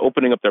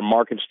 opening up their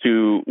markets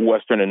to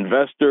Western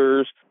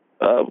investors.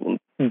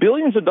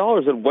 Billions of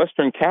dollars of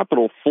Western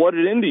capital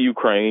flooded into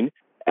Ukraine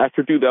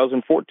after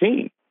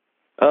 2014.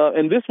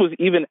 And this was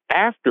even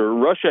after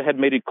Russia had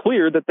made it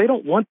clear that they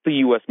don't want the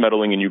U.S.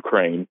 meddling in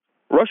Ukraine.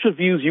 Russia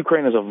views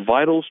Ukraine as a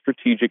vital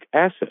strategic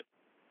asset.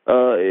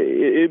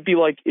 It'd be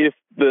like if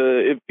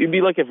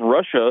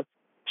Russia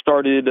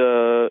started,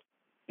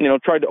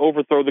 tried to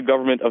overthrow the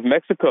government of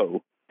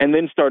Mexico and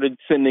then started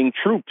sending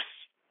troops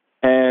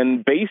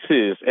and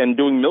bases and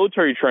doing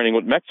military training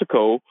with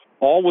Mexico,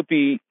 all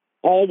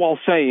while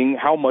saying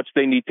how much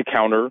they need to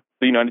counter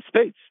the United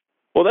States.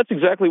 Well, that's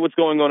exactly what's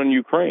going on in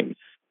Ukraine.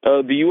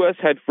 The U.S.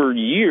 had for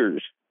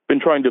years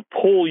been trying to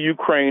pull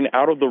Ukraine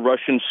out of the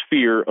Russian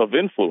sphere of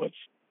influence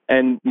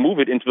and move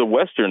it into the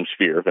Western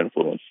sphere of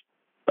influence.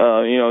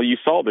 You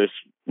saw this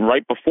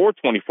right before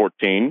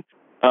 2014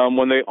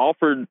 when they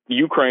offered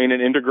Ukraine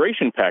an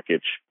integration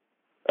package.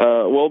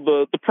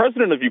 The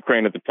president of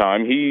Ukraine at the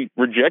time, he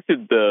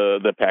rejected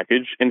the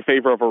package in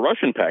favor of a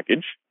Russian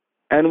package.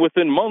 And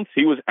within months,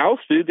 he was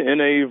ousted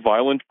in a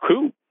violent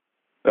coup.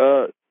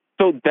 So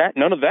that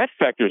none of that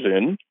factors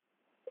in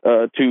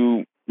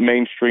to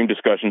mainstream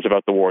discussions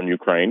about the war in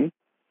Ukraine.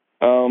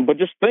 But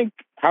just think,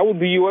 how would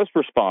the U.S.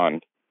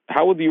 respond?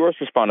 How would the U.S.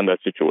 respond in that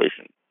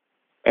situation?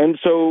 And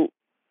so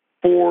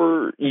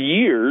for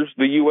years,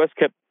 the U.S.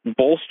 kept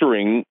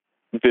bolstering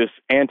this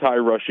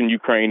anti-Russian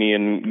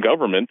Ukrainian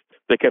government.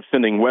 They kept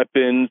sending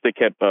weapons. They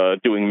kept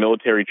doing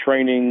military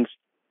trainings,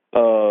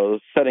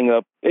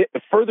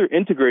 further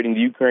integrating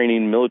the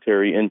Ukrainian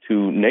military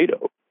into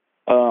NATO.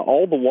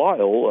 All the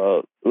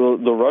while,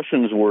 the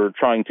Russians were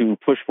trying to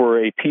push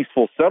for a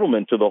peaceful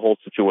settlement to the whole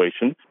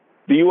situation.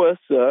 The U.S.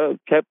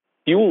 kept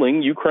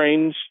fueling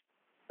Ukraine's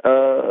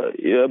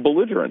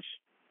belligerence.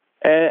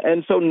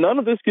 And so none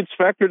of this gets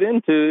factored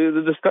into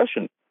the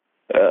discussion.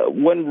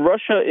 When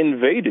Russia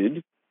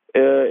invaded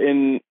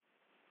in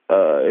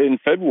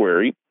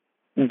February,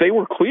 they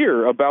were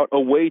clear about a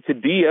way to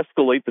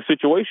de-escalate the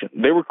situation.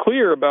 They were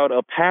clear about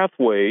a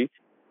pathway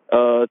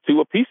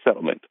to a peace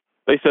settlement.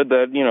 They said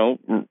that,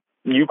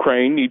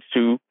 Ukraine needs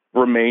to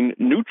remain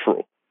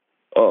neutral.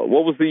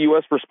 What was the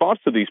U.S. response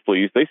to these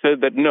pleas? They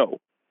said that no,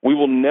 we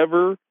will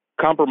never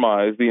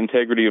compromise the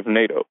integrity of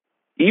NATO.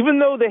 Even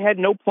though they had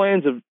no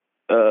plans of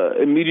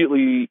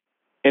immediately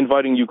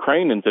inviting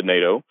Ukraine into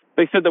NATO,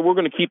 they said that we're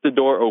going to keep the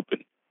door open.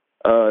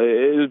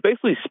 It was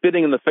basically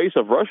spitting in the face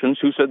of Russians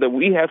who said that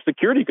we have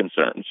security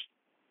concerns.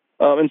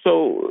 And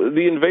so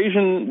the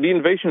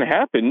invasion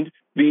happened.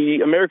 The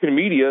American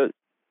media,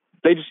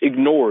 they just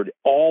ignored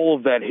all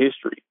of that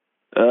history.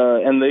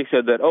 And they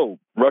said that,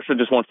 Russia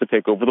just wants to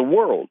take over the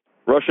world.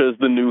 Russia is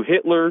the new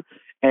Hitler,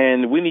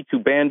 and we need to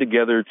band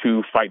together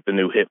to fight the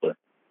new Hitler.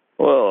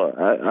 Well,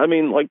 I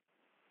mean, like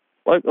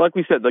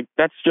we said,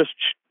 that's just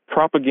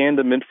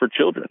propaganda meant for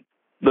children.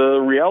 The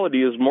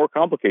reality is more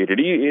complicated.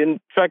 In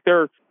fact,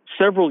 there are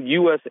several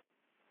U.S.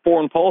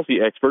 foreign policy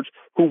experts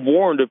who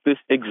warned of this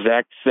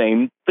exact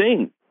same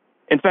thing.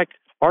 In fact,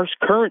 our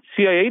current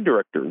CIA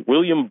director,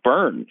 William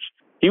Burns,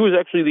 he was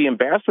actually the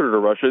ambassador to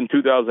Russia in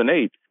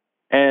 2008,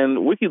 and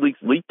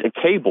WikiLeaks leaked a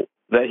cable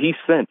that he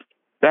sent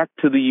back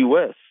to the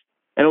U.S.,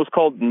 and it was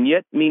called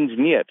Niet Means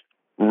Niet,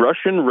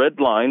 Russian Red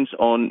Lines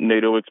on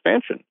NATO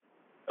Expansion.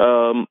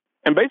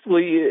 And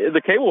basically,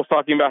 the cable was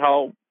talking about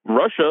how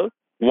Russia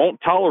won't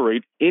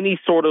tolerate any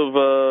sort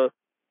of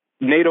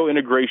NATO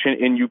integration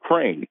in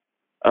Ukraine.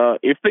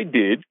 If they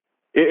did,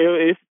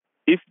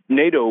 if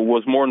NATO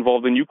was more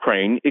involved in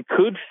Ukraine, it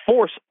could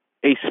force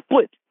a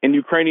split in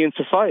Ukrainian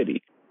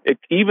society,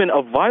 even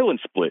a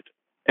violent split,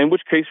 in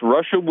which case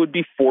Russia would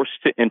be forced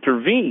to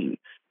intervene.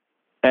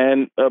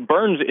 And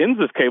Burns ends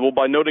this cable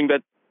by noting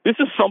that this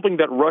is something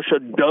that Russia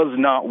does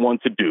not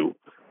want to do.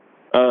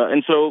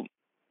 And so,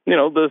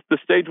 the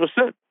stage was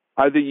set.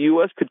 Either the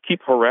U.S. could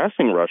keep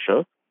harassing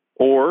Russia,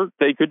 or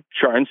they could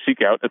try and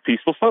seek out a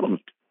peaceful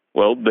settlement.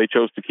 Well, they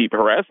chose to keep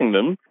harassing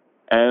them,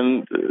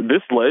 and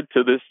this led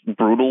to this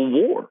brutal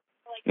war.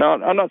 Now,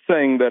 I'm not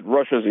saying that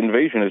Russia's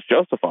invasion is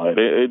justified.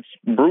 It's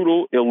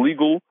brutal,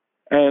 illegal,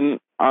 and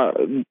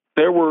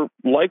there were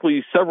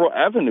likely several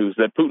avenues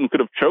that Putin could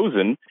have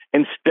chosen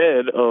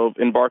instead of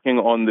embarking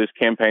on this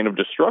campaign of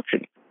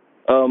destruction.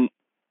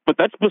 But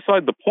that's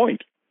beside the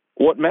point.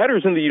 What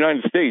matters in the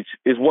United States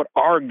is what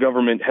our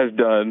government has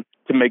done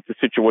to make the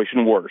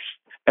situation worse,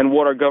 and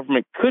what our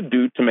government could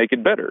do to make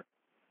it better.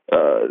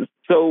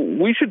 So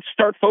we should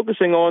start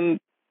focusing on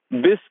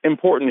this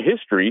important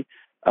history,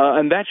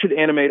 and that should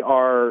animate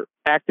our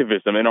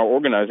activism and our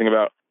organizing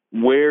about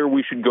where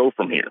we should go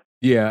from here.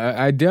 Yeah,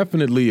 I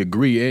definitely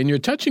agree. And you're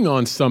touching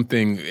on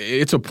something.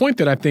 It's a point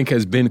that I think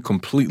has been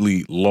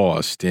completely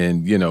lost.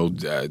 And,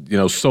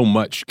 so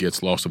much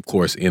gets lost, of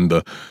course, in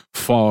the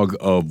fog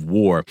of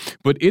war.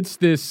 But it's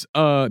this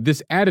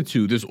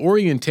attitude, this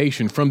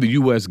orientation from the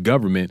U.S.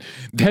 government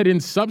that in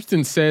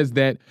substance says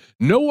that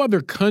no other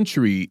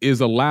country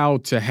is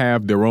allowed to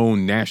have their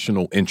own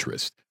national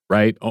interest.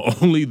 Right?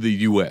 Only the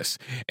U.S.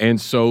 And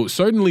so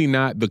certainly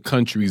not the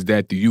countries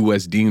that the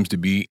U.S. deems to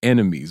be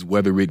enemies,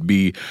 whether it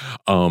be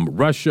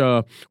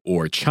Russia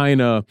or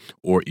China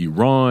or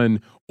Iran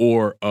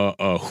or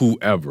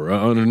whoever.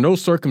 Under no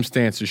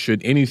circumstances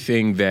should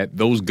anything that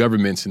those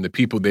governments and the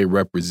people they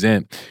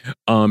represent,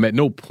 at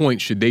no point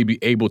should they be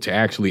able to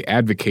actually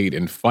advocate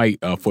and fight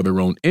for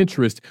their own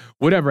interest.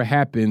 Whatever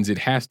happens, it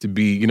has to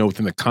be,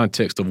 within the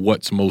context of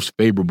what's most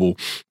favorable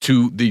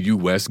to the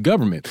U.S.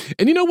 government.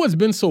 And what's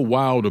been so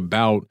wild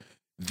about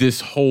this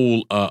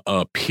whole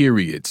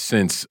period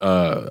since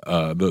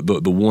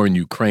the war in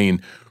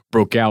Ukraine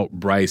broke out,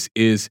 Bryce,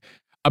 is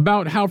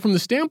about how from the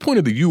standpoint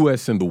of the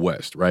U.S. and the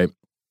West, right?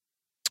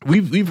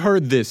 We've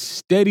heard this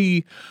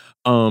steady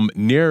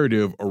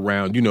narrative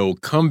around,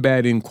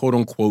 combating, quote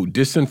unquote,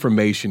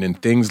 disinformation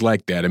and things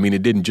like that. I mean,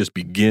 it didn't just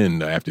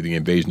begin after the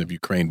invasion of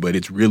Ukraine, but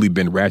it's really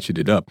been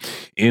ratcheted up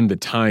in the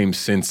time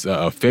since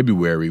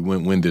February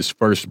when this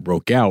first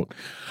broke out.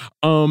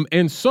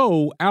 And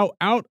so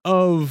out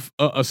of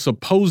a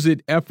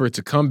supposed effort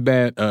to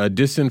combat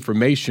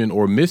disinformation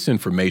or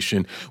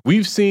misinformation,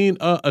 we've seen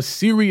a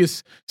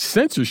serious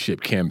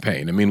censorship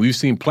campaign. I mean, we've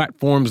seen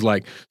platforms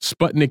like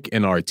Sputnik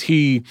and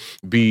RT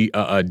be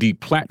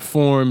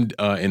deplatformed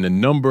in a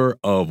number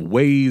of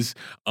ways.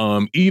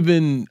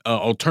 Even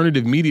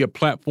alternative media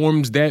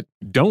platforms that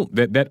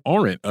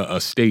aren't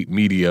a state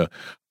media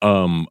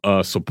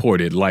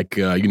supported, like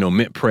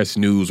Mint Press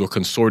News or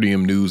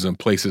Consortium News and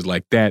places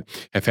like that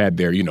have had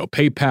their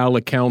PayPal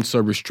accounts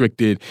are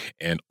restricted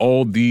and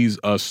all these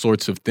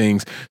sorts of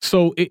things.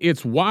 So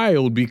it's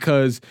wild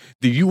because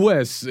the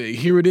U.S.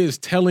 here it is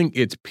telling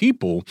its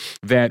people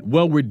that,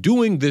 well, we're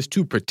doing this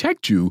to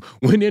protect you,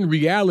 when in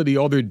reality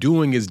all they're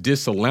doing is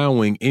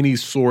disallowing any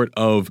sort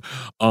of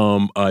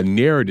a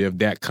narrative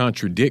that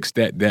contradicts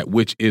that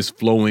which is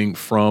flowing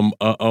from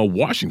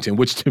Washington,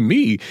 which to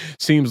me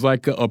seems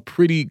like a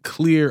pretty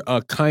clear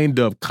kind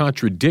of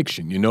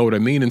contradiction. You know what I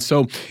mean? And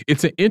so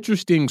it's an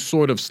interesting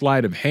sort of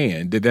sleight of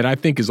hand that I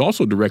think is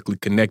also directly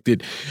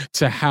connected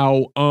to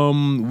how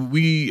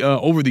we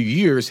over the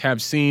years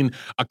have seen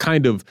a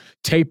kind of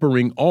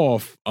tapering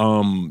off,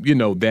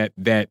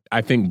 that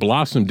I think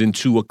blossomed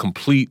into a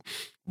complete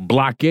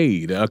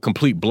blockade, a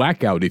complete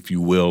blackout, if you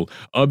will,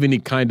 of any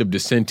kind of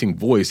dissenting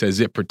voice as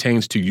it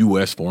pertains to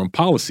U.S. foreign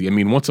policy. I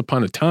mean, once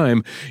upon a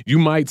time, you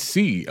might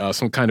see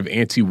some kind of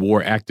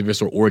anti-war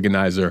activist or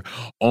organizer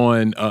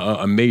on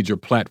a major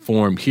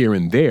platform here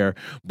and there.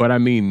 But I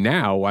mean,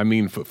 now,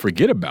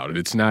 forget about it.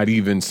 It's not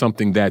even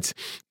something that's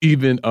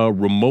even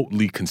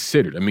remotely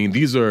considered. I mean,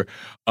 these are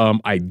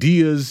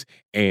ideas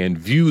and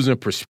views and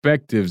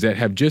perspectives that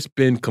have just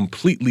been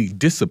completely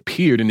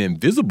disappeared and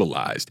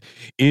invisibilized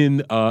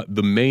in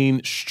the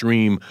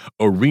mainstream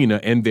arena,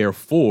 and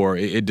therefore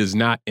it does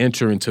not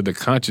enter into the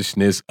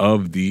consciousness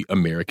of the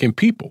American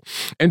people.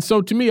 And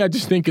so to me, I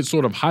just think it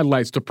sort of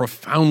highlights the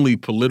profoundly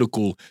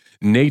political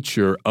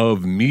nature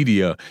of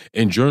media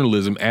and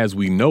journalism as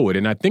we know it.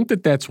 And I think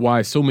that that's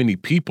why so many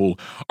people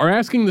are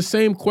asking the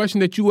same question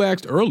that you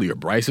asked earlier,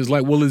 Bryce, is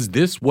like, well, is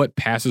this what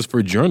passes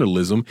for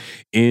journalism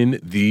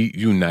in the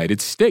United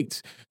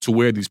States? To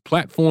where these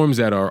platforms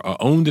that are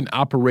owned and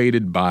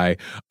operated by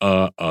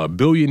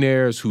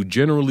billionaires who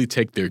generally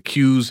take their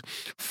cues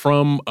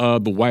from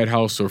the White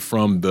House or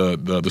from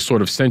the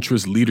sort of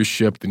centrist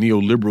leadership, the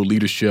neoliberal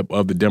leadership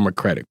of the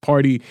Democratic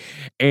Party.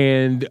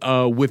 And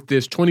with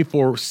this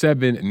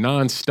 24/7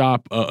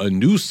 nonstop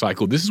news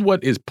cycle, this is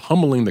what is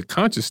pummeling the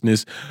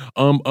consciousness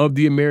of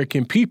the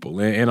American people.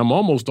 And I'm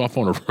almost off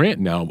on a rant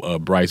now,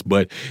 Bryce,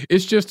 but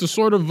it's just a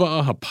sort of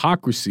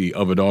hypocrisy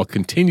of it all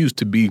continues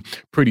to be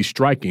pretty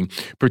striking,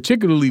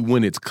 particularly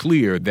when it's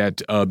clear that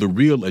the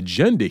real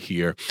agenda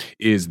here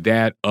is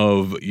that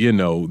of,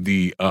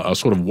 the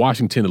sort of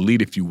Washington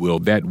elite, if you will,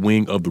 that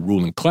wing of the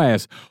ruling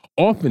class,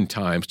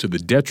 oftentimes to the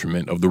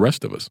detriment of the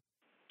rest of us.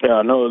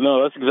 Yeah,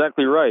 no, that's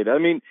exactly right. I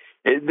mean,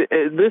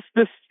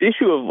 this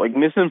issue of like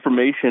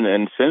misinformation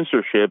and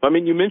censorship. I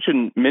mean, you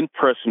mentioned Mint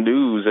Press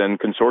News and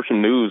Consortium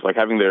News, like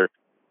having their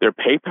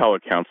PayPal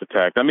accounts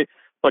attacked. I mean,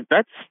 like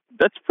that's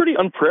pretty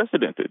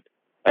unprecedented.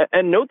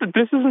 And note that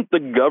this isn't the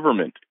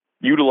government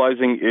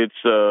utilizing its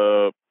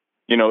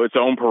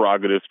own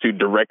prerogatives to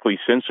directly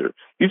censor.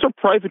 These are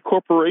private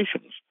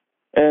corporations,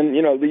 and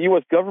the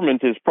U.S.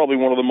 government is probably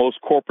one of the most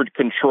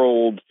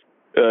corporate-controlled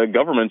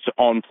governments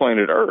on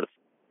planet Earth,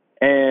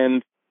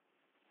 and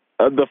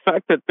the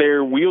fact that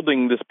they're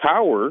wielding this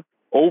power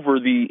over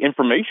the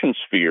information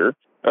sphere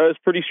is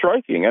pretty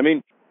striking. I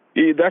mean,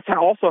 that's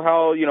how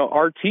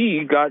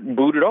RT got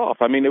booted off.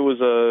 I mean, it was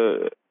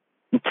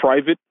a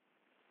private,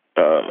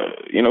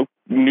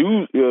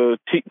 news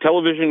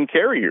television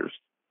carriers.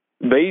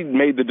 They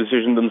made the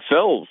decision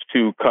themselves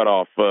to cut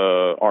off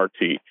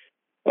RT.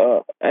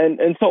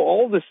 And so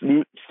all this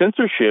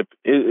censorship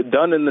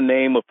done in the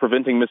name of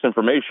preventing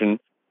misinformation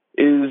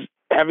is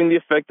having the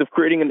effect of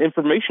creating an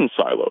information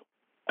silo.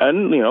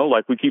 And,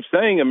 like we keep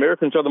saying,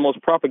 Americans are the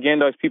most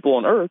propagandized people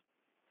on earth.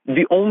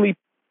 The only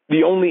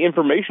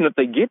information that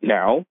they get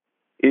now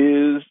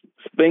is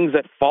things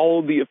that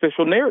follow the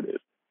official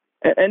narrative.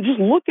 And just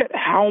look at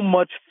how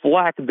much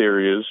flack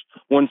there is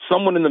when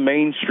someone in the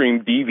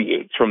mainstream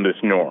deviates from this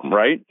norm,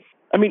 right?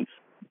 I mean,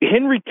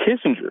 Henry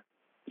Kissinger,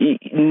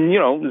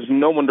 there's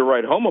no one to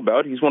write home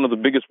about. He's one of the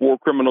biggest war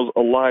criminals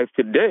alive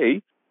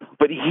today.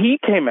 But he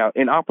came out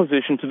in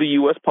opposition to the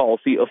U.S.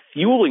 policy of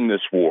fueling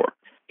this war.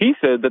 He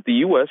said that the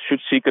U.S.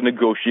 should seek a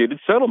negotiated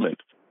settlement.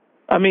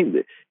 I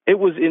mean, it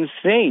was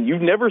insane.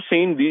 You've never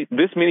seen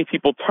this many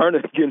people turn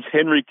against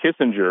Henry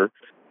Kissinger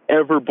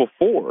ever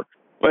before.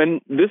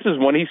 And this is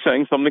when he's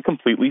saying something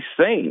completely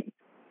sane.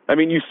 I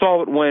mean, you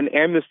saw it when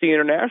Amnesty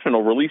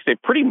International released a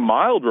pretty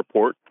mild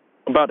report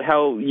about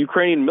how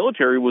Ukrainian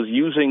military was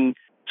using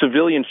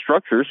civilian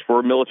structures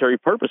for military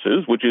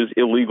purposes, which is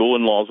illegal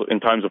in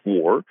times of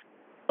war.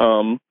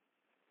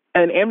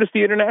 And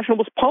Amnesty International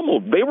was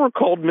pummeled. They were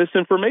called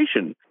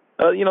misinformation.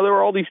 There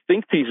were all these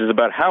think pieces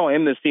about how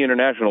Amnesty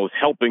International is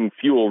helping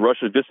fuel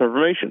Russia's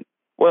disinformation.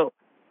 Well,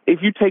 if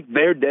you take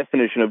their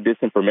definition of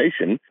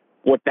disinformation,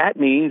 what that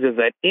means is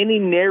that any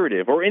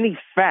narrative or any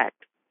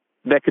fact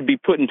that could be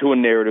put into a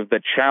narrative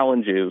that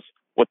challenges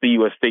what the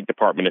U.S. State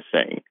Department is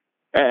saying.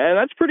 And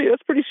that's pretty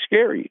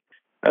scary.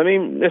 I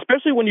mean,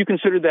 especially when you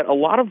consider that a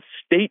lot of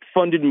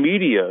state-funded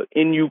media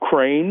in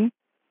Ukraine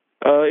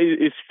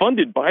is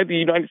funded by the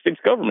United States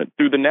government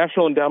through the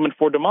National Endowment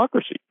for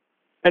Democracy.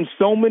 And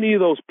so many of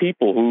those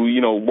people who,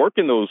 work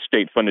in those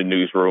state-funded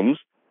newsrooms,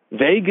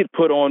 they get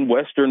put on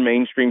Western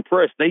mainstream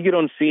press. They get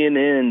on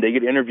CNN. They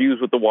get interviews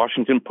with the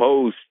Washington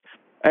Post.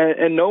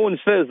 And no one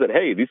says that,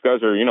 hey, these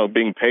guys are,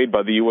 being paid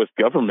by the U.S.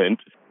 government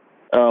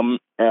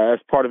as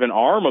part of an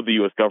arm of the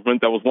U.S.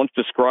 government that was once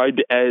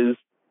described as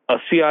a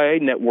CIA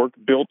network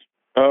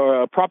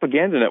a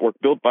propaganda network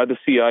built by the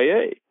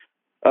CIA.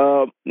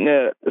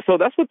 So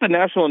that's what the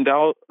National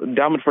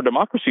Endowment for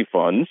Democracy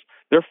funds.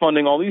 They're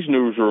funding all these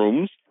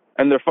newsrooms,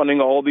 and they're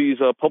funding all these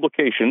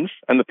publications.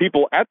 And the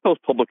people at those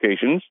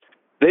publications,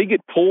 they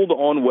get pulled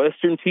on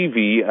Western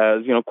TV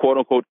as, quote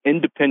unquote,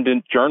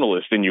 independent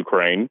journalists in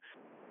Ukraine.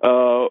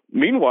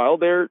 Meanwhile,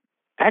 they're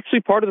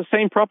actually part of the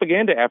same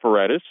propaganda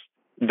apparatus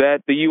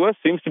that the U.S.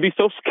 seems to be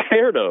so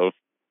scared of.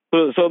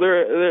 So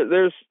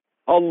there's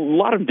a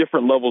lot of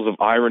different levels of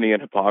irony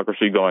and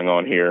hypocrisy going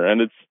on here,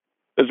 and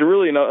is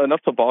really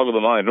enough to boggle the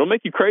mind. It'll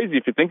make you crazy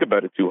if you think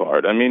about it too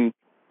hard. I mean,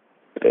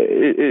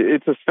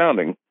 it's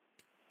astounding.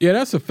 Yeah,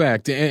 that's a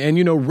fact. And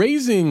you know,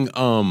 raising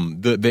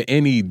the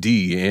NED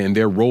and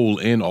their role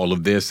in all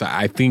of this,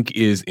 I think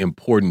is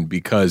important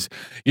because,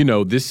 you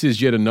know, this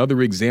is yet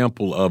another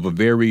example of a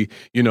very,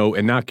 you know,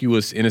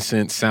 innocuous,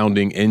 innocent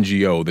sounding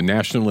NGO, the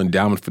National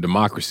Endowment for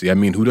Democracy. I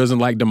mean, who doesn't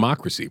like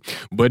democracy?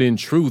 But in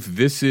truth,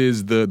 this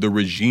is the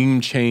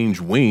regime change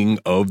wing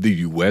of the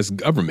U.S.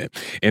 government.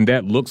 And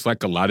that looks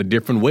like a lot of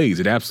different ways.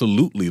 It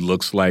absolutely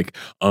looks like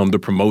the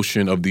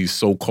promotion of these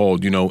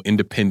so-called, you know,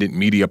 independent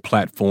media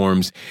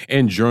platforms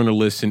and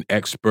journalists and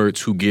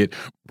experts who get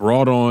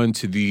brought on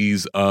to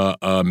these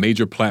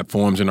major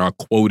platforms and are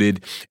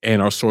quoted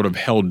and are sort of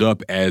held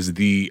up as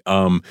the,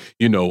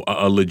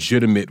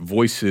 legitimate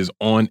voices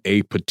on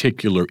a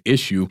particular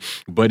issue.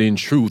 But in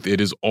truth, it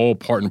is all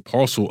part and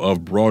parcel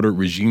of broader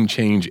regime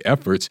change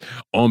efforts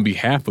on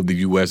behalf of the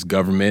U.S.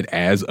 government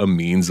as a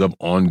means of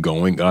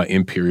ongoing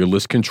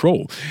imperialist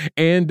control.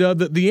 And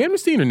the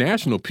Amnesty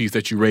International piece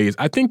that you raised,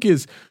 I think,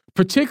 is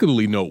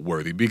particularly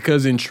noteworthy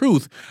because in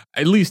truth,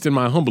 at least in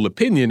my humble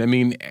opinion, I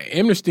mean,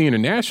 Amnesty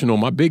International,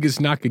 my biggest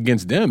knock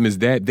against them is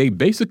that they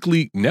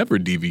basically never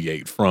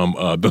deviate from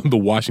the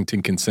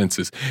Washington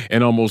consensus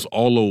and almost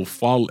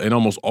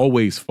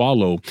always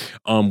follow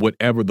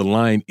whatever the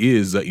line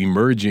is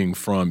emerging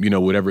from, you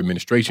know, whatever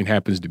administration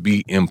happens to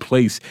be in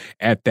place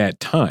at that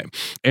time.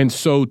 And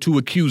so to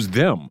accuse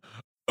them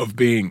of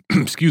being,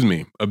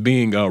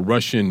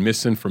 Russian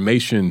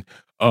misinformation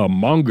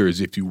mongers,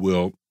 if you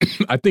will,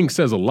 I think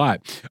says a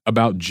lot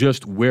about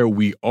just where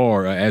we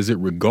are as it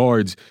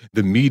regards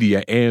the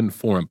media and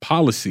foreign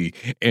policy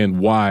and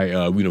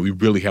why, we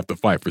really have to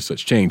fight for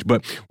such change.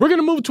 But we're going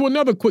to move to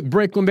another quick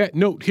break on that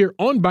note here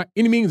on By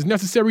Any Means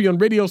Necessary on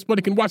Radio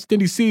Sputnik in Washington,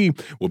 D.C.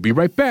 We'll be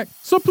right back,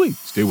 so please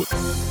stay with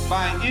us.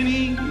 By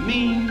any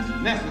means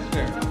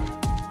necessary.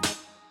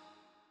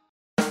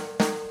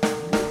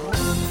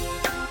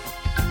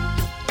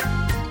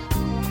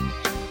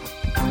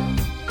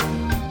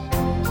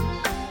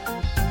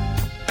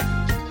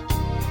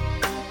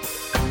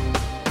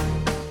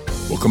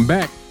 Welcome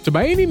back to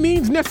By Any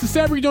Means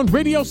Necessary on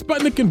Radio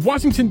Sputnik in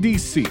Washington,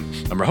 D.C.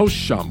 I'm your host,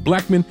 Sean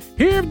Blackmon,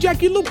 here with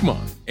Jacquie Luqman.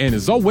 And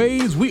as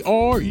always, we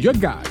are your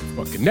guide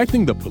for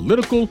connecting the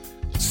political,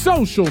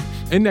 social,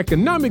 and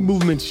economic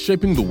movements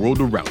shaping the world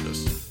around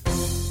us.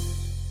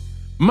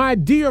 My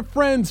dear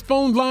friends,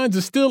 phone lines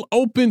are still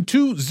open,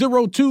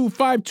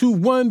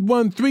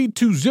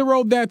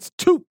 202-521-1320. That's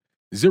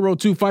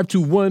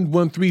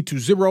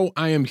 202-521-1320.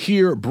 I am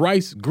here.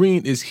 Bryce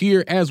Greene is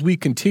here as we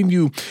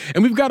continue.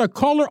 And we've got a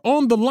caller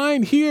on the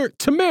line here.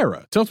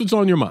 Tamara, tell us what's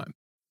on your mind.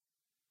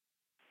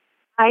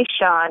 Hi,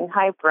 Sean.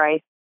 Hi,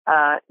 Bryce.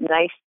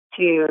 Nice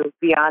to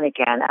be on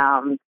again.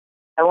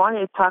 I wanted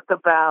to talk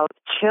about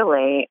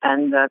Chile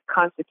and the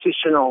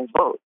constitutional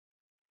vote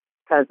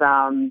because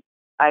I'm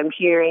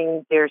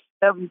hearing there's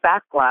some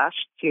backlash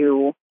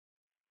to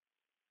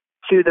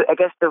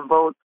the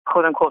vote,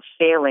 quote unquote,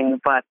 failing,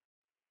 but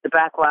the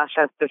backlash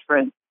has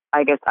different,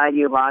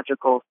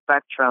 ideological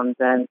spectrums,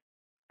 and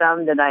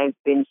some that I've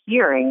been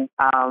hearing,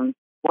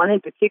 one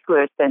in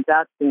particular stands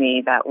out to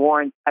me that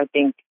warrants, I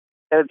think,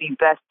 that would be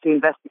best to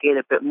investigate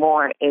a bit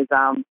more is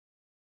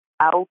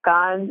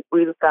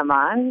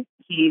Luqman.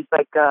 He's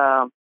like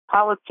a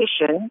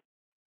politician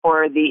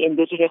for the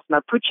indigenous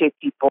Mapuche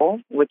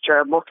people, which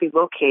are mostly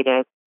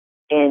located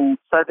in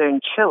southern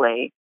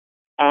Chile,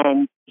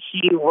 and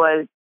he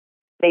was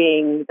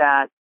saying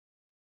that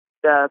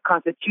the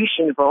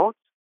constitution vote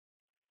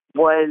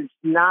was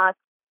not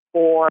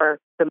for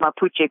the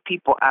Mapuche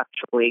people,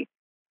 actually.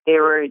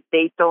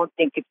 They don't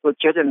think it's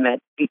legitimate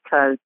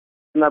because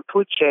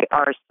Mapuche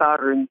are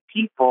sovereign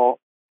people,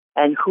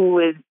 and who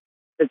is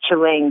the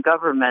Chilean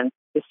government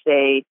to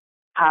say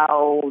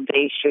how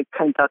they should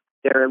conduct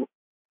their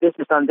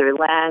business on their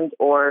land,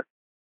 or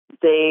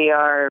they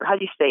are,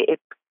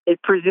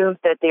 it presumes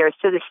that they are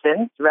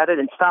citizens rather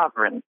than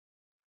sovereign.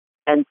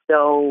 And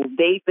so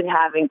they've been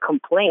having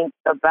complaints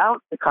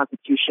about the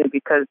Constitution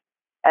because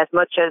as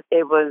much as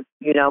it was,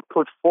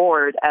 put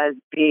forward as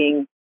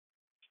being,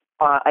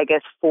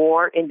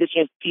 for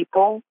indigenous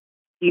people,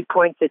 he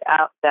pointed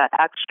out that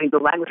actually the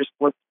language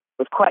was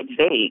quite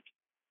vague.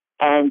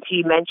 And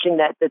he mentioned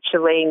that the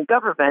Chilean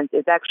government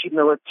is actually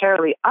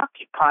militarily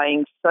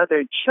occupying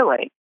southern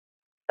Chile.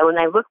 And when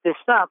I looked this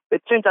up,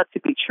 it turns out to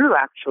be true,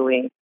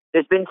 actually.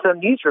 There's been some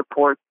news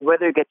reports.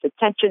 Whether it gets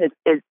attention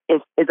is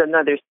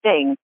another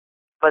thing.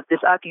 But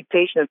this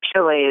occupation of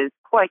Chile is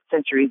quite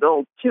centuries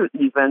old, too,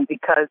 even,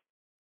 because,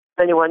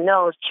 as anyone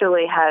knows,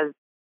 Chile has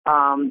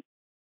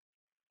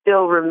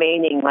still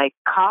remaining, like,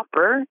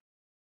 copper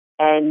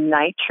and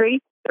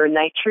nitrate or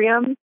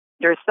nitrium.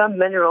 There are some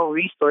mineral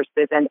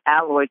resources and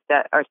alloys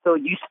that are so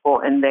useful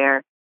in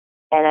there.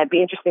 And it'd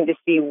be interesting to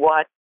see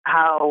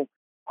how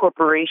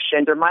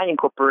corporations or mining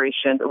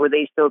corporations, would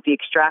they still be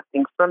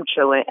extracting from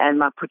Chile and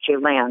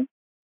Mapuche land.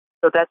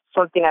 So that's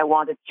something I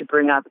wanted to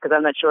bring up because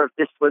I'm not sure if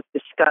this was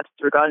discussed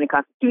regarding the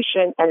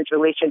Constitution and its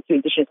relation to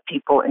indigenous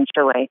people in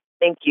Chile.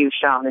 Thank you,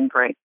 Sean and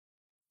Bryce.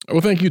 Well,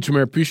 thank you,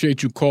 Tamara.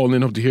 Appreciate you calling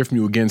in. Hope to hear from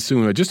you again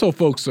soon. Just so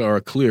folks are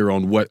clear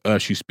on what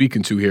she's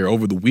speaking to here,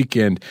 over the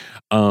weekend,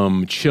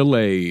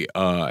 Chile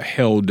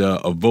held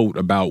a vote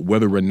about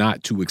whether or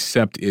not to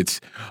accept its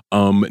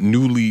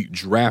newly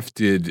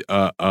drafted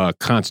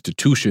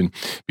constitution,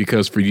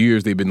 because for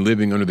years they've been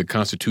living under the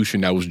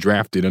constitution that was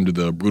drafted under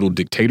the brutal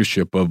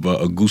dictatorship of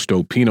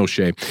Augusto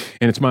Pinochet.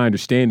 And it's my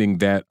understanding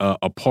that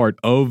a part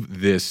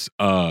of this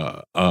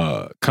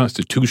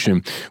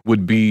constitution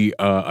would be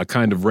a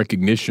kind of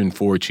recognition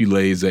for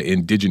Chile's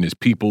indigenous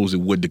peoples.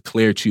 It would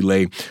declare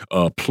Chile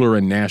a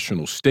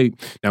plurinational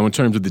state. Now, in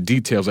terms of the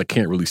details, I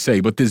can't really say,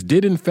 but this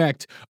did in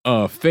fact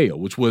fail,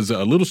 which was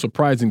a little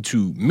surprising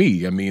to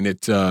me. I mean,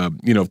 it,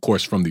 of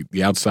course, from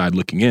the outside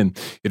looking in,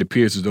 it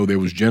appears as though there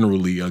was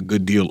generally a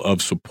good deal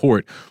of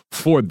support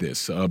for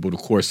this. But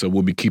of course,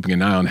 we'll be keeping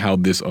an eye on how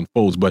this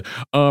unfolds. But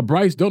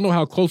Bryce, don't know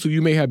how closely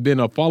you may have been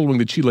following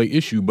the Chile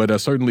issue, but I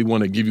certainly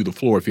want to give you the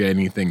floor if you had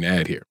anything to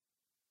add here.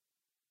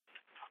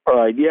 All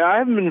right. Yeah, I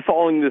haven't been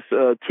following this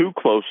too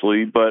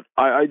closely, but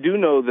I do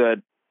know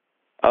that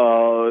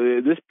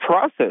this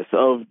process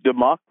of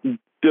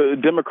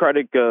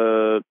democratic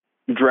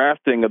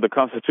drafting of the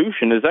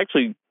Constitution is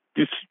actually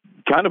just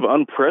kind of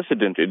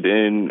unprecedented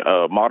in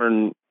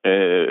modern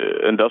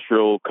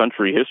industrial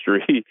country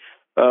history.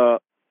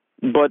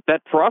 But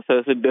that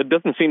process, it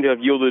doesn't seem to have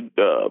yielded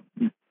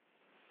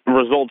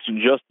results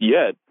just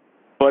yet.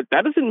 But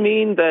that doesn't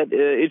mean that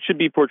it should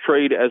be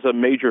portrayed as a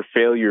major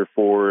failure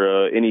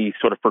for any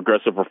sort of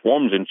progressive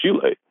reforms in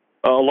Chile.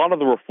 A lot of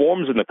the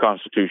reforms in the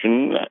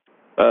Constitution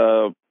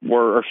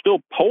are still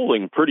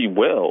polling pretty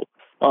well.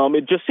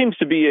 It just seems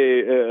to be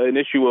an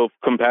issue of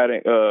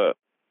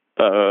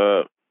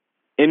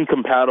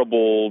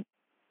incompatible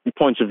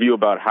points of view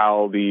about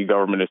how the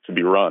government is to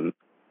be run.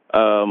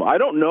 I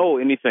don't know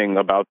anything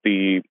about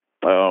the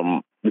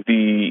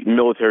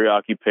military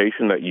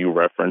occupation that you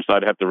referenced.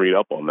 I'd have to read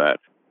up on that.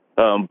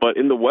 But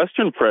in the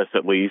Western press,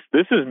 at least,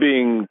 this is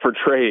being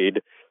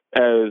portrayed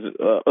as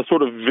a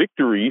sort of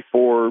victory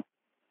for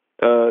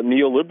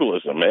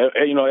neoliberalism.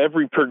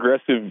 Every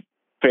progressive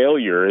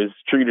failure is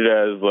treated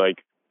as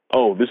like,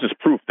 oh, this is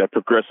proof that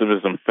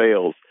progressivism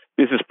fails.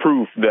 This is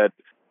proof that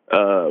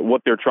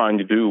what they're trying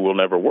to do will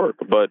never work.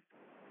 But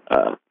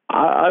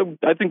I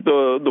think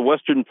the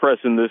Western press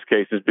in this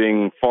case is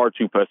being far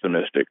too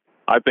pessimistic.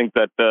 I think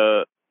that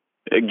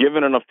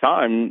given enough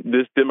time,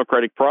 this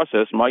democratic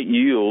process might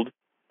yield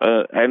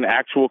an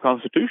actual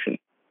constitution.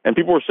 And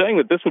people are saying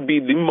that this would be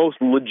the most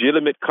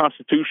legitimate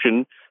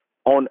constitution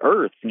on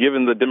earth,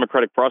 given the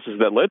democratic process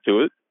that led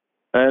to it.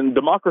 And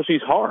democracy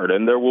is hard,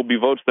 and there will be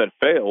votes that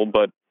fail,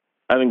 but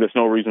I think there's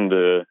no reason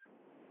to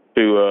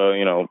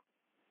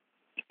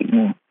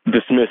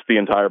dismiss the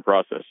entire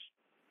process.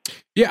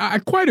 Yeah, I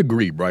quite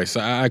agree, Bryce.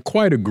 I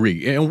quite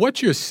agree. And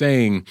what you're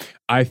saying,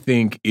 I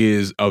think,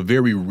 is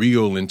very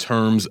real in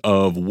terms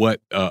of what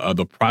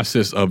the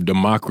process of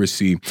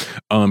democracy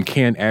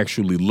can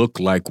actually look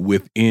like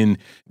within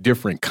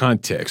different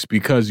contexts.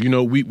 Because,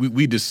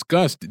 we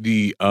discussed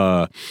the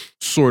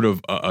sort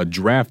of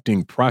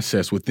drafting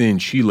process within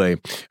Chile.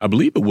 I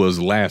believe it was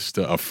last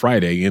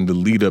Friday in the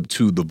lead up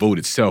to the vote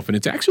itself. And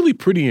it's actually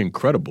pretty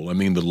incredible. I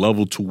mean, the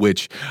level to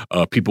which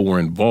people were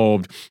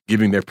involved,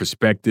 giving their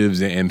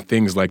perspectives and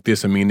things like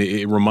this. I mean,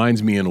 it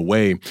reminds me in a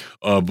way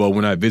of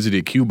when I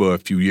visited Cuba a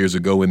few years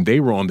ago and they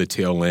were on the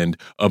tail end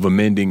of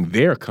amending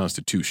their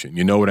constitution.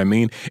 You know what I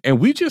mean? And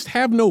we just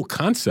have no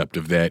concept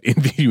of that in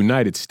the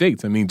United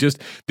States. I mean,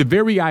 just the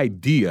very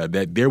idea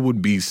that there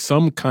would be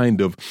some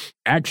kind of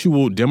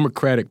actual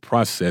democratic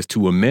process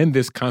to amend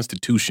this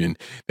constitution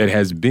that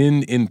has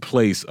been in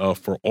place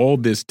for all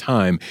this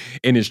time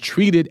and is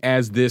treated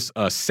as this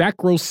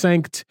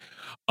sacrosanct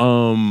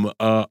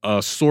a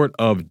sort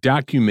of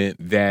document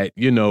that,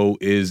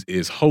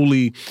 is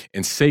holy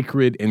and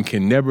sacred and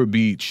can never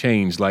be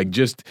changed. Like,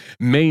 just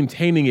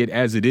maintaining it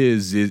as it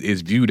is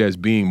viewed as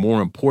being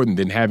more important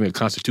than having a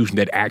constitution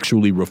that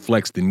actually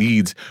reflects the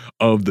needs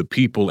of the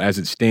people as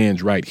it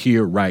stands right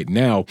here, right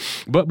now.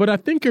 But I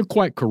think you're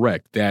quite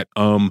correct that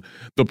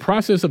the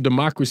process of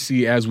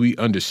democracy as we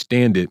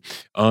understand it,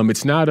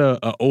 it's not a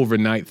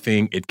overnight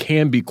thing. It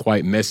can be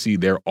quite messy.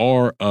 There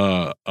are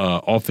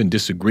often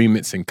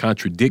disagreements and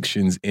contradictions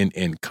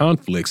and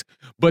conflicts,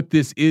 but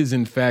this is,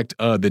 in fact,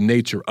 the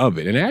nature of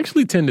it. And I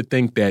actually tend to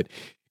think that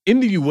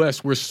in the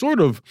U.S., we're sort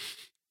of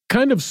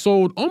kind of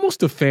sold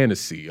almost a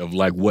fantasy of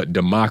like what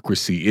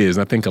democracy is.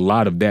 And I think a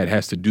lot of that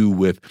has to do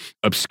with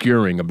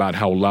obscuring about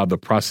how a lot of the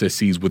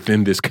processes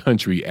within this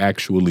country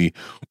actually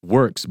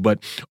works.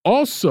 But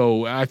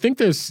also, I think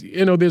there's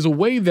a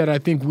way that I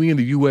think we in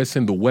the U.S.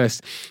 and the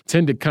West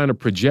tend to kind of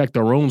project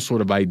our own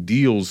sort of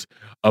ideals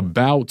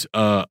about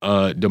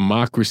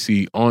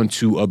democracy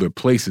onto other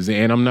places.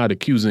 And I'm not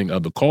accusing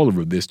the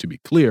caller of this, to be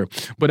clear,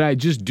 but I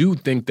just do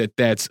think that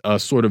that's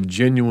sort of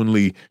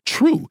genuinely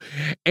true.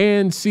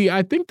 And see,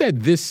 I think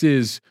that this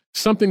is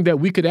something that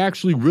we could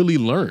actually really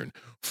learn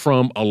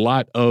from a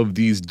lot of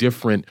these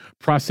different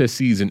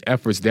processes and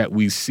efforts that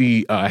we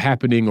see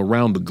happening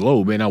around the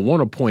globe. And I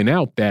want to point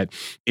out that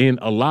in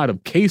a lot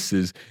of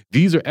cases,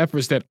 these are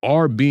efforts that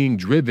are being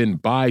driven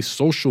by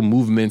social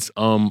movements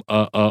on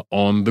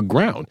the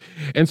ground.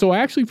 And so I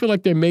actually feel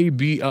like there may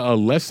be a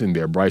lesson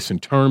there, Bryce, in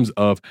terms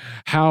of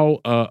how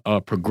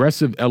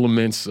progressive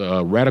elements,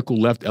 radical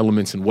left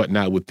elements and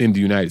whatnot within the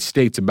United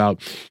States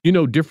about,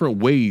 different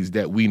ways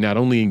that we not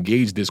only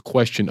engage this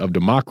question of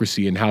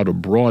democracy and how to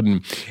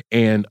broaden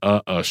and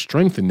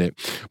strengthen it,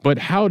 but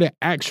how to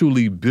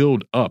actually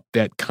build up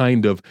that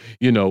kind of,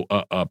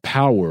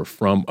 power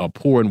from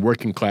poor and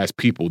working class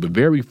people, the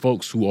very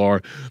folks who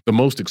are the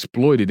most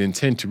exploited and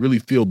tend to really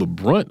feel the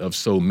brunt of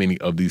so many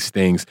of these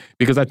things,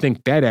 because I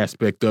think that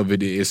aspect of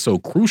it is so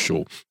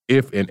crucial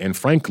and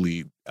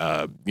frankly,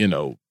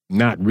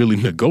 not really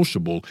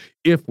negotiable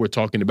if we're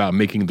talking about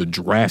making the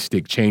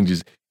drastic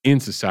changes in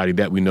society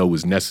that we know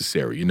is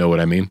necessary. You know what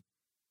I mean?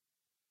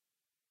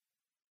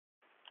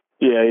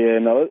 Yeah,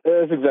 no,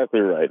 that's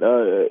exactly right.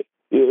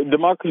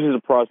 Democracy is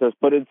a process,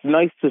 but it's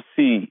nice to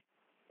see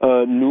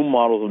new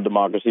models of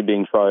democracy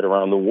being tried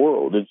around the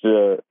world.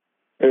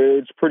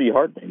 It's pretty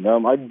heartening.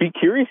 I'd be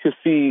curious to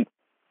see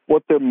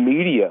what the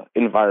media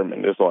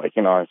environment is like.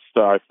 I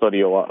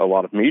study a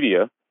lot of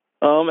media,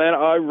 and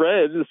I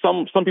read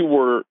some people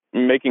were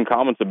making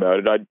comments about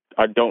it.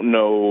 I don't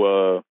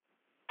know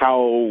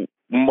how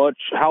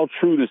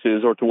true this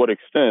is or to what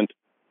extent,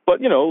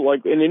 but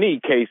like in any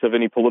case of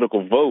any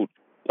political vote,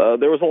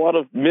 there was a lot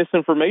of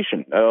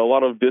misinformation, a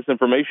lot of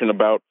disinformation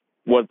about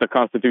what the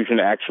Constitution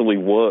actually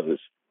was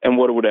and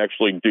what it would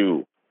actually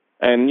do.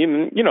 And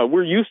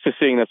we're used to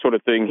seeing that sort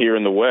of thing here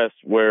in the West,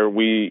 where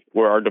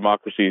our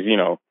democracies,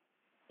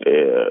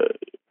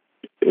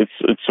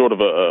 it's sort of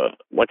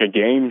like a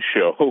game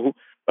show,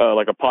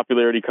 like a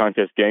popularity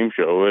contest game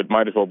show. It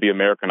might as well be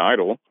American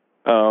Idol.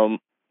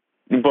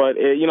 But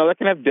that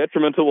can have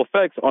detrimental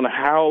effects on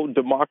how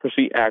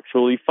democracy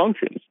actually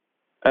functions.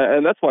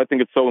 And that's why I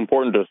think it's so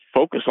important to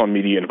focus on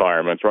media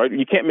environments, right?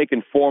 You can't make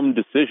informed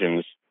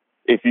decisions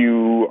if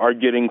you are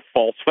getting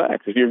false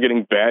facts, if you're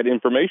getting bad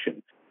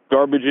information,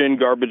 garbage in,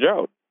 garbage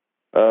out.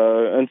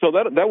 And so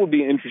that would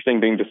be an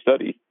interesting thing to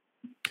study.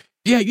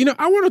 Yeah,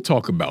 I want to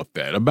talk about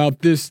that, about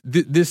this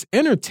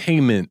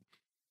entertainment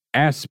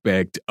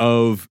aspect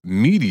of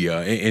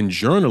media and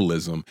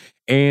journalism,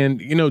 and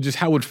just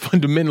how it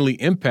fundamentally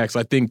impacts,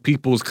 I think,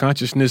 people's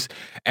consciousness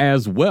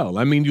as well.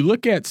 I mean, you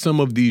look at some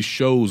of these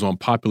shows on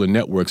popular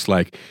networks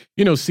like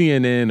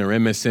CNN or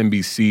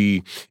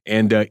MSNBC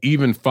and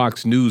even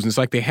Fox News, and it's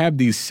like they have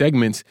these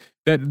segments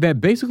that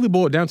basically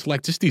boil down to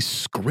like just these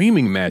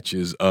screaming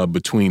matches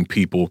between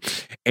people.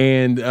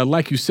 And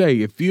like you say,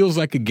 it feels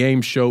like a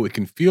game show. It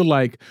can feel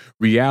like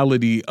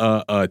reality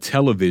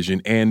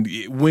television. And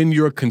when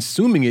you're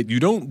consuming it, you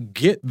don't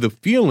get the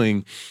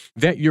feeling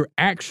that you're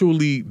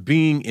actually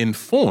being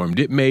informed.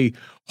 It may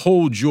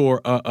hold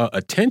your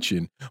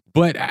attention,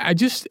 but I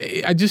just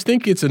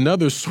think it's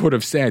another sort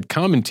of sad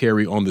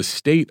commentary on the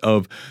state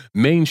of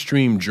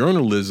mainstream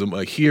journalism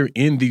here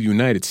in the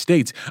United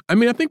States. I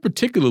mean, I think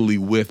particularly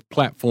with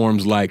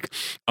platforms like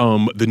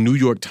the New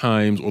York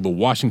Times or the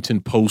Washington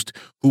Post,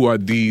 who are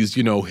these,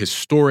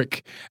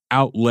 historic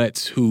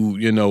outlets who,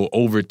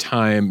 over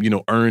time,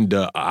 earned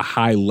a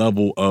high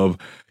level of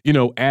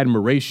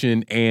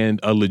admiration and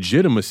a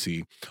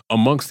legitimacy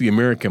amongst the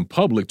American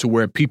public, to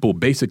where people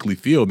basically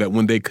feel that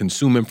when they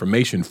consume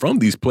information from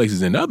these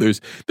places and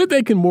others, that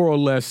they can more or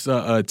less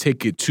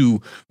take it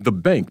to the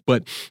bank.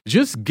 But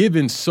just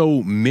given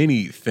so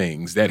many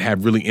things that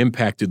have really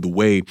impacted the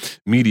way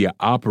media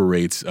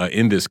operates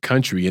in this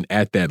country and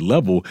at that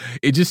level,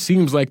 it just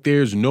seems like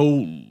there's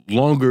no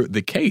longer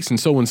the case. And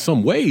so in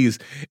some ways,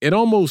 it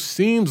almost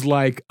seems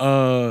like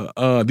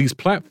these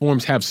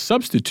platforms have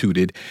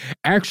substituted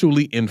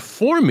actually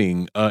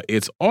informing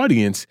its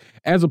audience,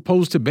 as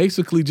opposed to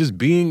basically just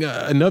being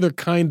another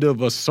kind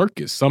of a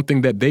circus,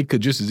 something that they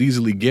could just as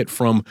easily get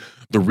from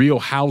the Real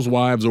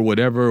Housewives or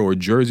whatever, or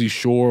Jersey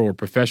Shore or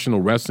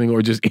professional wrestling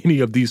or just any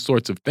of these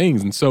sorts of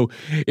things. And so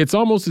it's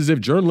almost as if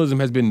journalism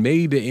has been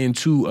made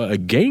into a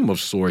game of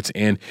sorts.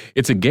 And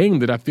it's a game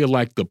that I feel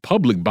like the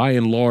public by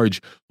and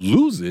large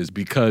loses,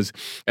 because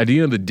at the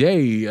end of the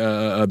day,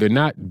 they're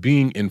not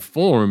being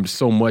informed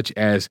so much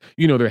as,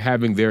 they're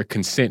having their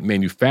consent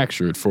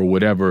manufactured for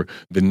whatever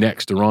the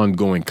next or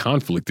ongoing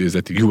conflict is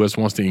that the U.S.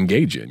 wants to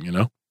engage in,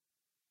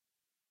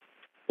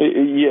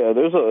 Yeah,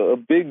 there's a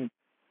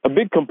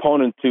big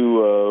component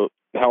to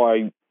how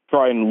I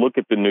try and look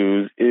at the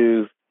news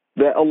is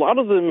that a lot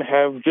of them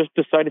have just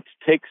decided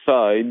to take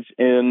sides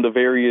in the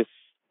various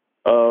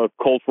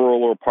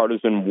cultural or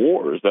partisan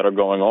wars that are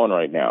going on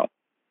right now.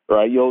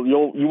 Right?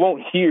 You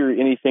won't hear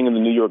anything in the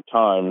New York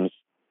Times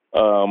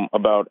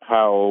about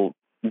how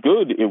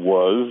good it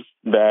was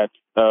that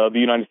the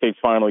United States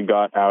finally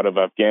got out of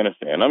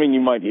Afghanistan. I mean, you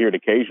might hear it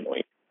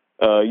occasionally,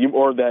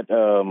 or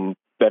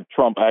that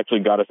Trump actually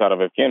got us out of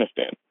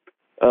Afghanistan.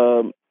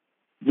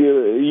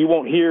 You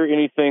won't hear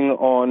anything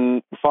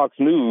on Fox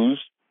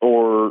News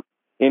or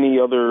any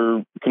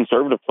other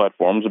conservative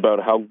platforms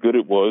about how good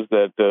it was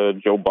that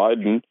Joe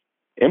Biden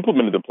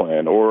implemented the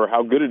plan, or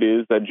how good it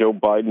is that Joe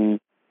Biden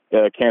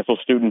canceled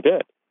student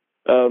debt.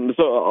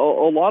 So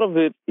a lot of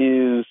it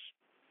is,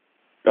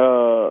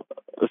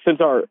 since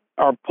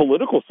our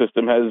political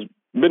system has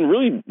been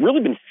really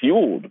been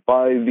fueled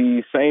by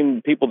the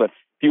same people that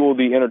fuel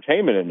the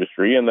entertainment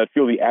industry and that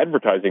fuel the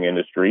advertising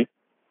industry,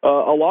 a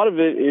lot of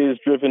it is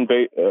driven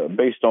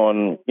based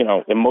on,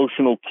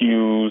 emotional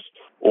cues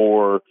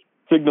or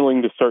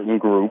signaling to certain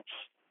groups.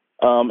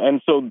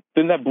 And so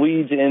then that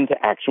bleeds into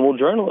actual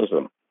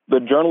journalism. The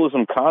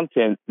journalism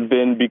content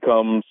then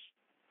becomes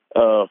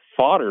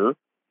fodder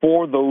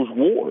for those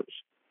wars.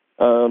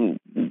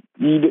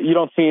 You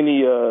don't see any,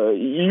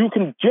 you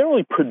can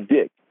generally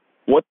predict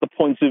what the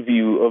points of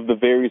view of the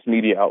various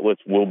media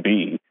outlets will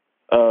be,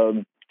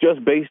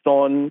 just based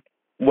on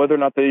whether or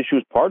not the issue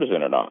is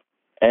partisan or not.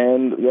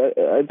 And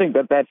I think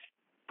that that's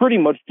pretty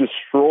much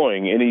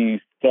destroying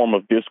any form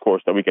of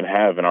discourse that we can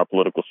have in our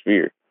political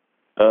sphere.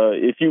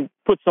 If you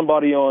put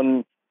somebody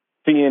on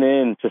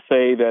CNN to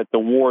say that the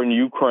war in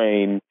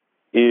Ukraine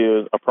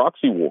is a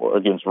proxy war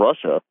against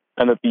Russia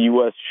and that the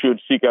U.S. should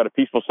seek out a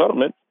peaceful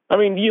settlement, I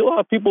mean, you'll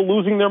have people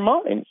losing their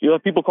minds. You'll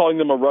have people calling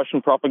them a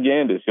Russian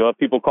propagandist. You'll have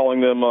people calling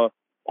them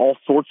all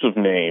sorts of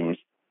names.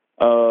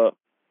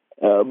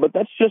 But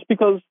that's just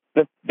because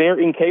that they're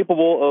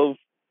incapable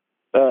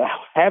of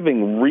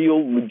having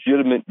real,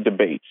 legitimate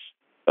debates.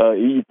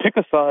 You pick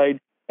a side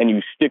and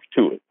you stick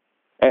to it.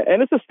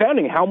 And it's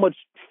astounding how much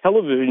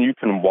television you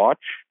can watch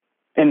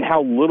and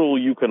how little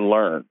you can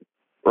learn,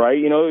 right?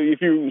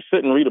 If you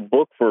sit and read a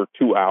book for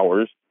 2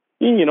 hours,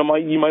 you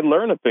might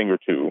learn a thing or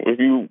two. If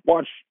you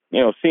watch,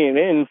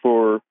 CNN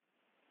for,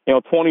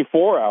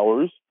 24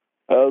 hours,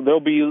 there'll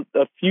be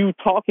a few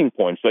talking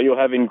points that you'll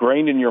have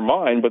ingrained in your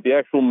mind, but the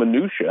actual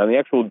minutia and the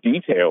actual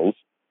details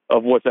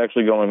of what's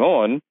actually going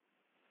on,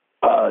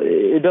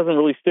 it doesn't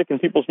really stick in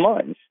people's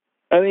minds.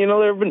 And,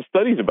 there have been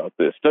studies about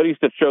this, studies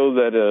that show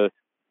that,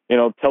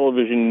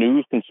 television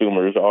news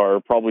consumers are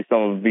probably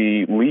some of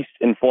the least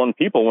informed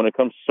people when it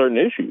comes to certain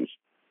issues.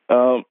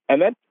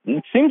 And that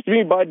seems to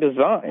me by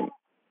design.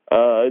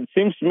 It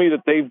seems to me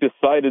that they've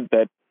decided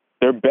that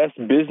their best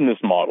business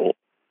model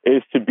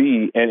is to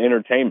be an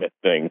entertainment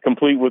thing,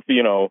 complete with,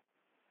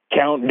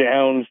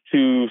 countdowns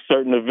to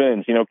certain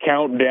events,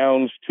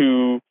 countdowns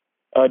to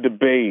a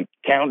debate,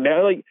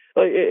 countdown.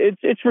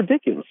 It's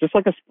ridiculous. It's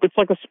like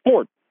a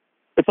sport.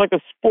 It's like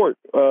a sport.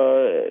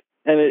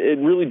 And it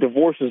really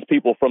divorces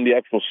people from the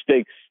actual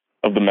stakes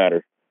of the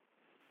matter.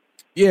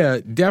 Yeah,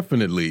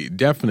 definitely.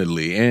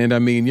 And I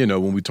mean,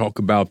 when we talk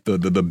about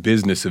the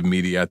business of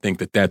media, I think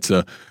that that's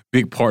a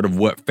big part of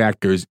what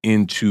factors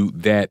into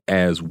that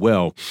as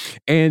well.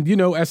 And,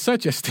 as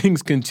such, as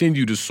things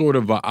continue to sort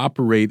of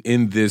operate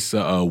in this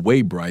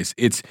way, Bryce,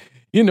 it's,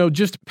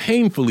 just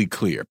painfully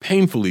clear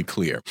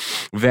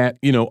that,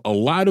 a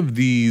lot of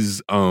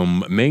these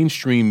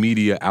mainstream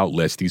media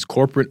outlets, these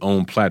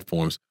corporate-owned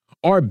platforms,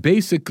 are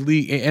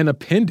basically an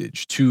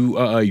appendage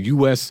to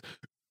U.S.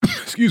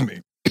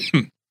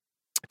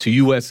 to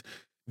U.S.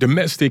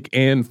 domestic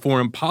and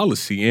foreign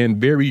policy, and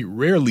very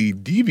rarely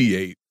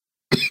deviate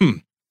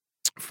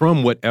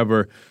from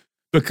whatever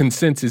the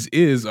consensus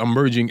is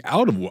emerging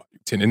out of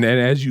Washington. And then,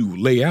 as you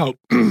lay out,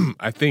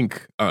 I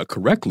think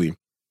correctly,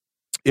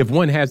 if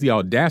one has the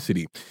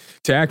audacity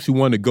to actually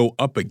want to go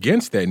up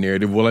against that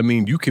narrative, well, I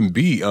mean, you can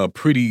be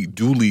pretty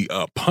duly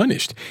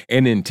punished,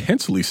 and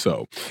intensely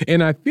so.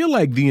 And I feel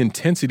like the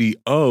intensity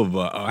of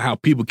how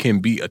people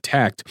can be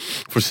attacked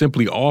for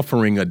simply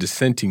offering a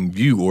dissenting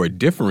view or a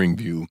differing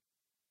view,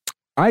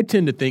 I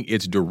tend to think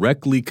it's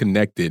directly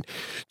connected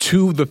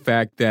to the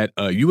fact that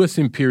U.S.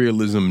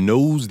 imperialism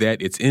knows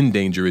that it's in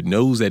danger. It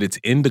knows that it's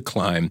in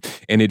decline,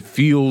 and it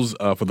feels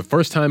for the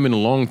first time in a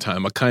long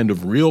time a kind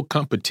of real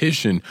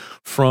competition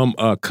from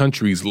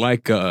countries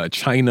like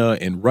China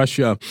and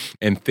Russia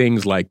and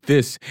things like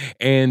this.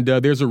 And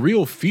there's a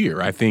real fear,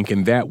 I think,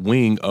 in that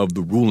wing of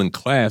the ruling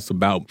class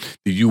about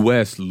the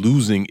U.S.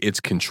 losing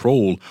its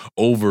control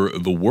over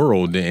the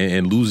world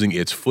and losing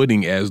its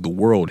footing as the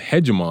world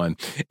hegemon.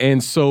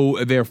 And so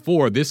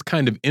therefore, this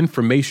kind of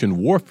information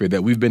warfare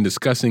that we've been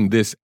discussing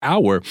this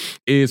hour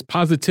is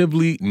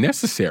positively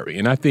necessary,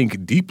 and I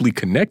think deeply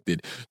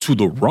connected to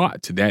the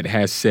rot that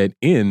has set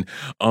in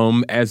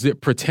as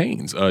it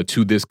pertains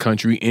to this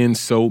country in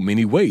so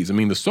many ways. I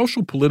mean, the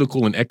social,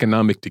 political, and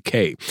economic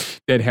decay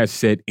that has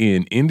set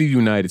in the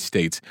United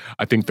States,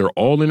 I think they're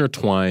all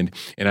intertwined,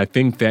 and I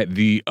think that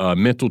the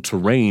mental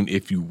terrain,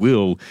 if you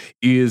will,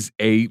 is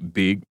a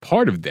big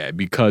part of that,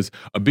 because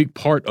a big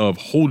part of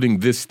holding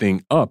this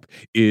thing up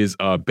is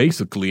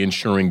basically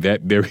ensuring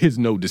that there is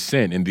no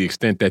dissent, and the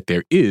extent that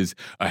there is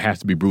has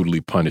to be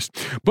brutally punished.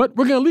 But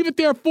we're going to leave it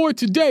there for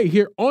today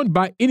here on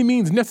By Any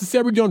Means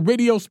Necessary on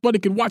Radio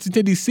Sputnik in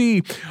Washington,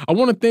 D.C. I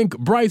want to thank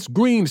Bryce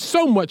Greene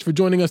so much for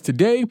joining us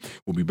today.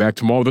 We'll be back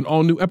tomorrow with an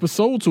all-new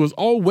episode, so as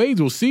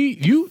always, we'll see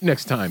you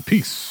next time.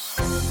 Peace.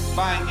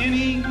 By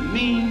any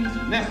means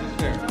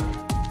necessary.